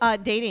 so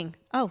dating.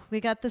 Oh,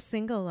 we got the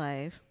single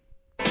life.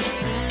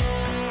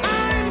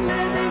 I'm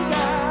living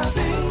the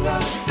single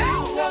life.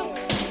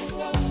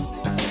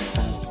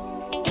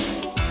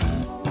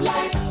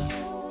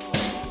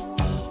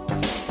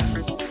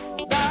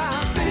 The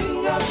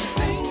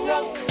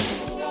single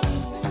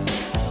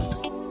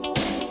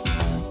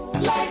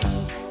life.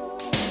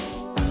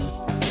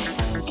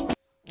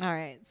 All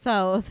right,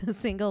 so the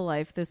single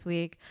life this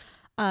week.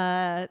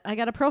 I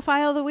got a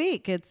profile of the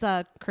week. It's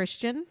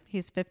Christian.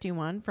 He's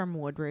 51 from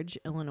Woodridge,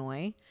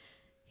 Illinois.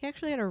 He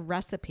actually had a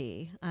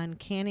recipe on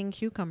canning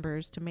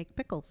cucumbers to make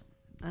pickles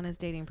on his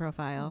dating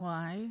profile.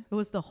 Why? It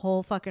was the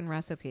whole fucking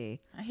recipe.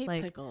 I hate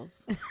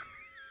pickles.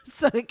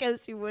 So I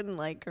guess you wouldn't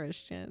like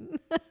Christian.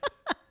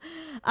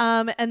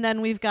 And then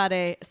we've got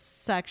a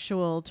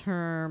sexual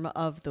term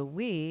of the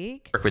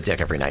week. Work with Dick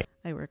every night.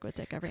 I work with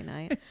Dick every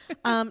night.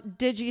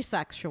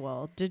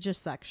 Digisexual.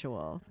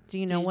 Do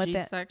you know what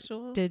that?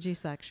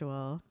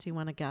 Digisexual. Do you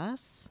want to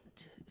guess?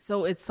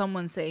 So it's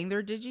someone saying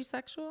they're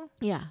digisexual?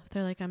 Yeah,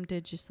 they're like, I'm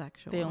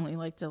digisexual. They only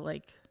like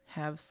to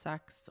have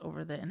sex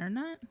over the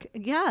internet?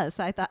 Yes,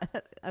 I thought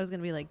I was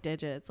gonna be like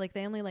digits. Like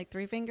they only like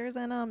 3 fingers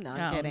in them. No,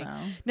 I'm kidding.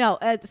 No,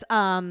 it's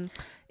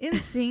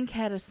NSYNC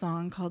had a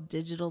song called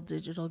Digital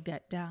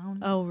Get Down.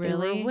 Oh,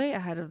 really? They were way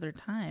ahead of their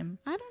time.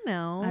 I don't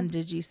know. On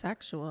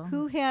digisexual.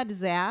 Who had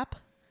Zap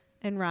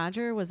and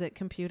Roger? Was it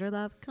Computer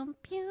Love?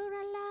 Computer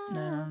Love.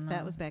 No.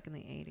 That was back in the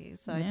 80s.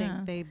 So I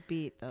think they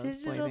beat those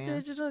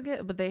Digital,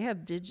 but they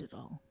had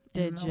digital.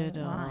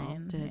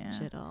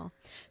 Digital.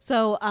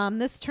 So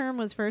this term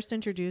was first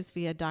introduced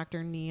via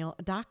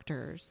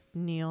doctors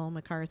Neil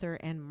MacArthur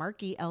and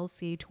Marky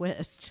L.C.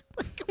 Twist.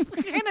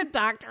 What kind of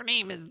doctor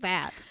name is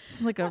that?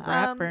 It's like a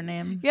rapper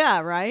name. Yeah,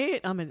 right.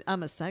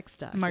 I'm a sex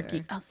doctor.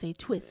 Marky L.C.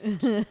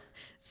 Twist.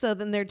 So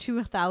then their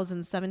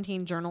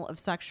 2017 Journal of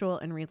Sexual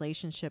and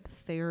Relationship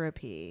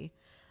Therapy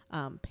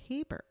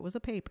paper was a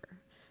paper.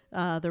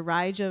 The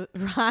rise of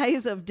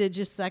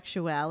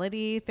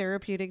digisexuality,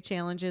 therapeutic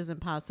challenges, and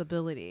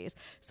possibilities.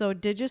 So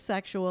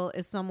digisexual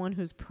is someone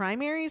whose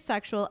primary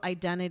sexual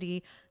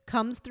identity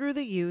comes through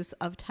the use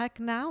of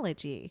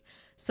technology.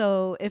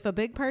 So if a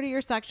big part of your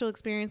sexual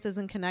experiences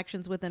and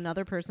connections with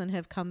another person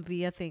have come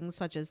via things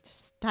such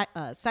as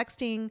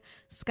sexting,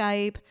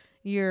 Skype,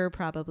 you're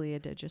probably a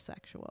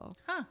digisexual.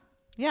 Huh.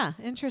 Yeah,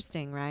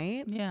 interesting,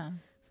 right? Yeah.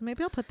 So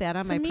maybe I'll put that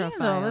on my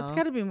profile. Though, that's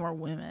got to be more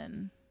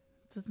women.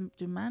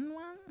 Do men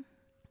want?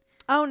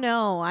 Oh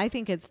no, I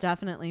think it's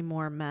definitely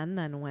more men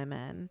than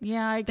women.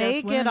 Yeah, I guess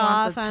they get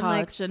off on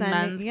like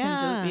men's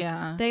can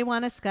just, They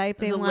want to Skype.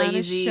 They want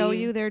to show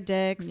you their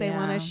dicks. They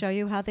want to show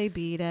you how they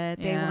beat it.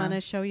 They want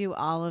to show you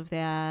all of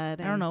that.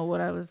 I don't know what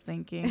I was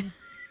thinking.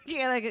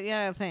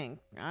 I think.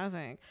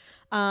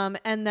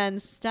 And then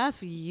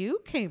Steph, you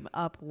came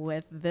up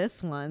with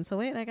this one. So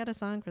wait, I got a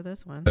song for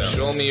this one.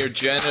 Show me your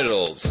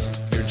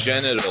genitals. Your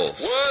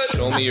genitals. What?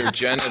 Show me your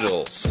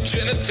genitals.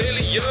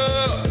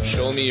 Genitalia.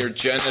 Show me your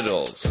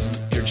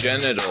genitals. Your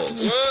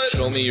genitals. What?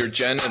 Show me your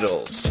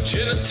genitals.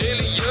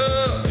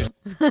 Genitalia.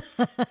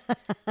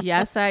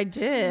 Yes, I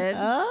did.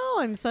 Oh,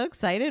 I'm so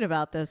excited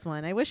about this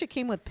one. I wish it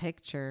came with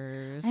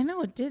pictures. I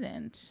know it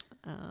didn't.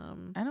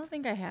 I don't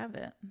think I have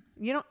it.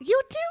 You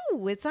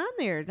do. It's on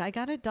there. I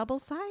got it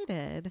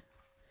double-sided.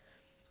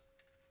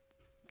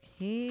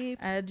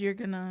 Ed, you're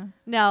gonna...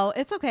 No,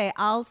 it's okay.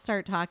 I'll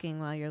start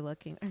talking while you're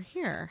looking. Or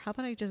here, how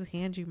about I just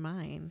hand you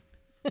mine?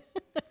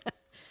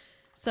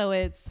 So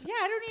it's... Yeah,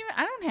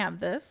 I don't have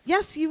this.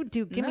 Yes, you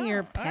do. Give me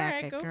your packet, all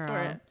right, go girl. for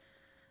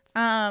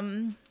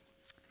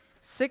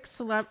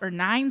it.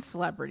 9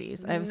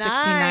 celebrities. I have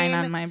 69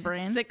 on my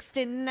brain.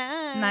 69.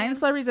 9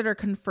 celebrities that are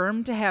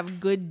confirmed to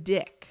have good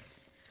dick.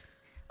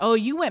 Oh,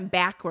 you went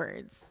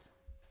backwards.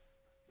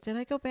 Did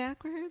I go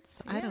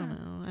backwards? Yeah. I don't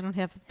know. I don't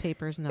have the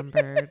papers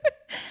numbered.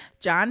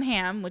 John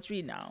Hamm, which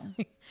we know.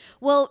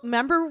 Well,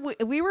 remember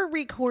we were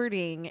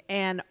recording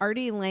and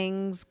Artie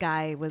Lang's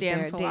guy was Dan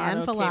there. Filato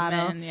Dan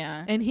Filato. came in,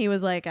 yeah. And he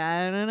was like,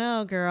 I don't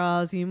know,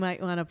 girls. You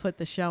might want to put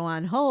the show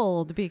on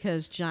hold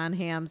because John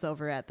Hamm's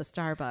over at the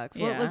Starbucks.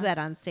 Yeah. What was that,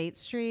 on State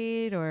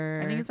Street?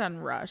 Or I think it's on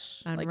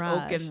Rush. On like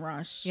Rush. Oak and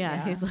Rush.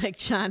 Yeah, he's like,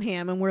 John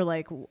Hamm. And we're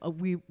like,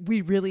 we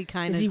really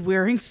kind of... Is he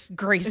wearing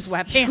gray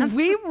sweatpants?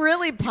 We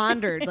really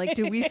pondered, like,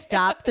 do we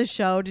stop the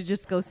show to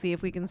just go see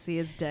if we can see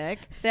his dick?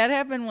 That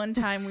happened one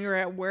time. We were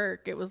at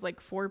work. It was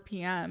like 4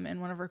 p.m. and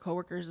one of our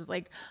coworkers is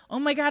like, oh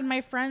my God, my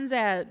friend's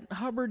at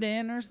Hubbard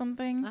Inn or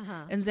something.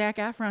 And Zac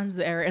Efron's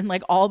there. And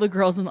like all the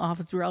girls in the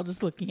office, we were all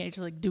just looking at each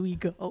other like, do we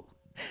go?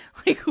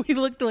 Like we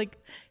looked like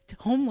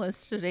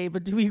homeless today,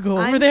 but do we go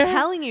over there? I'm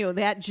telling you,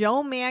 that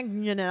Joe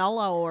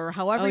Manganiello or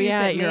however you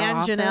say say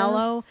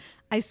Manganiello. office?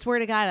 I swear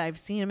to God, I've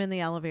seen him in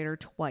the elevator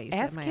twice.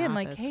 Ask at my him,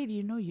 office. like, hey, do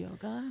you know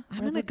yoga? I'm We're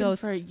gonna looking go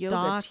for a yoga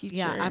stalk. teacher.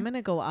 Yeah, I'm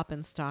gonna go up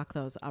and stalk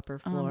those upper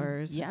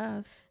floors.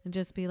 Yes, and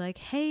just be like,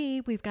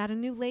 hey, we've got a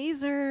new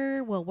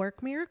laser. We'll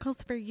work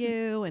miracles for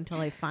you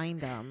until I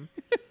find them.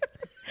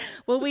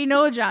 Well, we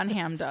know John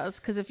Hamm does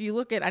because if you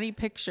look at any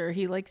picture,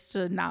 he likes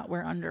to not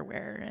wear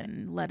underwear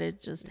and let it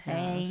just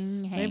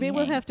hang. Maybe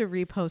we'll have to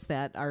repost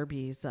that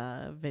Arby's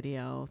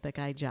video, the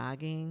guy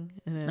jogging.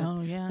 And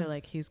they're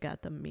like, he's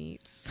got the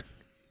meats.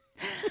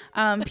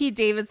 Pete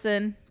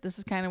Davidson. This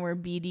is kind of where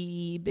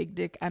BDE, Big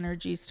Dick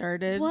Energy,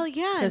 started. Well,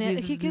 yeah, because and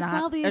he's he gets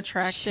not all these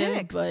attractive,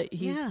 chicks. but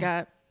he's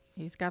got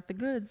the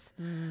goods.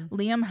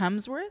 Liam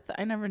Hemsworth.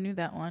 I never knew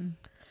that one.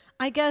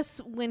 I guess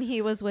when he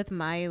was with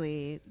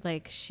Miley,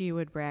 like she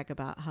would brag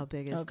about how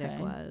big his dick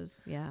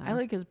was. Yeah, I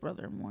like his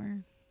brother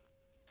more.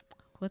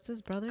 What's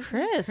his brother?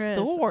 Chris.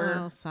 Thor.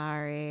 Oh,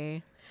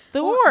 sorry.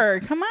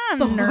 Thor. Come on,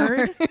 Thor.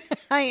 nerd.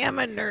 I am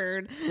a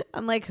nerd.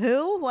 I'm like,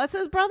 who? What's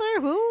his brother?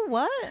 Who?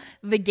 What?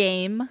 The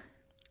Game.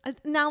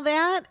 Now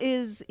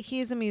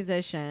he's a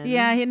musician.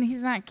 Yeah, and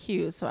he's not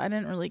cute, so I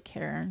didn't really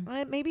care.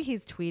 Maybe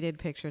he's tweeted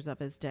pictures of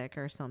his dick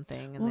or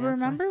something. And well,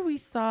 remember we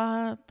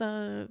saw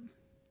the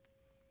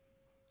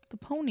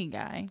pony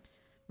guy.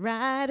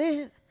 Ride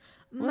it,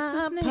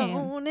 What's his name?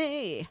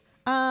 pony.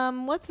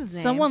 What's his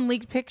name? Someone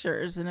leaked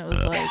pictures, and it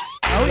was like,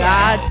 oh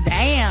God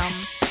damn.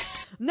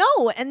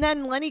 No, and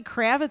then Lenny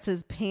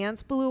Kravitz's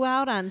pants blew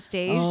out on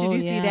stage. Did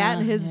you see that?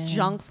 And his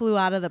junk flew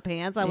out of the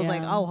pants. I was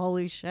like, oh,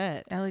 holy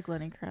shit. I like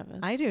Lenny Kravitz.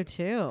 I do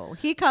too.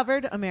 He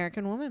covered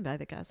American Woman by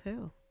the Guess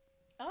Who.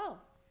 Oh.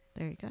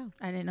 There you go.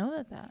 I didn't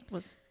know that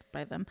was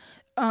by them.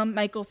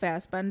 Michael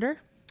Fassbender.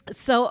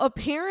 So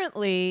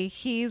apparently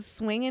he's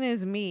swinging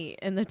his meat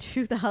in the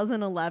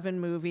 2011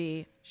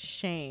 movie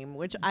Shame,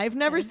 which I've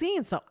never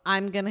seen. So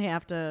I'm going to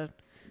have to,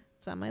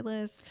 it's on my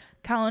list.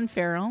 Colin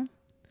Farrell.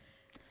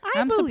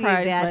 I'm believe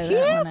surprised that. by He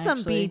that has one, some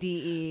actually.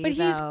 BDE, But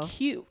though. he's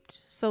cute.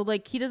 So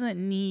like he doesn't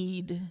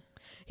need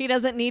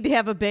to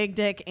have a big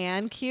dick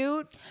and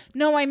cute.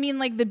 No, I mean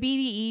like the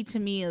BDE to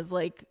me is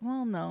like,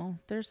 well, no,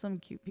 there's some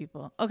cute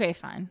people. Okay,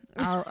 fine.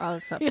 I'll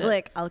accept You're it.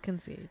 like, I'll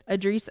concede.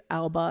 Idris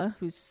Elba,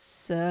 who's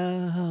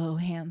so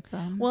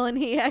handsome. Well, and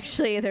he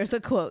actually, there's a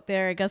quote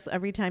there. I guess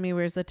every time he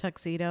wears the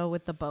tuxedo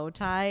with the bow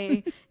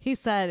tie, he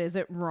said, "Is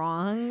it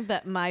wrong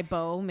that my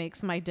bow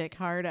makes my dick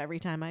hard every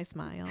time I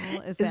smile?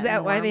 Is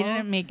that why they normal?"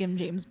 didn't make him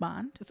James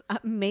Bond?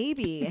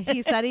 Maybe.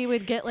 He said he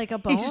would get like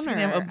a He's just gonna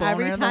have a boner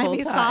every boner the time whole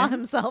he saw time.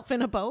 himself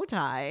in a bow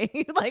tie.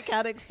 He like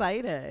got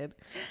excited.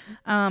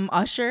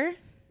 Usher.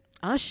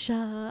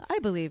 I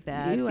believe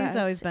that. He's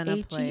always been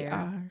a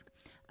player.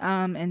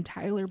 And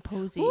Tyler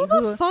Posey. Who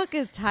the fuck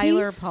is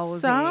Tyler he's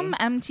Posey? Some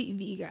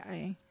MTV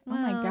guy. Oh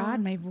my God,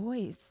 my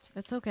voice.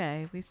 That's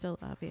okay. We still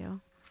love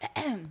you.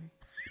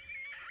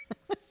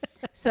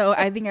 So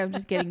I think I'm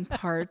just getting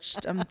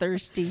parched. I'm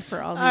thirsty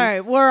for all these. All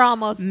right, we're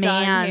almost done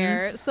mans.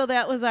 here. So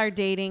that was our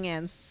dating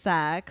and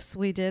sex.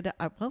 We did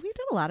a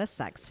lot of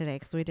sex today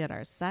because we did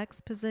our sex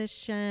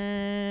positions.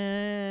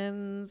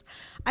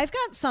 I've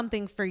got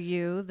something for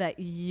you that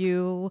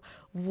you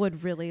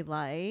would really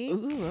like.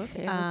 Ooh,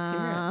 okay, let's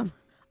hear it.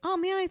 Oh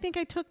man, I think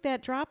I took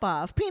that drop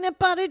off. Peanut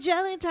butter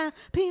jelly time.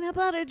 Peanut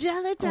butter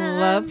jelly time.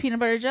 Love peanut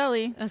butter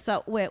jelly.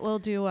 So wait, we'll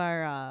do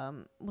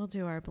our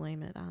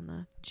blame it on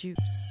the juice.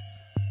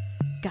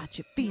 Got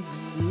you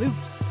feeling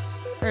loose.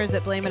 Or is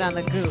it blame it on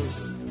the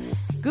goose?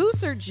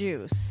 Goose or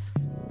juice?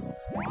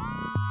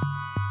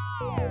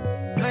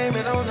 Blame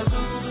it on the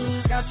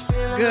goose, got you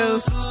feeling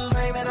Goose.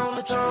 Blame it on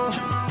the throne,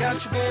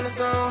 got you in the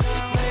zone.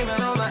 Blame it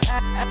on the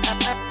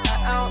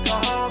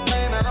alcohol.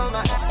 Blame it on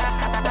the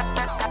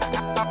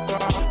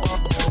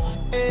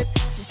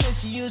She says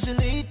she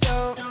usually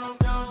don't,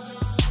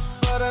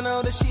 but I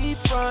know that she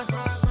front.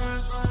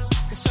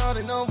 Cause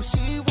shorty know what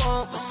she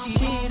want, but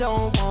she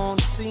don't want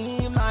to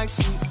seem like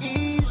she's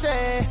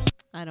easy.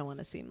 I don't want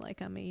to seem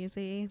like I'm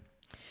easy.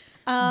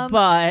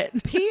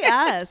 But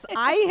P.S.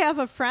 I have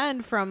a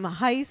friend from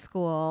high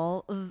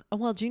school,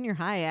 well, junior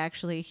high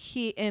actually.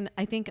 He in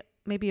I think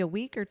maybe a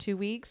week or 2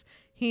 weeks,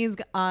 he's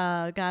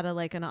got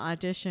an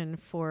audition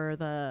for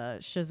the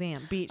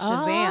Shazam, Beat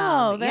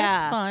Shazam. Oh,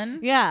 that's fun.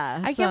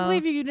 Yeah, I can't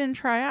believe you didn't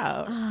try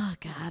out. Oh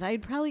God,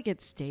 I'd probably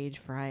get stage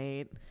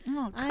fright.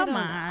 Oh, I come don't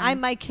on.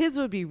 know. My kids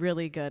would be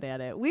really good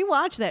at it. We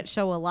watch that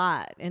show a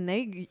lot, and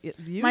they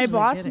usually My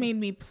boss get it. made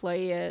me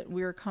play it.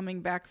 We were coming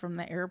back from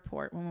the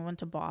airport when we went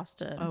to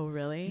Boston. Oh,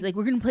 really? He's like,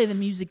 we're going to play the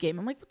music game.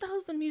 I'm like, what the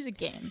hell's the music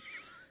game?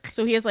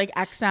 So he has like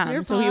XM.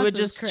 Your So he boss would is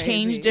just crazy.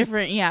 change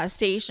different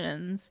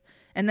stations.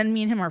 And then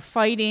me and him are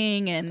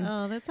fighting. And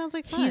Oh, that sounds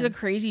like fun. he's a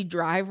crazy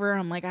driver.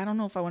 I'm like, I don't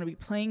know if I want to be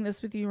playing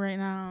this with you right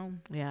now.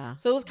 Yeah.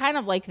 So it was kind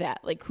of like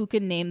that. Like, who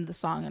could name the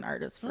song and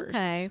artist first?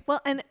 Okay.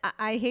 Well, and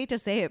I hate to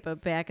say it,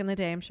 but back in the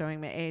day, I'm showing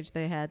my age,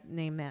 they had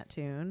Name That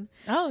Tune.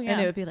 Oh, yeah.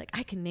 And it would be like,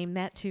 I can name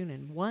that tune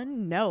in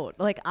one note.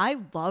 Like, I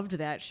loved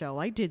that show.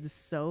 I did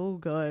so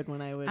good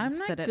when I would I'm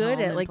sit not at good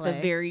home at and like play.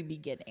 the very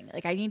beginning.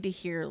 Like, I need to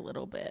hear a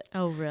little bit.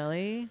 Oh,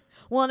 really?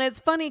 Well, and it's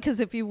funny because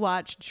if you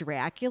watch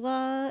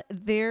Dracula,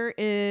 there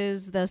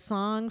is the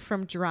song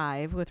from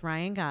Drive with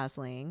Ryan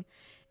Gosling,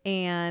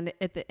 and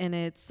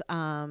it's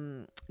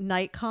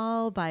Night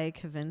Call by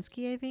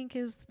Kavinsky, I think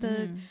is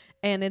the,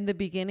 and in the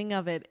beginning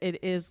of it,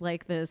 it is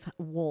like this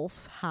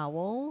wolf's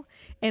howl,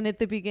 and at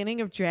the beginning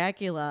of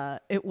Dracula,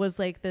 it was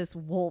like this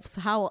wolf's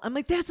howl. I'm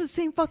like, that's the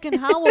same fucking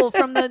howl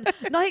from the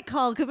Night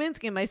Call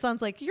Kavinsky. And my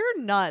son's like, you're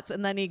nuts.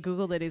 And then he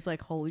Googled it. He's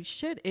like, holy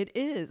shit, it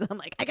is. I'm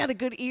like, I got a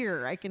good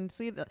ear. I can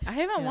see the. I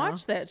haven't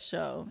watched that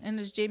show. And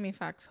it's Jamie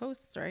Foxx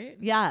hosts, right?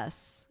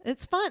 Yes,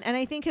 it's fun. And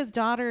I think his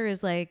daughter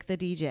is like the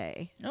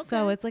DJ.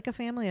 So Okay. it's like a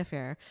family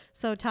affair.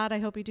 So Todd, I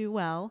hope you do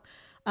well.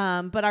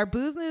 But our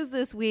booze news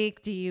this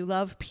week, do you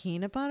love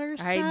peanut butter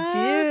stuff? I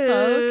do.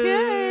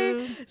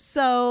 Okay.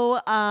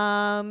 So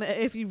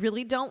if you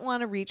really don't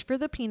want to reach for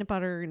the peanut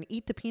butter and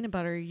eat the peanut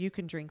butter, you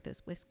can drink this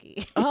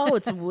whiskey. Oh,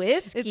 it's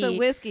whiskey. It's a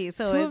whiskey.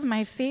 So Two it's of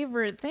my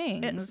favorite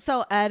things.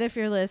 so Ed, if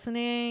you're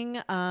listening,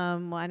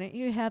 why don't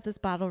you have this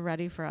bottle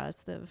ready for us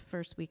the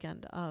first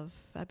weekend of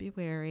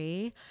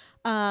February?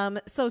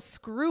 So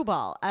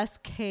Screwball,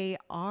 SKREWBALL,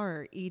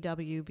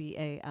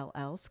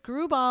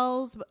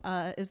 Screwballs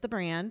is the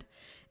brand,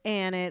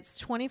 and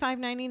it's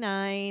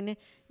 $25.99.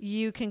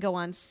 You can go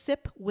on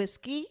Sip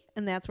Whiskey,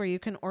 and that's where you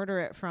can order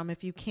it from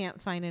if you can't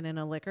find it in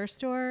a liquor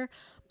store.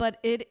 But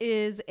it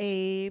is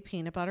a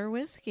peanut butter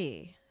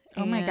whiskey.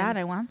 Oh my And God,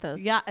 I want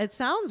those. Yeah, it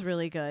sounds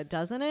really good,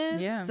 doesn't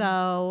it? Yeah.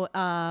 So,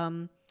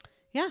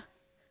 yeah.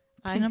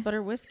 Peanut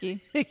butter whiskey.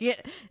 Yeah.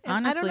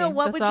 And I don't know Honestly,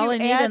 what that's would all you I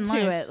need add in to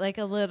life. it, like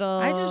a little.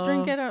 I just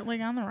drink it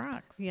like on the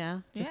rocks. Yeah,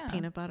 just Yeah.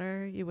 peanut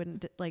butter. You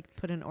wouldn't like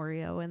put an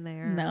Oreo in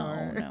there. No,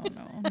 or-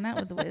 no, not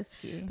with the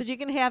whiskey. But you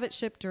can have it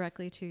shipped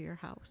directly to your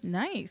house.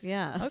 Nice.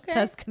 Yeah. Okay.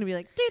 So it's gonna be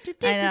like deep, deep,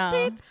 deep, I know.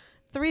 deep, deep.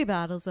 3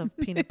 bottles of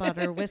peanut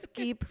butter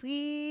whiskey,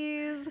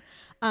 please.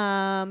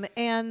 And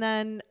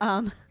then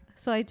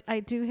so I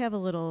do have a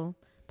little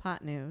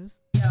pot news.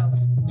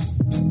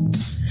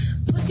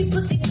 Pussy,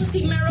 pussy,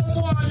 pussy,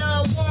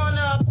 marijuana,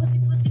 wanna. Pussy,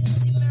 pussy,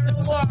 pussy,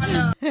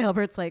 marijuana.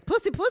 Albert's like,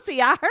 pussy,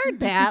 pussy, I heard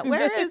that.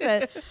 Where is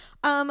it?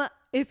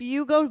 If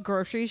you go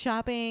grocery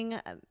shopping,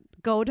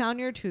 go down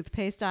your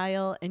toothpaste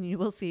aisle and you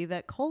will see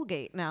that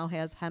Colgate now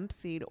has hemp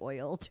seed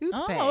oil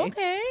toothpaste. Oh,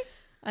 okay.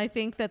 I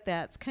think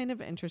that's kind of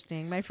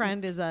interesting. My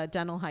friend is a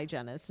dental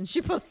hygienist and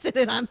she posted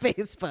it on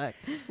Facebook.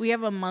 We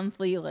have a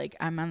monthly, like,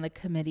 I'm on the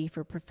committee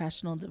for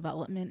professional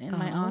development in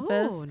my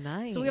office. Oh,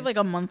 nice. So we have like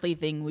a monthly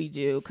thing we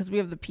do because we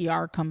have the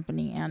PR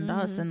company and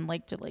us and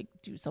like to like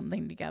do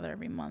something together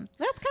every month.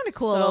 That's kind of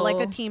cool. So- like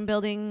a team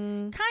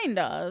building. Kind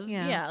of.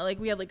 Yeah. Yeah. Like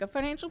we had like a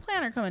financial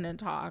planner come in and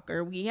talk,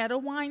 or we had a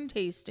wine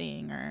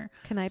tasting, or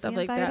Can I stuff be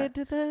like that. invited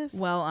to this?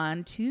 Well,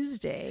 on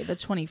Tuesday, the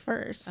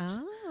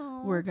 21st,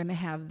 we're going to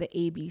have the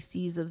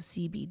ABCs of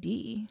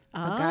CBD. A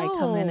guy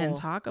come in and Oh.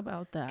 talk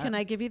about that. Can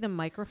I give you the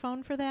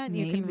microphone for that and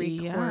you can Maybe,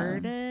 yeah.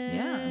 record it?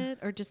 Yeah.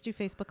 Or just do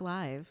Facebook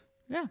Live?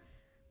 Yeah.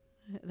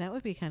 That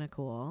would be kind of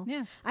cool.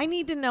 Yeah. I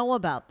need to know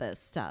about this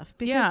stuff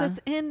because Yeah. it's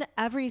in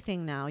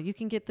everything now. You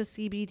can get the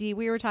CBD.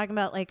 We were talking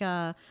about like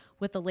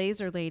with the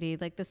laser lady,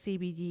 like the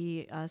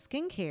CBD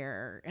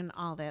skincare and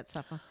all that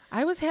stuff.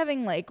 I was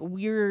having like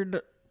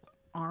weird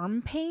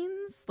arm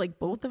pains. Like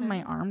both of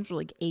my arms were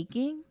like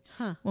aching.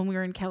 when we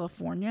were in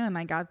California, and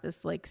I got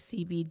this like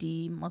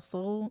CBD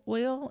muscle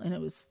oil, and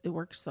it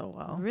works so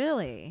well.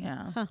 Really?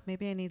 Yeah. Huh,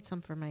 maybe I need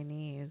some for my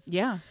knees.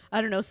 Yeah.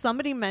 I don't know.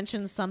 Somebody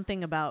mentioned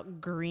something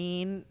about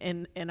green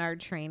in our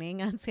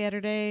training on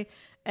Saturday,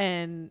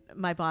 and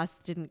my boss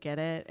didn't get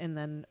it. And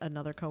then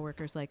another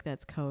coworker's like,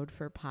 "That's code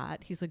for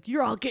pot." He's like,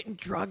 "You're all getting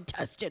drug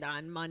tested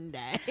on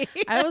Monday."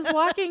 I was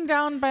walking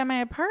down by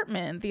my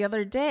apartment the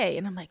other day,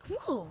 and I'm like,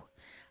 whoa,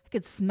 I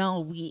could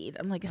smell weed.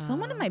 I'm like, is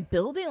someone in my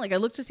building? Like, I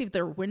looked to see if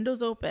there were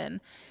windows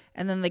open.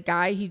 And then the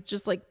guy, he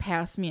just like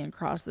passed me and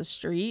crossed the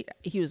street.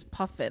 He was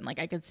puffing. Like,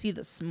 I could see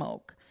the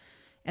smoke.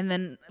 And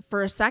then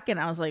for a second,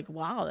 I was like,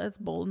 wow, that's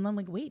bold. And I'm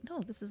like, wait, no,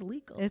 this is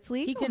legal. It's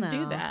legal. He can do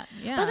now. that.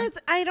 Yeah. But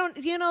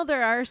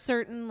there are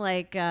certain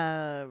like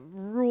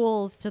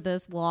rules to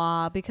this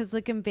law, because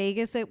like in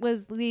Vegas, it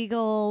was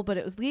legal, but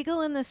it was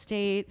legal in the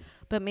state,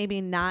 but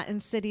maybe not in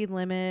city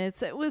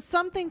limits. It was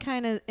something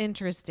kind of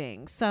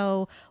interesting.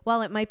 So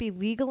while it might be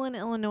legal in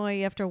Illinois,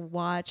 you have to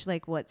watch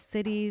like what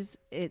cities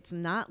it's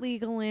not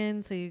legal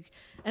in.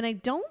 And I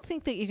don't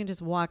think that you can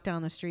just walk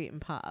down the street and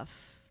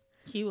puff.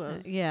 He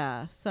was.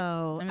 Yeah.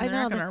 So I mean,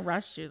 they're not going to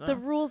arrest you, though. The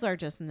rules are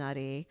just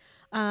nutty.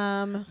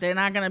 They're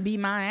not going to beat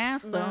my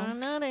ass, though.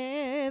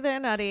 They're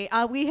nutty.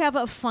 We have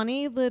a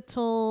funny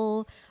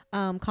little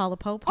call a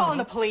popo. Call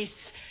the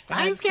police.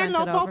 I ain't scared sent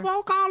no it over.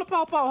 popo. Call the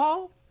popo,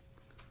 ho.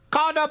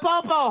 Call the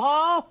popo,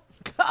 ho.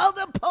 Call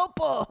the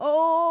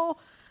popo,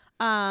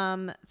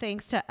 ho.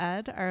 Thanks to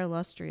Ed, our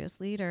illustrious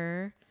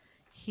leader.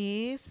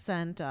 He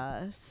sent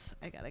us.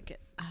 I got to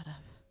get out of.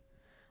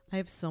 I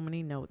have so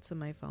many notes in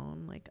my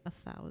phone, like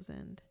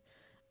 1,000.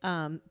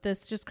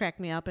 This just cracked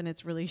me up, and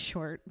it's really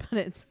short, but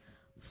it's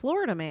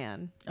Florida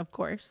man. Of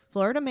course.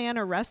 Florida man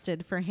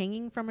arrested for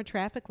hanging from a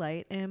traffic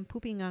light and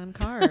pooping on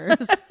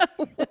cars.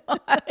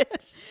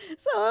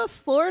 So a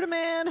Florida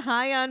man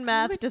high on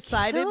meth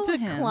decided to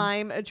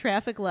climb a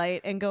traffic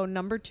light and go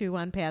number 2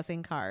 on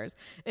passing cars.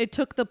 It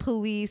took the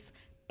police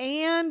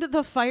and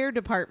the fire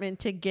department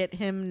to get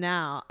him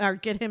down.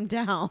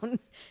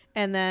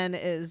 And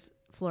then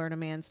Florida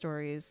man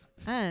stories,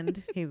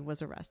 and he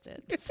was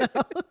arrested. So I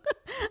thought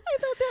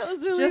that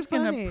was really just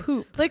funny. Gonna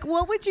poop. Like,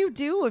 what would you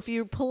do if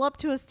you pull up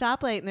to a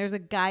stoplight and there's a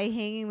guy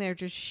hanging there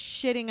just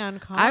shitting on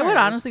cars? I would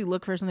honestly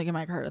look for something in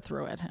my car to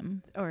throw at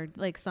him, or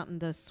like something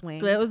to swing.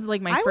 That was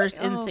like my first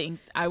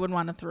instinct. I would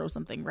want to throw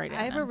something right at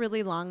him. I have a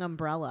really long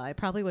umbrella. I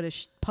probably would have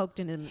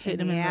poked him in Hit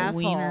the him in the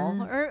asshole,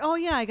 wiener. or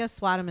I guess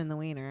swat him in the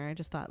wiener. I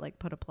just thought like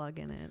put a plug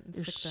in it and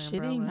You're stick the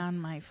shitting umbrella on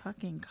my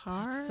fucking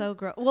car. That's so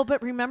gross. Well,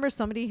 but remember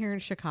somebody here in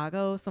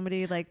Chicago,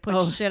 somebody like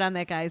put shit on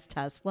that guy's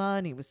Tesla,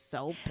 and he was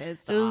so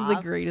pissed off. It was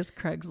the greatest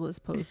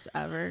Craigslist post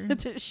ever.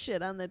 To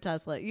shit on the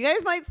Tesla. You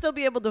guys might still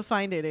be able to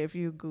find it if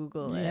you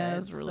Google it. Yeah, it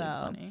was really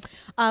funny.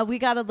 We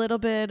got a little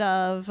bit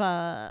of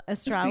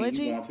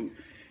astrology.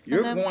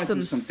 You're going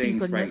through some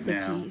things right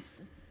now.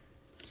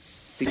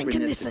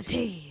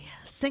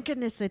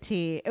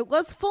 Synchronicity. It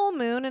was full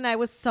moon, and I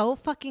was so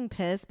fucking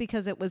pissed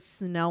because it was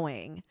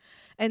snowing.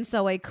 And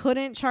so I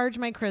couldn't charge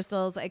my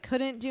crystals. I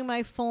couldn't do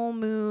my full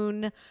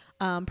moon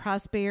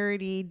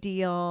prosperity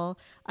deal.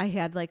 I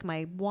had like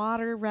my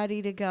water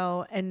ready to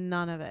go, and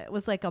none of it. It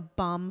was like a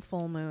bum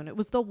full moon. It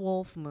was the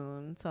wolf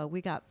moon. So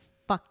we got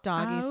fucked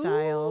doggy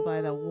style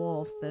by the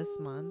wolf this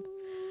month.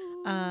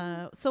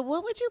 So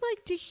what would you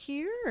like to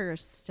hear,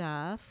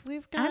 Steph?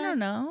 We've got, I don't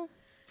know.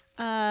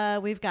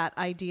 We've got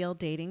ideal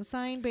dating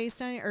sign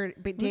based on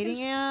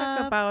dating app.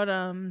 Talk about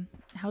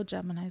how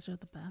Geminis are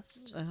the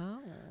best. Oh.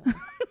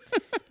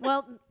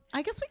 Well,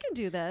 I guess we can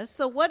do this.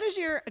 So what is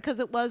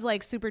because it was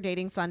like Super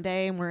Dating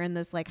Sunday, and we're in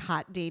this like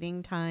hot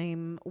dating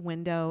time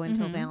window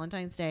until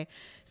Valentine's Day.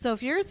 So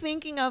if you're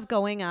thinking of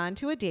going on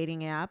to a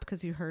dating app,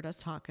 because you heard us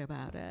talk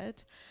about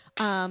it,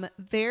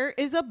 there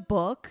is a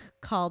book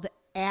called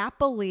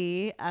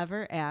Happily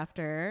Ever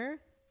After.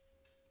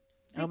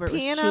 Is he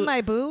peeing on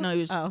my boob? No, he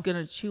was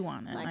gonna chew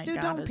on it. Like,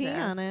 dude, don't pee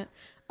on it.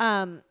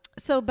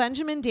 So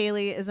Benjamin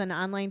Daly is an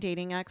online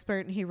dating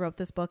expert, and he wrote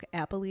this book,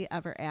 Happily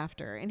Ever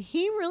After. And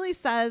he really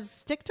says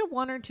stick to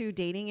 1 or 2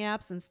 dating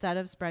apps instead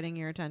of spreading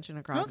your attention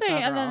across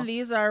several. And then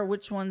these are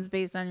which ones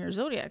based on your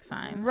zodiac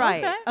sign.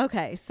 Right.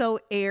 Okay. So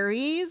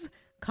Aries,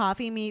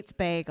 Coffee Meets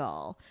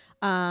Bagel.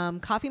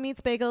 Coffee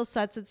Meets Bagel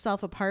sets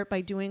itself apart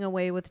by doing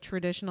away with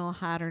traditional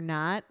hot or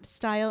not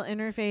style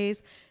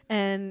interface,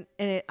 and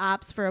it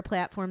opts for a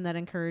platform that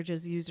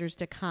encourages users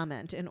to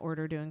comment in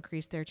order to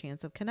increase their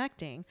chance of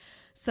connecting.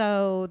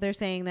 So they're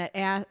saying that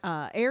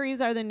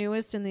Aries are the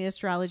newest in the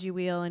astrology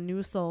wheel, and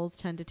new souls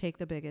tend to take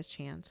the biggest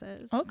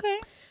chances. Okay.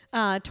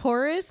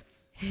 Taurus,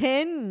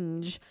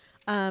 Hinge.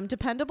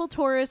 Dependable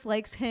Taurus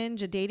likes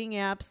Hinge, a dating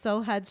app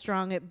so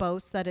headstrong it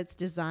boasts that it's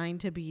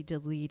designed to be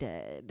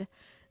deleted.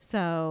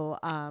 So,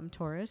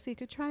 Taurus, you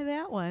could try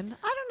that one.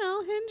 I don't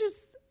know. Hinge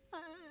is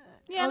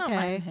I don't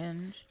mind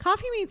Hinge.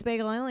 Coffee Meets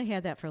Bagel. I only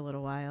had that for a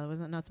little while. I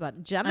wasn't nuts about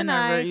it. Gemini.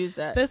 I never used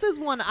that. This is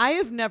one I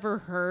have never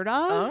heard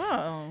of.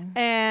 Oh.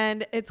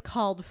 And it's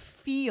called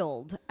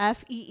Feeld.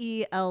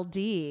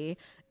 Feeld.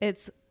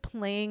 It's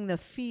playing the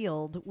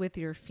field with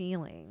your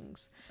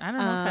feelings. I don't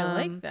know if I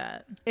like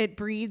that. It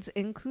breeds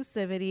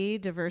inclusivity,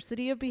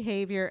 diversity of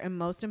behavior, and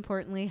most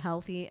importantly,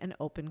 healthy and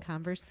open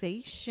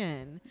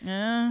conversation.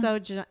 Yeah. So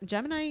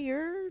Gemini,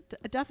 you're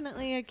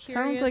definitely a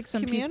curious Sounds like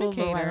some people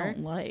communicator. though I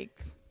don't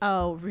like.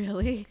 Oh,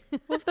 really?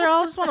 Well, if they're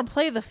all just want to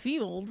play the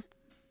field,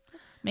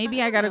 maybe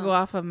I got to go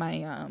off of my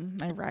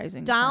my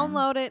rising.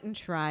 Download it and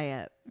try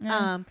it.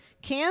 Yeah.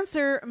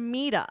 Cancer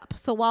Meetup.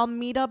 So while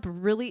Meetup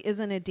really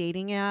isn't a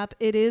dating app,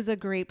 it is a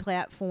great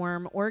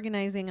platform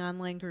organizing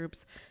online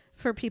groups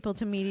for people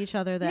to meet each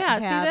other that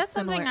have that's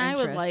similar something I would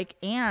interests. like.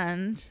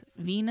 And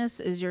Venus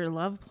is your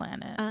love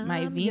planet.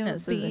 My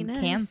Venus is in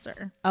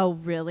Cancer. Oh,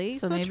 really?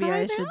 So maybe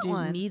try I should that do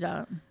one.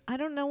 Meetup. I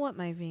don't know what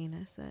my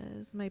Venus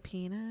is. My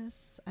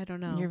penis? I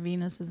don't know. Your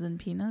Venus is in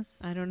penis?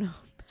 I don't know.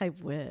 I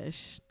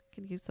wish.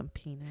 Could use some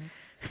penis.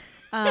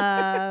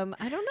 I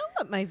don't know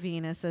what my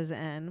Venus is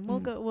in. We'll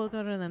go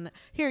to the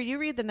here. You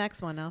read the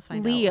next one. I'll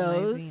find out. Leo's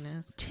what my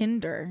Venus.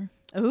 Tinder.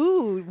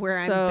 Ooh,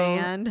 where So-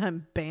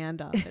 I'm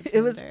banned off. Of It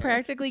was Tinder.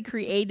 practically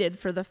created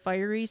for the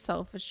fiery,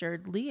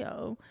 self-assured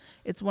Leo.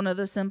 It's one of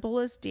the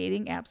simplest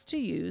dating apps to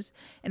use,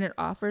 and it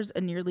offers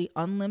a nearly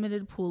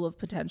unlimited pool of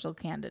potential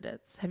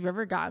candidates. Have you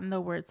ever gotten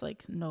though where it's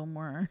like no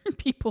more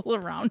people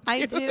around you?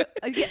 I do.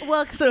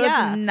 Well, So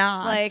yeah, it's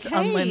not like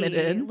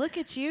unlimited. Hey, look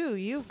at you.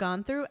 You've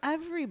gone through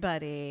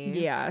everybody.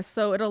 Yeah,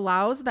 so it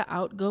allows the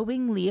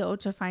outgoing Leo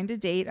to find a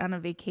date on a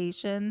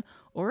vacation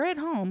or at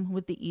home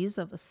with the ease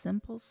of a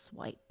simple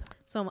swipe.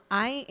 So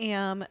I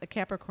am a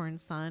Capricorn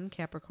Sun,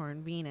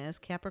 Capricorn Venus,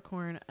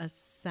 Capricorn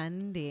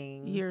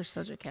ascending. You're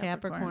such a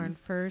Capricorn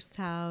first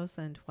house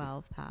and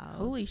 12th house.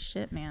 Holy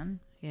shit, man.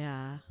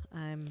 Yeah,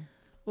 I'm.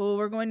 Well,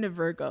 we're going to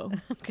Virgo.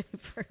 Okay,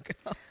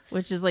 Virgo.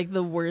 Which is like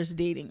the worst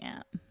dating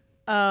app.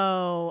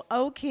 Oh,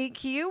 okay,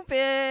 Cupid.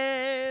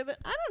 I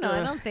don't know. I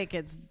Ugh. don't think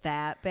it's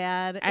that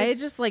bad. I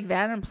just like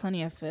that and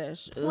Plenty of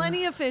Fish.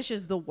 Plenty of Fish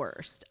is the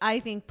worst. I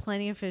think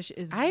Plenty of Fish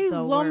is I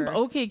the lump worst.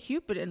 OK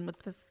Cupid in with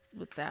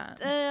that.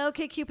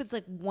 Okay, Cupid's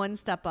like one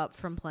step up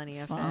from Plenty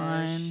of Fish.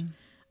 Fine.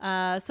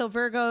 So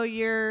Virgo,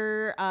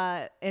 you're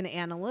an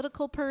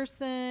analytical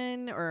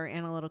person or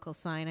analytical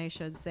sign, I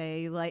should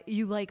say.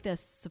 You like the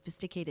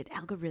sophisticated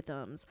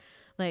algorithms,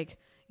 like,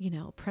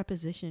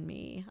 preposition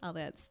me, all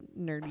that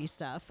nerdy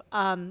stuff.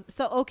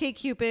 So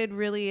OkCupid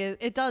really is,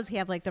 it does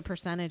have like the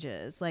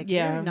percentages, like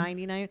Yeah. you're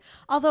 99.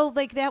 Although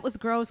like that was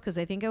gross because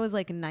I think I was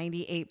like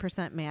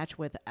 98% match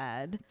with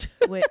Ed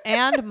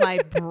and my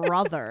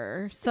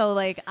brother. So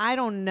like I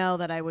don't know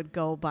that I would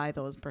go by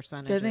those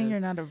percentages. Good thing you're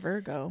not a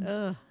Virgo.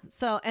 Ugh.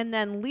 So, and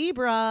then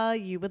Libra,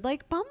 you would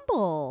like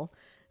Bumble.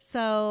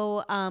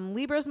 So,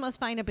 Libras must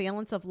find a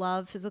balance of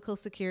love, physical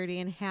security,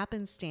 and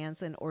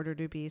happenstance in order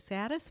to be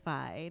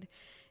satisfied.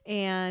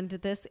 And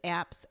this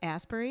app's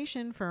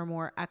aspiration for a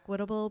more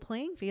equitable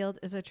playing field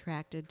is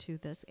attracted to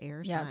this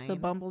air Yeah, sign. so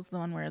Bumble's the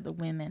one where the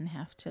women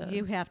have to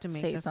make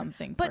say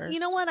something But first. you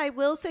know what? I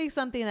will say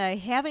something that I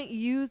haven't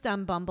used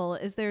on Bumble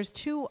is there's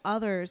two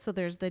others. So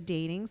there's the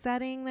dating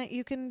setting that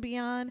you can be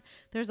on.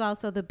 There's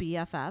also the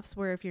BFFs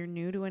where if you're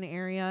new to an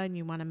area and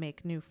you want to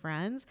make new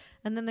friends.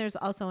 And then there's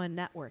also a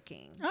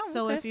networking.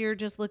 So okay. if you're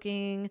just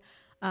looking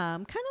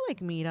kind of like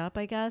Meetup,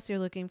 I guess, you're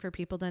looking for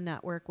people to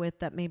network with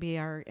that maybe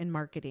are in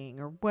marketing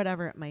or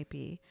whatever it might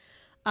be.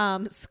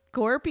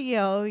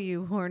 Scorpio,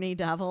 you horny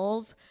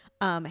devils.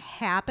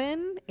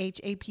 Happen,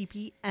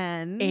 HAPPN,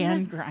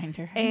 And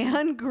Grindr.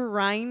 and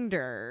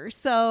Grinder.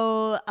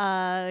 So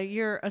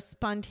you're a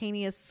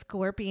spontaneous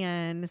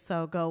Scorpion,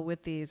 so go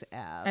with these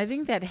apps. I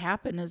think that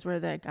Happen is where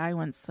that guy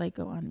went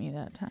psycho on me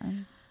that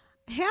time.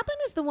 Happen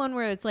is the one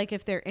where it's like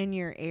if they're in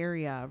your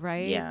area,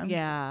 right? Yeah.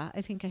 Yeah.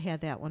 I think I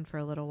had that one for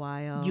a little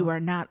while. You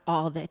are not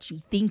all that you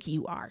think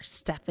you are,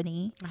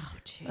 Stephanie. Oh,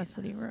 jeez. That's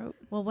what he wrote.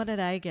 Well, what did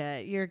I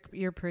get?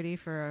 You're pretty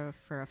for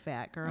a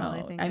fat girl.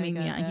 I think. I mean,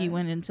 got yeah, that. he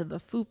went into the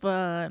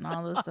fupa and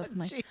all this stuff. I'm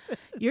like, Jesus.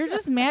 you're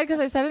just mad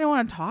because I said I didn't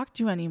want to talk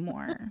to you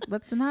anymore.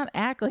 Let's not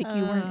act like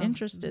you weren't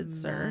interested,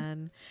 sir.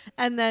 Man.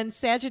 And then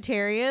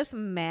Sagittarius,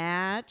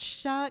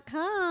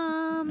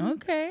 Match.com.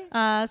 Okay.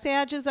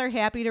 Sages are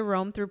happy to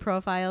roam through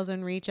profiles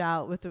and reach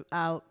out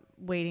without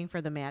waiting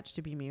for the match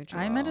to be mutual.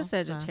 I met a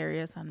So-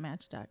 Sagittarius on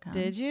Match.com.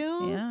 Did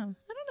you? Yeah.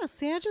 I don't know.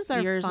 Sages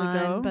are Years fun,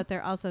 ago. but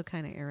they're also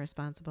kind of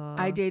irresponsible.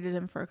 I dated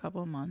him for a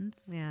couple of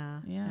months. Yeah.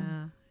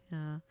 Yeah.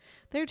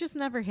 They're just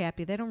never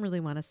happy. They don't really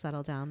want to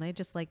settle down. They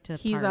just like to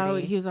He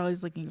party. was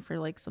always looking for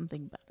like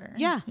something better.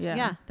 Yeah.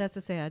 That's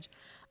a Sag.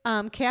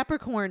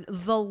 Capricorn,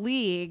 The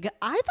League.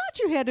 I thought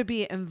you had to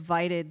be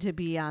invited to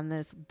be on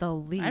this The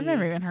League. I've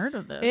never even heard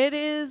of this. It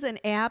is an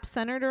app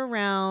centered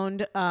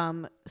around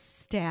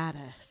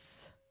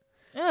status.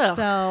 Ugh.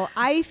 So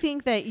I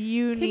think that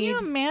you Can need. you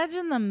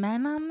imagine the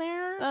men on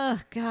there? Oh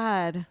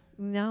God,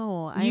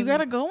 no! You got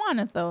to go on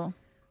it though.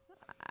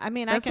 I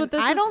mean, That's what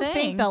this I is don't saying.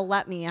 think they'll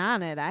let me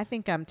on it. I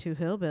think I'm too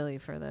hillbilly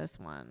for this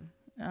one.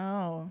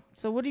 Oh,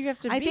 so what do you have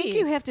to be? I think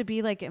you have to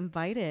be like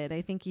invited.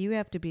 I think you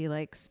have to be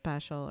like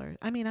special, or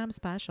I mean, I'm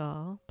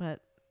special,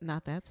 but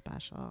not that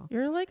special.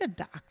 You're like a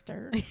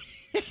doctor.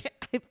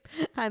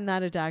 I'm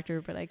not a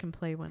doctor, but I can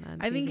play one on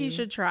TV. I think you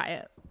should try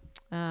it.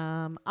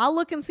 I'll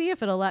look and see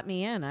if it'll let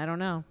me in. I don't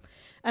know.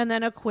 And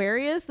then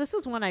Aquarius, this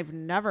is one I've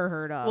never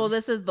heard of. Well,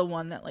 this is the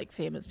one that like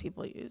famous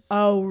people use.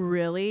 Oh,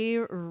 really?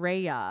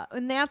 Rhea.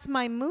 And that's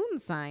my moon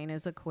sign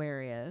is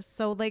Aquarius.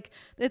 So like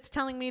it's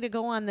telling me to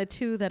go on the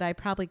 2 that I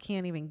probably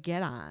can't even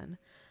get on.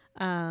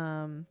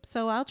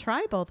 So I'll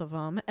try both of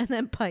them. And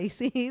then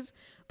Pisces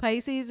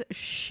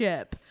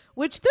ship,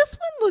 which this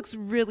one looks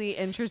really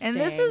interesting. And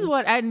this is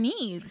what Ed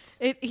needs.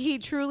 He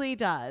truly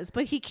does,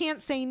 but he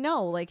can't say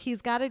no. Like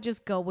he's got to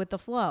just go with the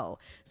flow.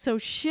 So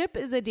ship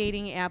is a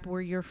dating app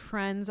where your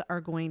friends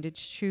are going to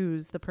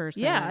choose the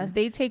person. Yeah,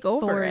 they take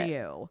over for it.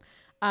 you.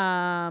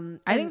 I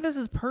think this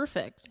is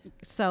perfect.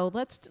 So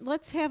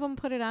let's have him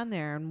put it on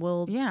there, and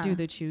we'll do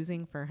the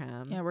choosing for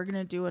him. Yeah, we're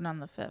gonna do it on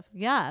the 5th.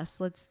 Yes,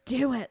 let's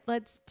do it.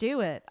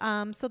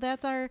 So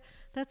that's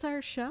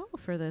our show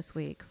for this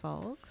week,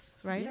 folks.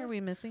 Right? Yeah. Are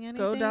we missing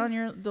anything?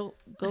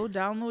 Go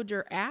download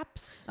your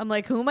apps. I'm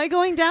like, who am I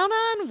going down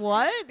on?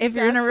 What? If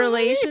you're in a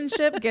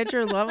relationship, get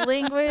your love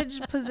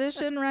language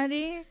position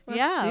ready.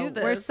 Let's do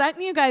this. We're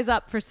setting you guys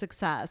up for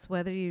success,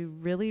 whether you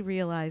really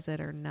realize it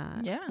or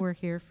not. Yeah, we're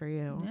here for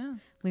you. Yeah.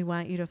 We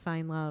want you to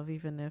find love,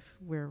 even if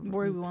we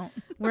won't.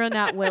 We're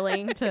not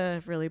willing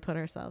to really put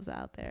ourselves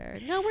out there.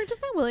 No, we're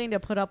just not willing to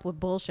put up with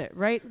bullshit,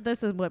 right?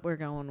 This is what we're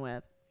going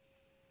with.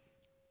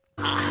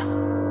 I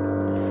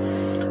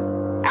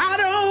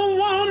don't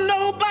want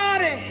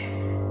nobody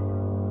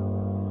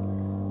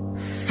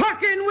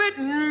fucking with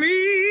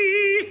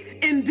me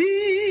in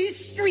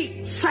these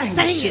streets. Sing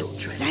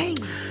it.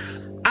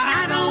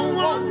 I don't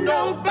want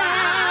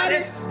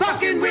nobody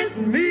fucking with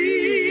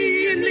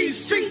me in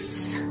these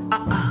streets.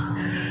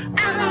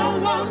 I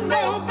don't want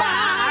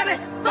nobody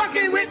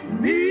fucking with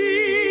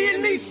me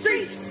in these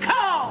streets.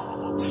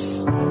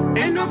 Cause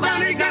ain't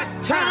nobody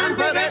got time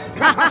for that.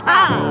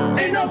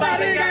 Ain't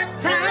nobody got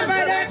time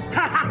for that.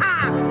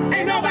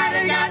 Ain't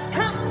nobody got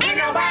time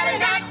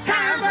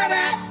for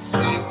that.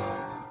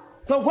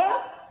 The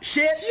what?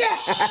 Shit.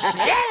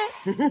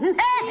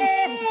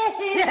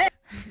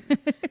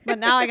 But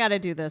now I got to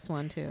do this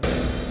one too.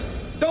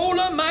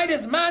 Dolomite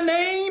is my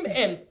name,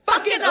 and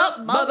fucking up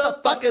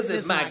motherfuckers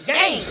is my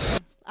game.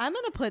 I'm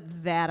going to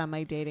put that on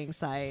my dating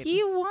site.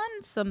 He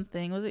won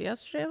something. Was it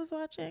yesterday I was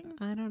watching?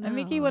 I don't know. I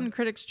think he won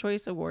Critics'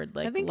 Choice Award,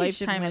 like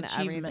Lifetime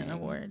Achievement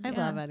Award. I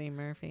love Eddie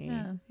Murphy.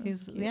 Yeah,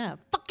 he's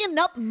fucking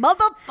up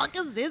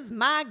motherfuckers is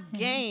my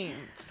game.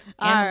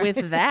 And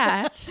with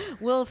that,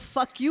 we'll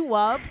fuck you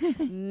up.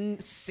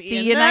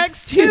 See you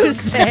next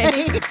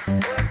Tuesday.